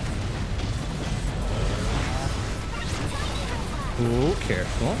 Ooh,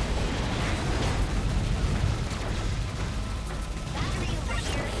 careful. All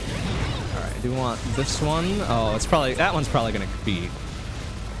right, I do want this one. Oh, that one's probably gonna be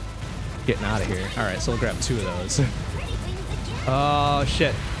getting out of here. All right, so we'll grab 2 of those. Oh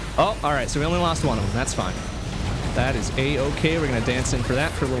shit. Oh, all right, so we only lost 1 of them. That's fine. That is a-okay. We're gonna dance in for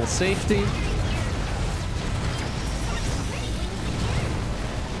that for a little safety.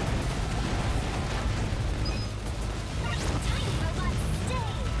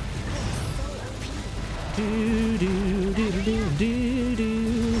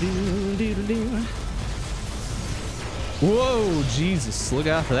 Whoa, Jesus, look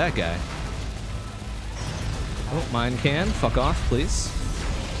out for that guy. Oh, mine can. Fuck off, please.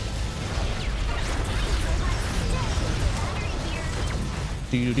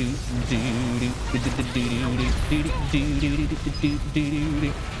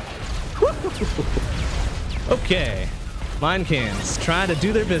 Okay, mine cans trying to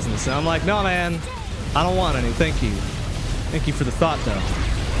do their business, and I'm like, no, man, I don't want any. Thank you. Thank you for the thought, though.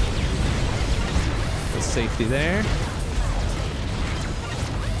 The safety there.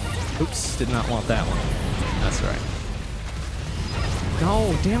 Oops, did not want that one. That's right.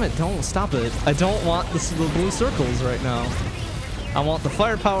 No, damn it, don't stop it. I don't want the blue circles right now. I want the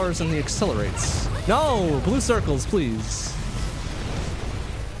firepowers and the accelerates. No, blue circles, please.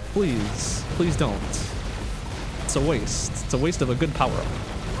 Please, please don't. It's a waste. It's a waste of a good power-up.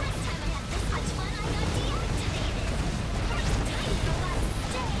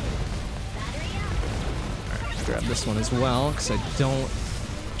 Alright, grab this one as well, because I don't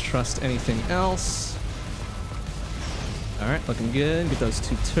trust anything else. Alright, looking good. Get those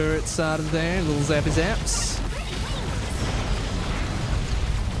two turrets out of there. Little zappy zaps.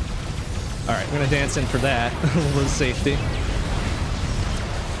 Alright, I'm gonna dance in for that. A little safety.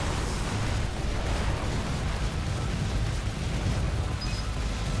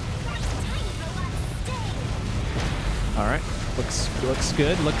 Alright, looks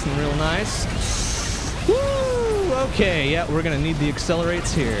good. Looking real nice. Woo! Okay, yeah, we're gonna need the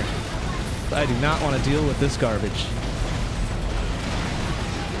accelerates here. I do not want to deal with this garbage.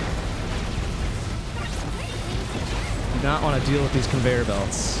 Do not want to deal with these conveyor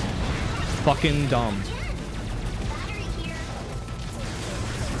belts. Fucking dumb.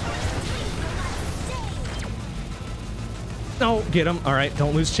 No, get him. All right,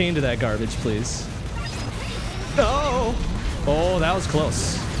 don't lose chain to that garbage, please. No. Oh, that was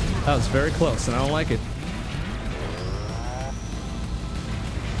close. That was very close, and I don't like it.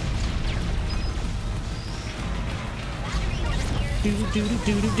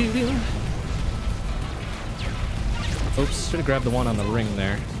 Oops, should have grabbed the one on the ring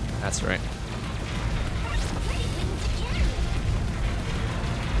there. That's right.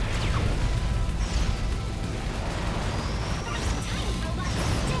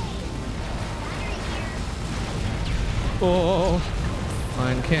 Oh,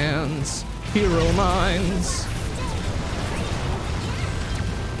 mine cans, hero mines.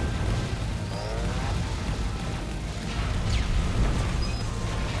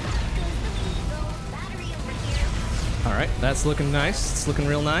 Alright, that's looking nice. It's looking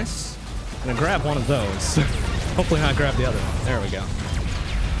real nice. I'm gonna grab one of those. Hopefully not grab the other one. There we go.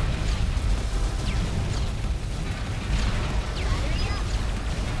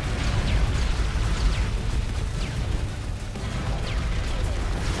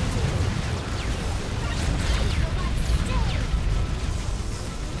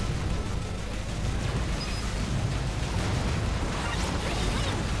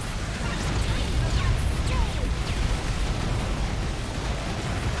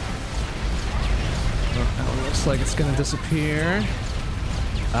 Like it's gonna disappear.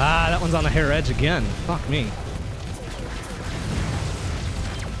 Ah, that one's on the hair edge again. Fuck me.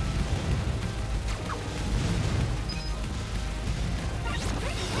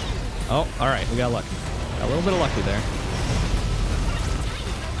 Oh, alright, we got lucky. Got a little bit of lucky there.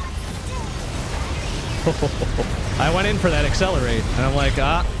 I went in for that accelerate, and I'm like,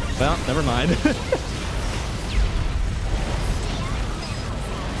 ah, well, never mind.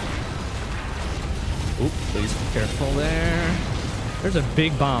 Oop, please be careful there. There's a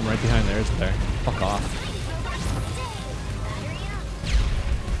big bomb right behind there, isn't there? Fuck off.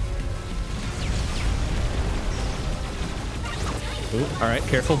 Ooh, alright,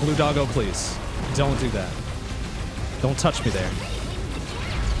 careful, blue doggo, please. Don't do that. Don't touch me there.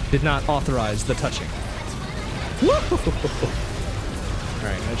 Did not authorize the touching. Alright,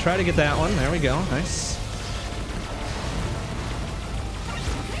 I'm gonna try to get that one. There we go. Nice.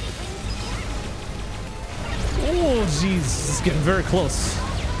 Oh, jeez, this is getting very close.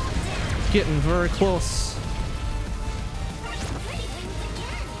 Getting very close.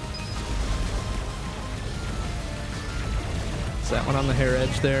 Is that one on the hair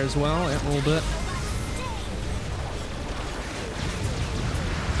edge there as well? Yeah, a little bit.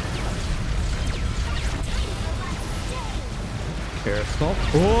 Careful.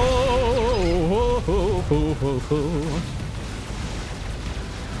 Oh, ho, ho, ho, ho.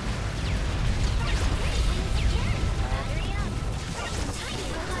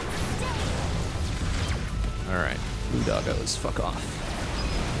 Alright, blue doggos, fuck off.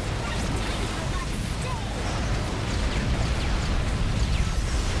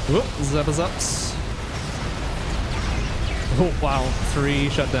 Whoop, zap-a-zups. Oh, wow, 3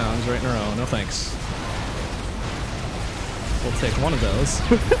 shutdowns right in a row, no thanks. We'll take one of those.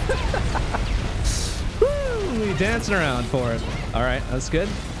 Woo, we dancing around for it. All right, that's good.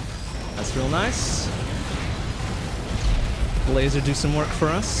 That's real nice. Laser do some work for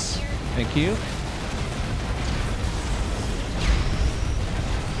us. Thank you.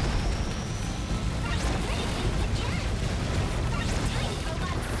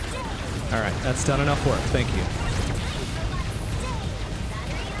 All right, that's done enough work. Thank you.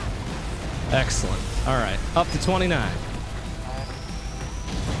 Excellent. All right, up to 29.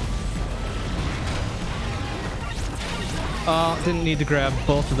 Didn't need to grab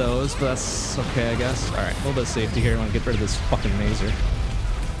both of those, but that's okay, I guess. All right, a little bit of safety here. I want to get rid of this fucking mazer.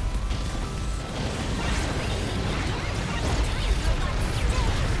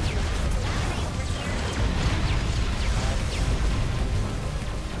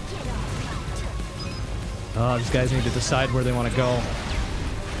 Oh, these guys need to decide where they want to go.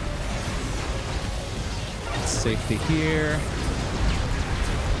 Safety here.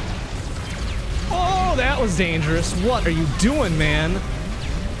 Oh, that was dangerous. What are you doing, man?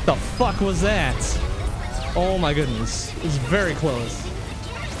 The fuck was that? Oh my goodness. It was very close.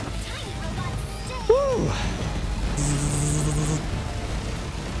 Woo!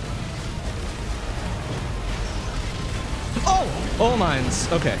 Oh! Oh,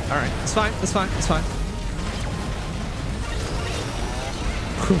 mines. Okay, alright. It's fine, it's fine, it's fine.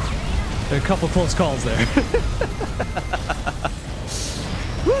 Whew. There are a couple close calls there.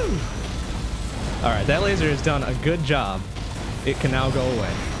 Woo! Alright, that laser has done a good job. It can now go away.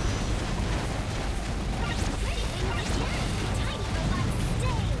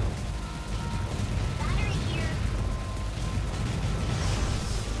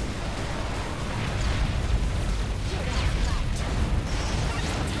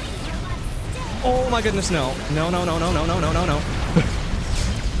 Oh my goodness, no. No, no, no, no, no, no, no, no, no.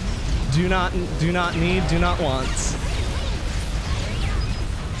 Do not need, do not want.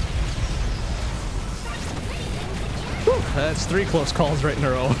 Whew, that's 3 close calls right in a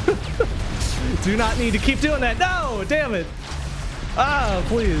row. Do not need to keep doing that. No, damn it. Ah,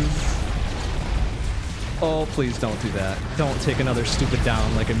 please. Oh, please don't do that. Don't take another stupid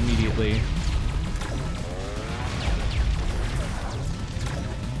down, like, immediately.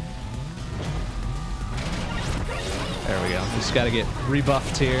 There we go. Just gotta get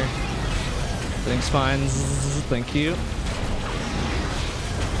rebuffed here. Everything's fine. Thank you.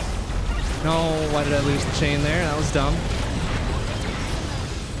 No, why did I lose the chain there? That was dumb.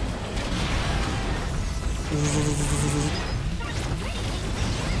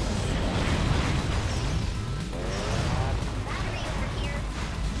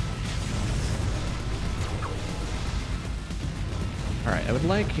 Alright, I would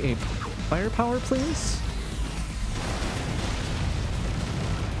like a firepower, please.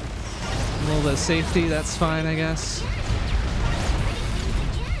 A little bit of safety, that's fine, I guess.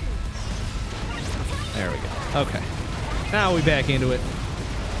 There we go. Okay. Now we back into it.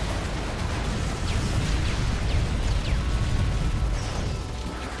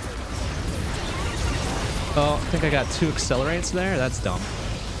 Oh, I think I got 2 accelerates there. That's dumb.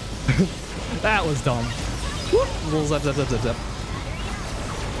 That was dumb. Whoop. Zip, zip, zip, zip, zip.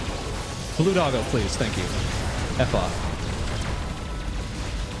 Blue doggo, please. Thank you. F off.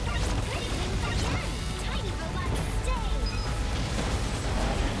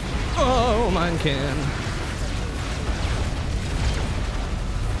 Oh, mine can.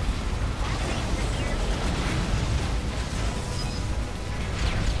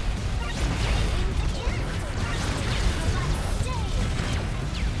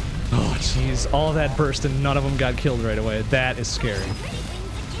 Oh, jeez. All of that burst and none of them got killed right away. That is scary.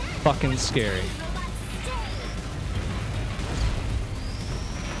 Fucking scary.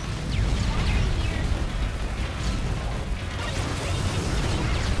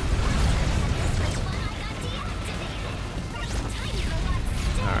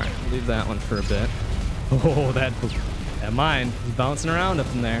 Leave that one for a bit. Oh, that mine is bouncing around up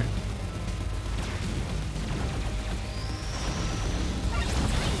in there.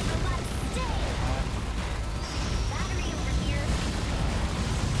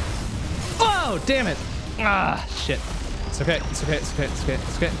 Oh, damn it. Ah, shit. It's okay. It's okay. It's okay. It's okay.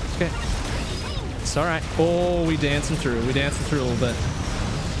 It's okay. It's okay. It's all right. Oh, we dancing through. We dancing through a little bit.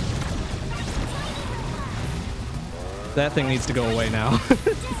 That thing needs to go away now.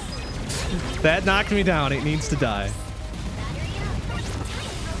 That knocked me down. It needs to die.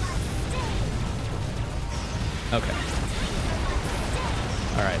 Okay.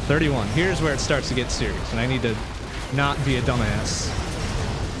 All right, 31. Here's where it starts to get serious, and I need to not be a dumbass.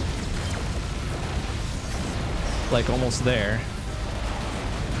 Like almost there.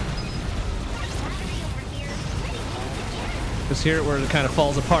 Just here where it kind of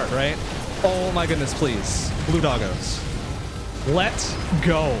falls apart, right? Oh my goodness, please. Blue doggos. Let's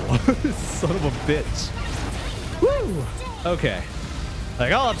go. Son of a bitch. Woo! Okay.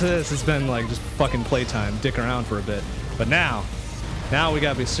 Like, all up to this, it's been, like, just fucking playtime, dick around for a bit. But now we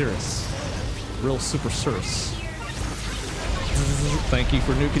gotta be serious. Real super serious. Thank you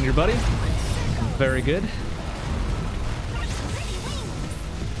for nuking your buddy. Very good.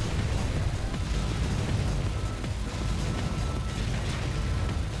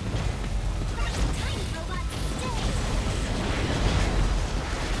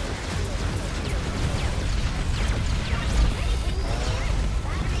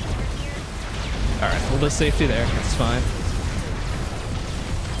 Alright, a little bit of safety there. That's fine.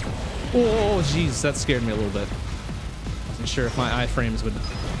 Oh, jeez, that scared me a little bit. Wasn't sure if my iframes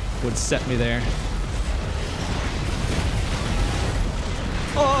would set me there.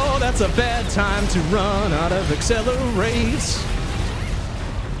 Oh, that's a bad time to run out of accelerate.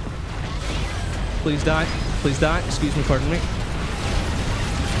 Please die. Please die. Excuse me, pardon me.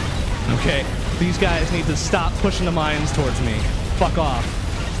 Okay, these guys need to stop pushing the mines towards me. Fuck off.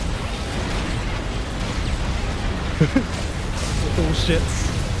 Oh shit.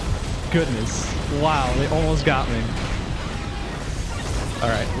 Goodness. Wow, they almost got me.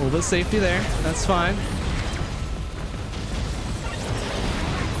 Alright, a little bit of safety there. That's fine.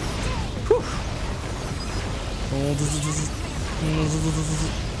 Whew.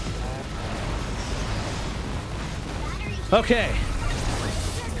 Okay.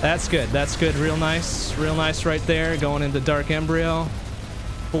 That's good. That's good. Real nice. Real nice right there. Going into Dark Embryo.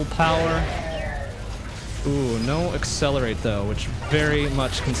 Full power. Ooh, no accelerate though, which very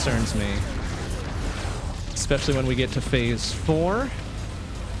much concerns me. Especially when we get to phase 4.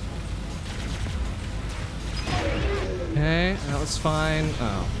 Okay, that was fine.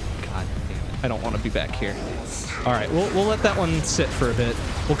 Oh, god damn it. I don't want to be back here. Alright, we'll let that one sit for a bit.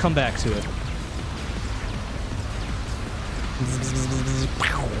 We'll come back to it.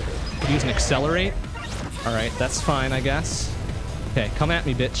 Use an accelerate. Alright, that's fine, I guess. Okay, come at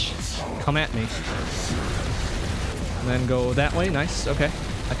me, bitch. Come at me. And then go that way. Nice. Okay,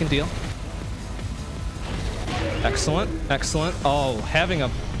 I can deal. Excellent. Excellent. Oh, having a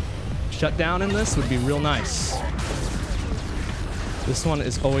shutdown in this would be real nice. This one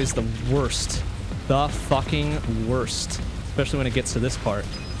is always the worst. The fucking worst. Especially when it gets to this part.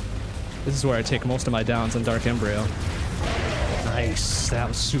 This is where I take most of my downs on Dark Embryo. Nice. That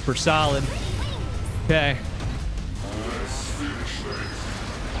was super solid. Okay.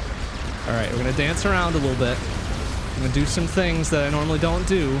 Alright, we're gonna dance around a little bit. I'm gonna do some things that I normally don't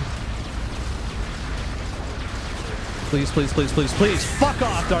do. Please, please, please, please, please. Fuck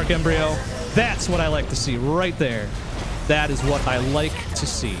off, Dark Embryo. That's what I like to see right there. That is what I like to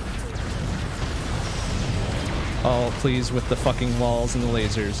see. Oh, please, with the fucking walls and the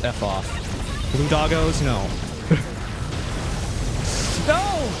lasers. F off. Blue doggos? No.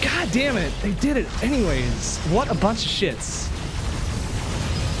 No! God damn it! They did it anyways. What a bunch of shits.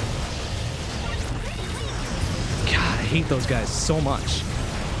 God, I hate those guys so much.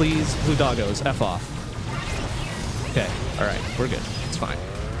 Please, blue doggos, F off. Okay, alright, we're good. It's fine.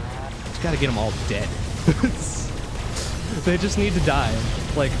 Just gotta get them all dead. They just need to die.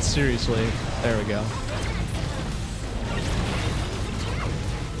 Like, seriously. There we go.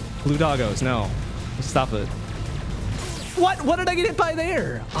 Blue doggos, no. Stop it. What? What did I get hit by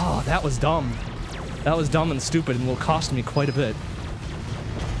there? Oh, that was dumb. That was dumb and stupid and will cost me quite a bit.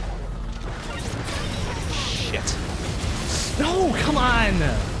 Shit. No, come on!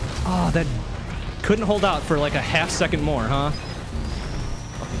 Oh, that couldn't hold out for like a half second more, huh?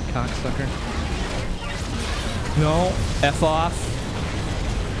 Fucking cocksucker. No, F off.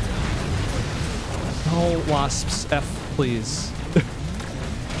 No, wasps, F, please.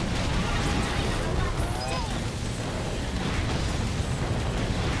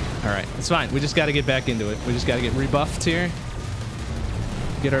 Alright, it's fine. We just gotta get back into it. We just gotta get rebuffed here.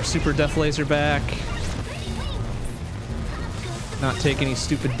 Get our super death laser back. Not take any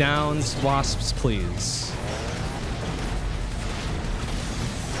stupid downs. Wasps, please.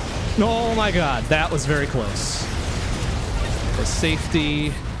 Oh my god, that was very close. The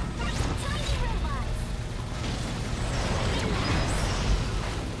safety.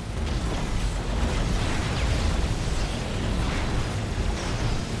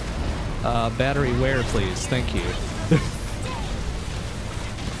 Battery where, please? Thank you.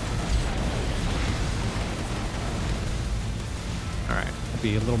 Alright,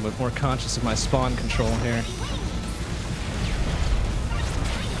 be a little bit more conscious of my spawn control here.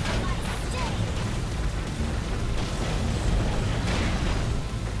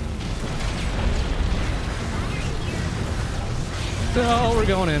 Oh, we're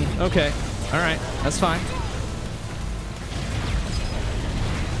going in. Okay. Alright, that's fine.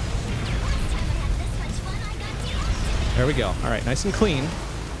 There we go. All right, nice and clean.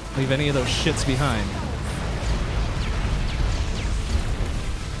 Leave any of those shits behind.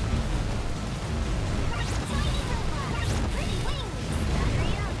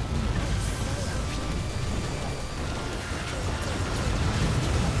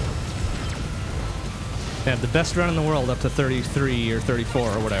 They have the best run in the world up to 33 or 34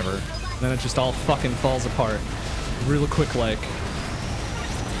 or whatever. And then it just all fucking falls apart. Real quick like.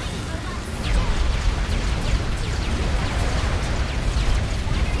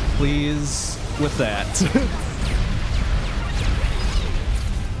 Please, with that.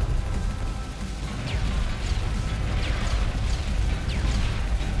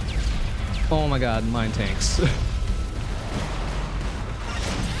 Oh my god, mine tanks.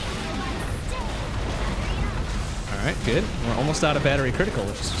 Alright, good. We're almost out of battery critical,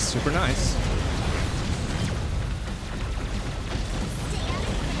 which is super nice.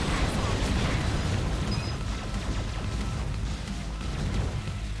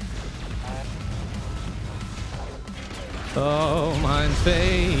 Oh, mine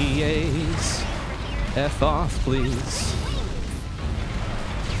phase. F off, please.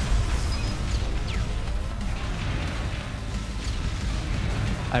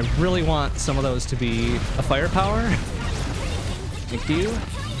 I really want some of those to be a firepower. Thank you.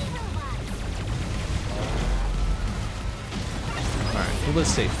 Alright, well, there's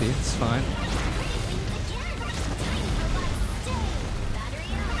safety. It's fine.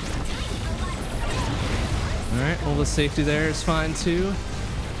 Alright, well, the safety there is fine too.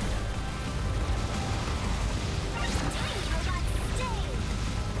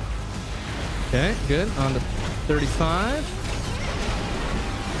 Okay, good. On to 35.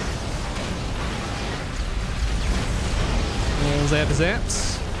 Zap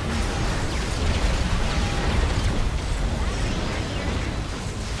zaps.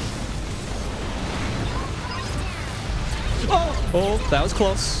 Oh, that was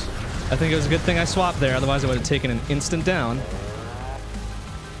close. I think it was a good thing I swapped there, otherwise I would have taken an instant down.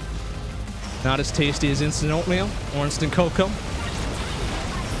 Not as tasty as instant oatmeal or instant cocoa.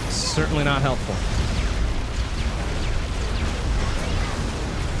 Certainly not helpful.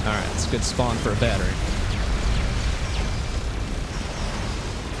 Alright, it's a good spawn for a battery.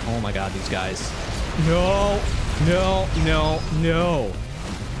 Oh my god, these guys. No, no, no, no.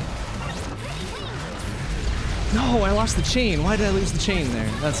 No, I lost the chain. Why did I lose the chain there?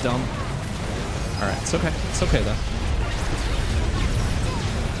 That's dumb. Alright, it's okay. It's okay, though.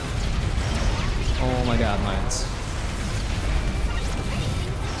 Oh my god, mines.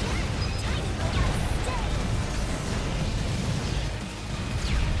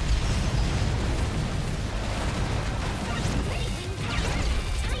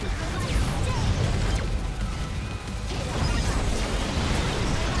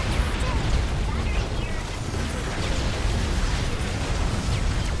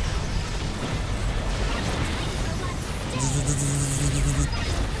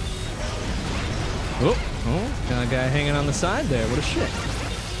 Got a guy hanging on the side there. What a shit.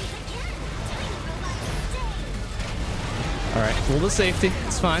 Alright, full to safety.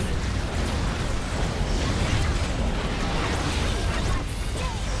 It's fine.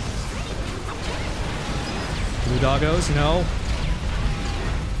 Blue doggos, no.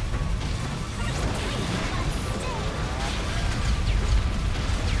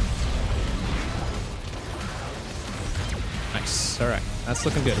 Nice. Alright, that's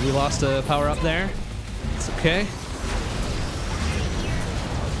looking good. We lost a power up there. It's okay.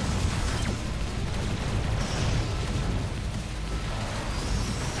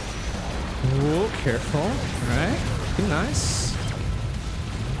 Whoa, careful. Alright. Be nice.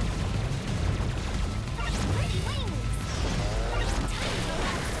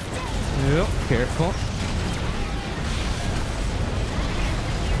 Yep, careful.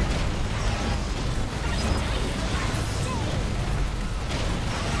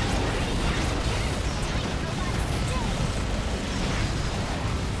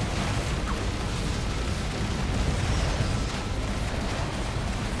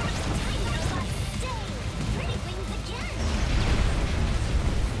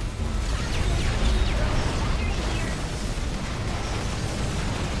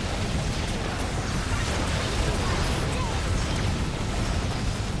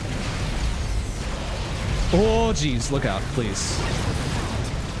 Oh, geez, look out, please.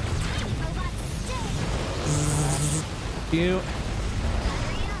 You.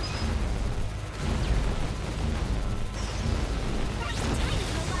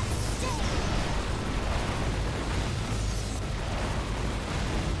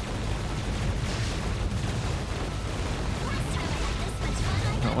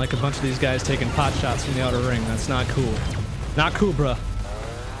 I don't like a bunch of these guys taking pot shots from the outer ring. That's not cool. Not cool, bruh.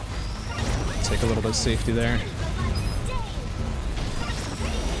 Take a little bit of safety there.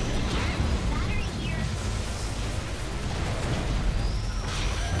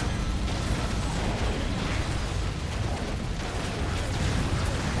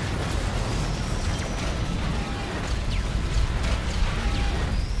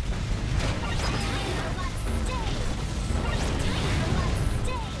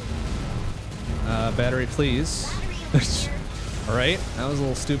 Battery, please. Alright, that was a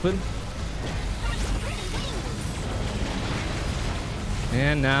little stupid.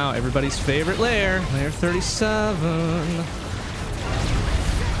 And now everybody's favorite lair, lair 37.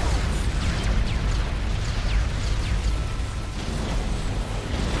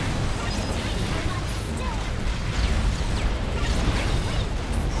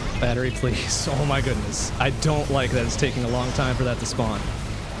 Battery, please. Oh my goodness. I don't like that it's taking a long time for that to spawn.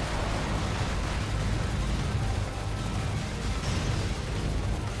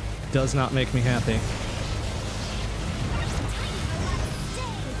 Does not make me happy.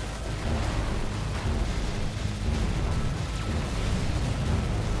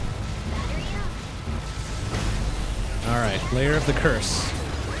 All right, layer of the curse.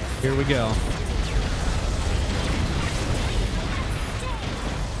 Here we go.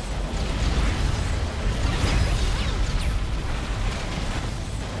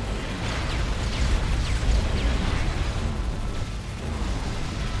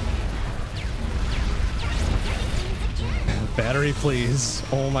 Battery, please.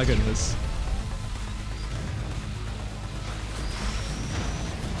 Oh my goodness.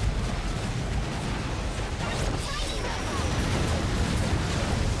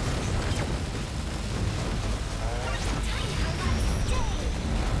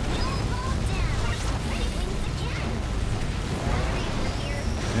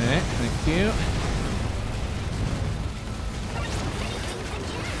 Okay, thank you.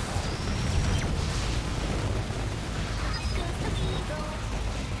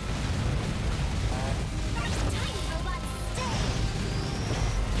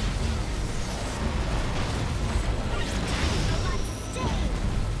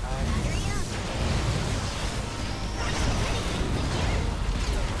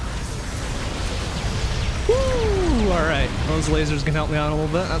 Alright, those lasers can help me out a little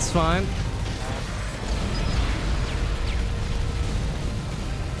bit, that's fine.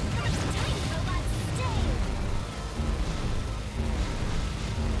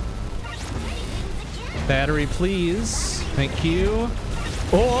 Battery, please. Thank you.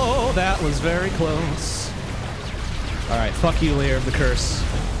 Oh, that was very close. Alright, fuck you, layer of the curse.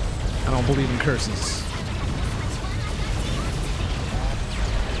 I don't believe in curses.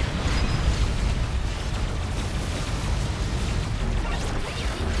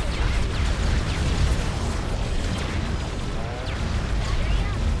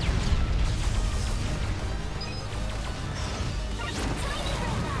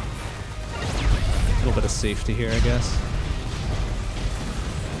 A little bit of safety here, I guess.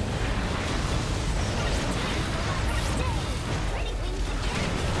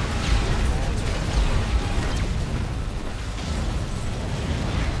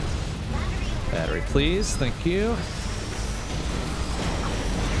 Battery, please. Thank you.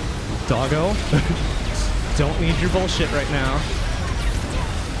 Doggo. Don't need your bullshit right now.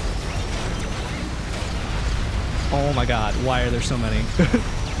 Oh my god, why are there so many?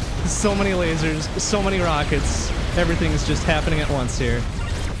 So many lasers, so many rockets. Everything is just happening at once here.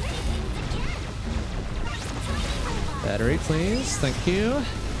 Battery, please. Thank you.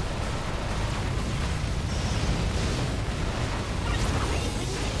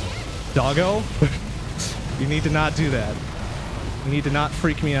 Doggo? You need to not do that. You need to not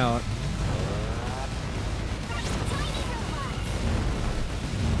freak me out.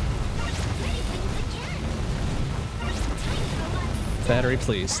 Battery,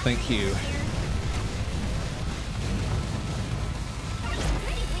 please. Thank you.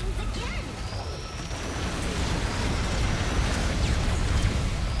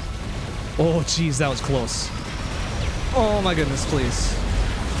 Oh, jeez, that was close. Oh my goodness, please.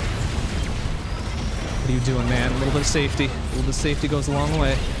 What are you doing, man? A little bit of safety. A little bit of safety goes a long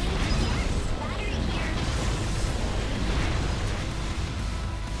way.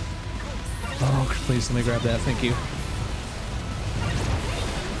 Oh, please let me grab that. Thank you.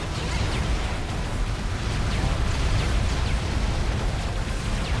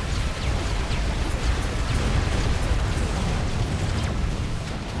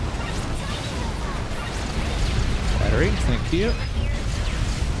 Thank you.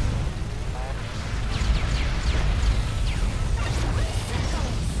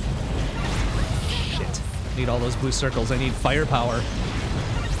 need all those blue circles. I need firepower.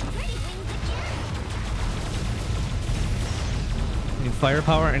 I need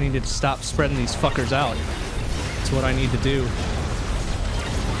firepower. I need to stop spreading these fuckers out. That's what I need to do.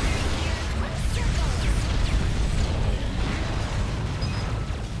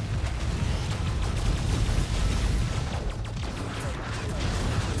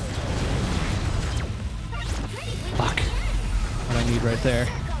 Fuck. What I need right there.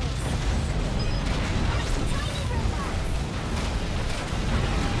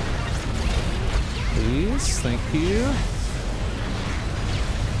 Please, thank you.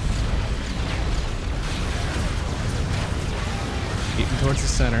 Getting towards the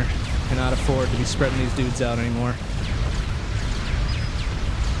center. Cannot afford to be spreading these dudes out anymore.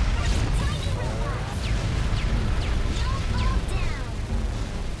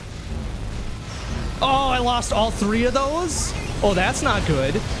 Oh, I lost all 3 of those? Oh, that's not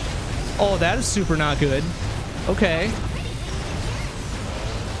good. Oh, that is super not good. Okay.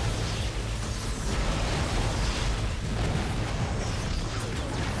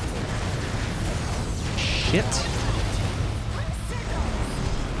 Shit.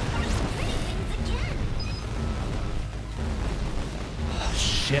 Oh,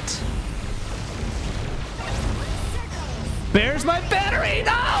 shit. Bears my battery!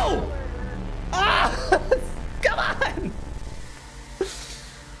 No! Ah! Come on!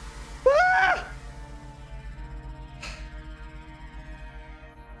 Ah!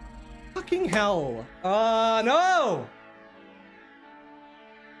 Fucking hell. No!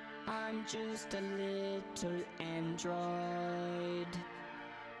 I'm just a little android.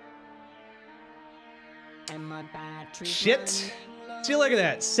 And my battery. Shit. See, look at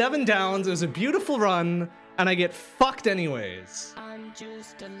that. 7 downs. It was a beautiful run, and I get fucked anyways. I'm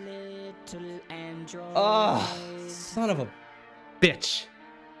just a little android. Oh, son of a bitch.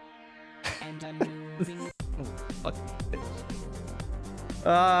 And I'm moving. Oh,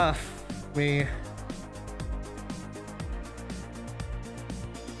 fuck. Me.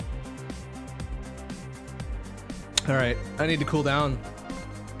 All right, I need to cool down.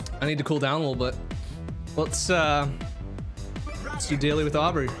 I need to cool down a little bit. Let's do daily with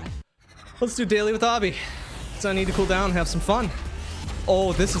Aubrey. Let's do daily with Aubrey. So I need to cool down and have some fun.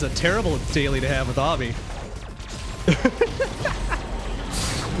 Oh, this is a terrible daily to have with Aubrey.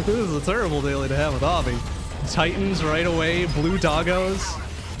 This is a terrible daily to have with Aubrey. Titans right away, blue doggos.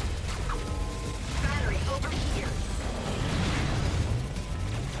 Battery over here.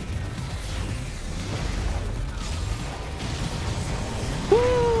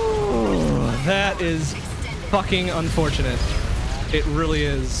 Woo, that is fucking unfortunate. It really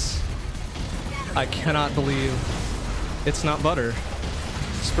is. I cannot believe it's not butter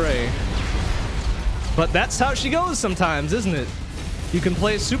spray. But that's how she goes sometimes, isn't it? You can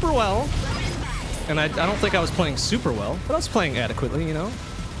play super well, and I don't think I was playing super well, but I was playing adequately, you know?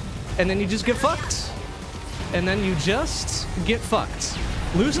 And then you just get fucked. And then you just get fucked.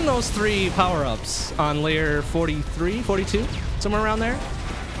 Losing those 3 power-ups on layer 43, 42, somewhere around there,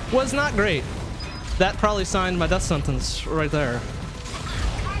 was not great. That probably signed my death sentence right there.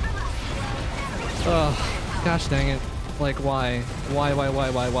 Oh, gosh dang it. Like, why?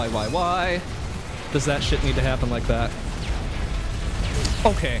 Why does that shit need to happen like that?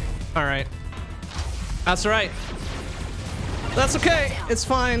 Okay, alright. That's right. That's okay. It's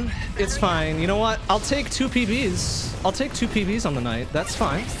fine. It's fine. You know what? I'll take 2 PBs. I'll take 2 PBs on the night. That's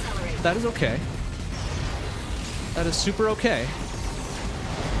fine. That is okay. That is super okay.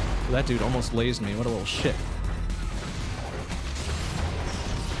 That dude almost lazed me. What a little shit.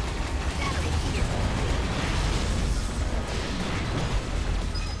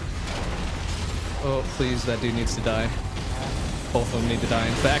 Oh, please, that dude needs to die. Both of them need to die,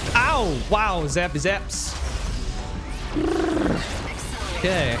 in fact. Ow! Wow, zappy zaps.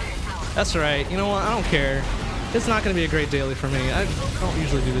 Okay. That's right. You know what? I don't care. It's not going to be a great daily for me. I don't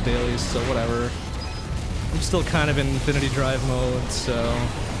usually do the dailies, so whatever. I'm still kind of in Infinity Drive mode, so...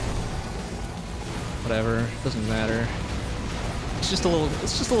 whatever. Doesn't matter. It's just a little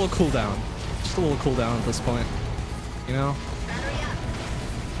cooldown. Just a little cooldown at this point. You know?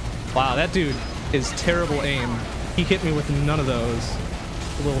 Wow, that dude is terrible aim. He hit me with none of those.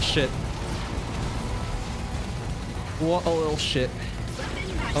 A little shit. What a little shit.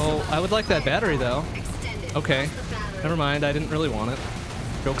 Oh, I would like that battery though. Okay. Never mind, I didn't really want it.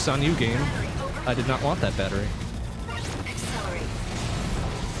 Joke's on you, game. I did not want that battery. Accelerate.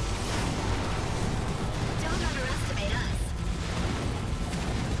 Don't underestimate us.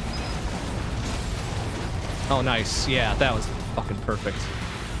 Oh, nice. Yeah, that was fucking perfect.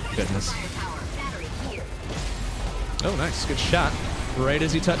 Goodness. Firepower. Battery here. Oh, nice. Good shot. Right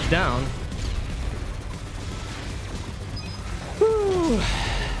as he touched down. Whew.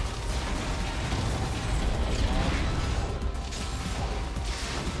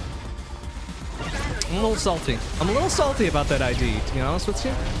 I'm a little salty. I'm a little salty about that ID, to be honest with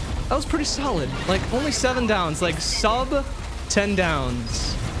you. That was pretty solid. Like, only 7 downs. Like, sub 10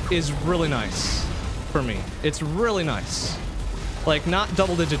 downs is really nice for me. It's really nice. Like, not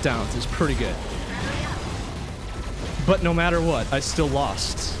double-digit downs is pretty good. But no matter what, I still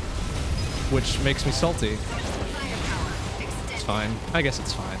lost. Which makes me salty. It's fine. I guess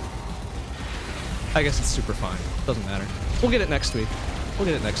it's fine. I guess it's super fine. Doesn't matter. We'll get it next week. We'll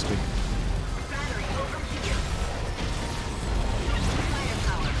get it next week.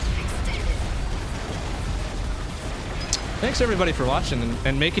 Thanks everybody for watching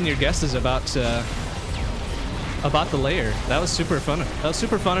and making your guesses about the layer. That was super fun. That was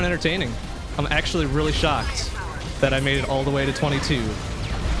super fun and entertaining. I'm actually really shocked that I made it all the way to 22.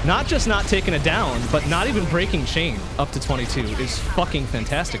 Not just not taking it down, but not even breaking chain up to 22 is fucking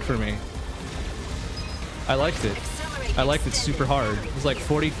fantastic for me. I liked it. I liked it super hard. It was like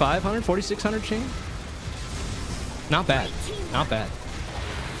 4,500, 4,600 chain. Not bad. Not bad.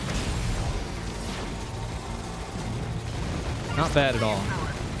 Not bad at all.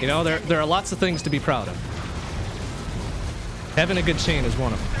 You know, there are lots of things to be proud of. Having a good chain is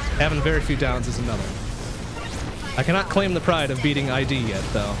one of them. Having very few downs is another. I cannot claim the pride of beating ID yet,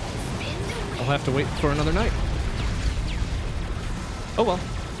 though. I'll have to wait for another night. Oh well.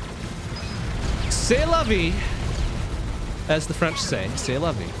 C'est la vie, as the French say. C'est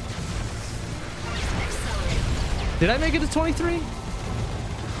la vie. Did I make it to 23?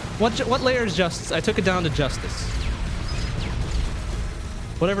 What layer is Justice? I took it down to Justice.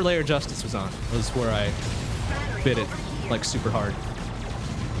 Whatever layer Justice was on was where I bit it, like, super hard.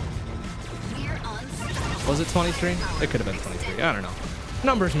 Was it 23? It could have been 23. I don't know.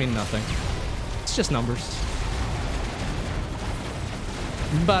 Numbers mean nothing. It's just numbers.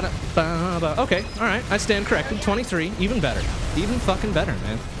 Okay, alright. I stand corrected. 23. Even better. Even fucking better,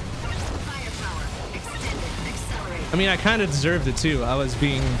 man. I mean, I kind of deserved it, too. I was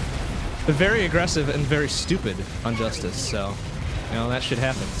being very aggressive and very stupid on Justice, so... You know, that shit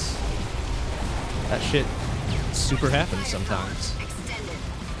happens. That shit super happens sometimes.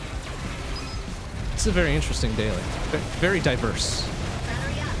 It's a very interesting daily. Very diverse.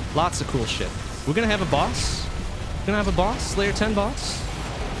 Lots of cool shit. We're gonna have a boss? We're gonna have a boss? Layer 10 boss?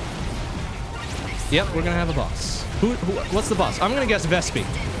 Yep, we're gonna have a boss. What's the boss? I'm gonna guess Vespi.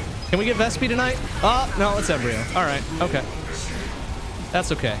 Can we get Vespi tonight? Oh, no, it's Embryo. Alright, okay.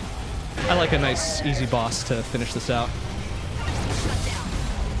 That's okay. I like a nice, easy boss to finish this out.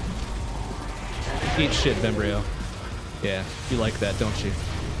 Eat shit, Embryo. Yeah, you like that, don't you?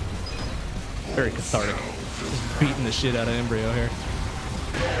 Very cathartic. Just beating the shit out of Embryo here.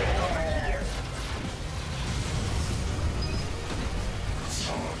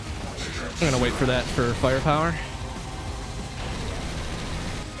 I'm gonna wait for that for firepower.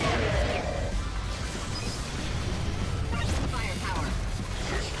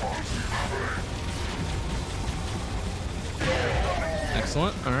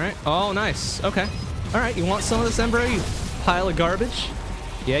 Excellent. All right. Oh, nice. Okay. All right. You want some of this, Embryo? You pile of garbage?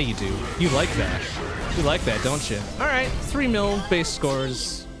 Yeah, you do. You like that. You like that, don't you? All right. 3 mil base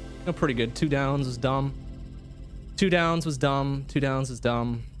scores. No, pretty good. 2 downs was dumb. 2 downs was dumb. 2 downs was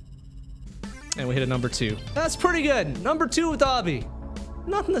dumb. And we hit a number 2. That's pretty good. Number 2 with Obby.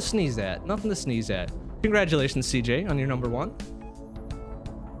 Nothing to sneeze at. Nothing to sneeze at. Congratulations, CJ, on your number 1.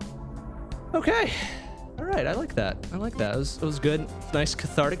 Okay. All right, I like that. I like that. It was good. Nice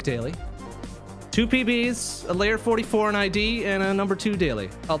cathartic daily. 2 PBs, a layer 44 in ID, and a number 2 daily.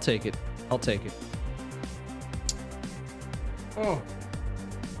 I'll take it. I'll take it. Oh.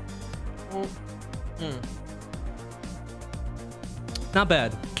 Not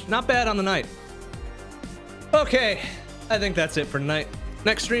bad. Not bad on the night. Okay, I think that's it for tonight.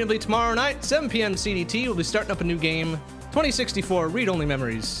 Next stream will be tomorrow night, 7 p.m. CDT. We'll be starting up a new game, 2064 Read-Only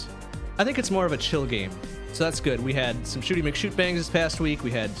Memories. I think it's more of a chill game, so that's good. We had some Shooty McShootbangs this past week.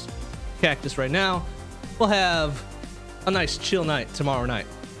 We had Cactus right now. We'll have a nice chill night tomorrow night.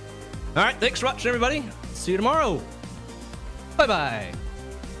 All right, thanks for watching, everybody. See you tomorrow. Bye-bye.